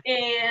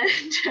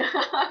 and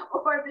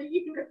or the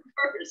universe.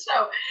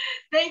 So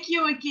thank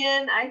you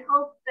again. I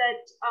hope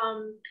that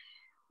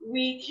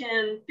we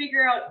can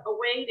figure out a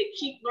way to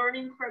keep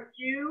learning from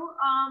you,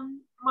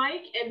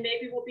 Mike, and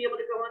maybe we'll be able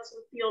to go on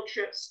some field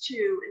trips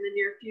too in the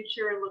near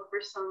future and look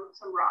for some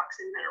rocks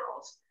and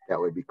minerals. That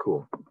would be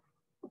cool.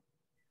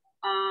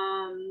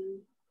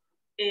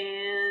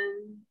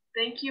 And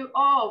thank you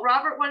all.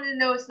 Robert wanted to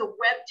know, is the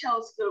Webb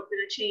telescope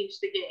going to change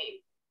the game?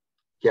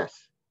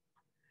 Yes.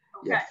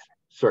 Okay. Yes,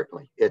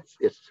 certainly. It's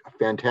a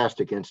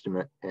fantastic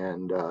instrument,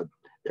 and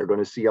they're going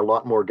to see a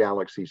lot more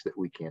galaxies that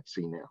we can't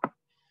see now.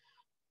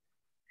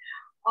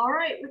 All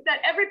right, with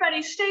that,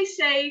 everybody stay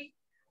safe,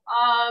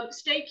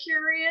 stay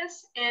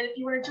curious, and if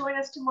you want to join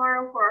us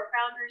tomorrow for our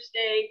Founders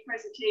Day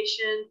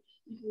presentation,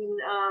 you can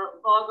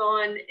log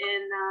on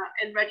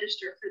and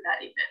register for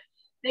that event.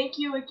 Thank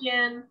you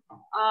again,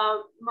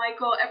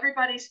 Michael.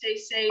 Everybody stay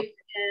safe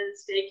and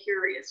stay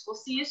curious. We'll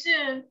see you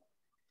soon.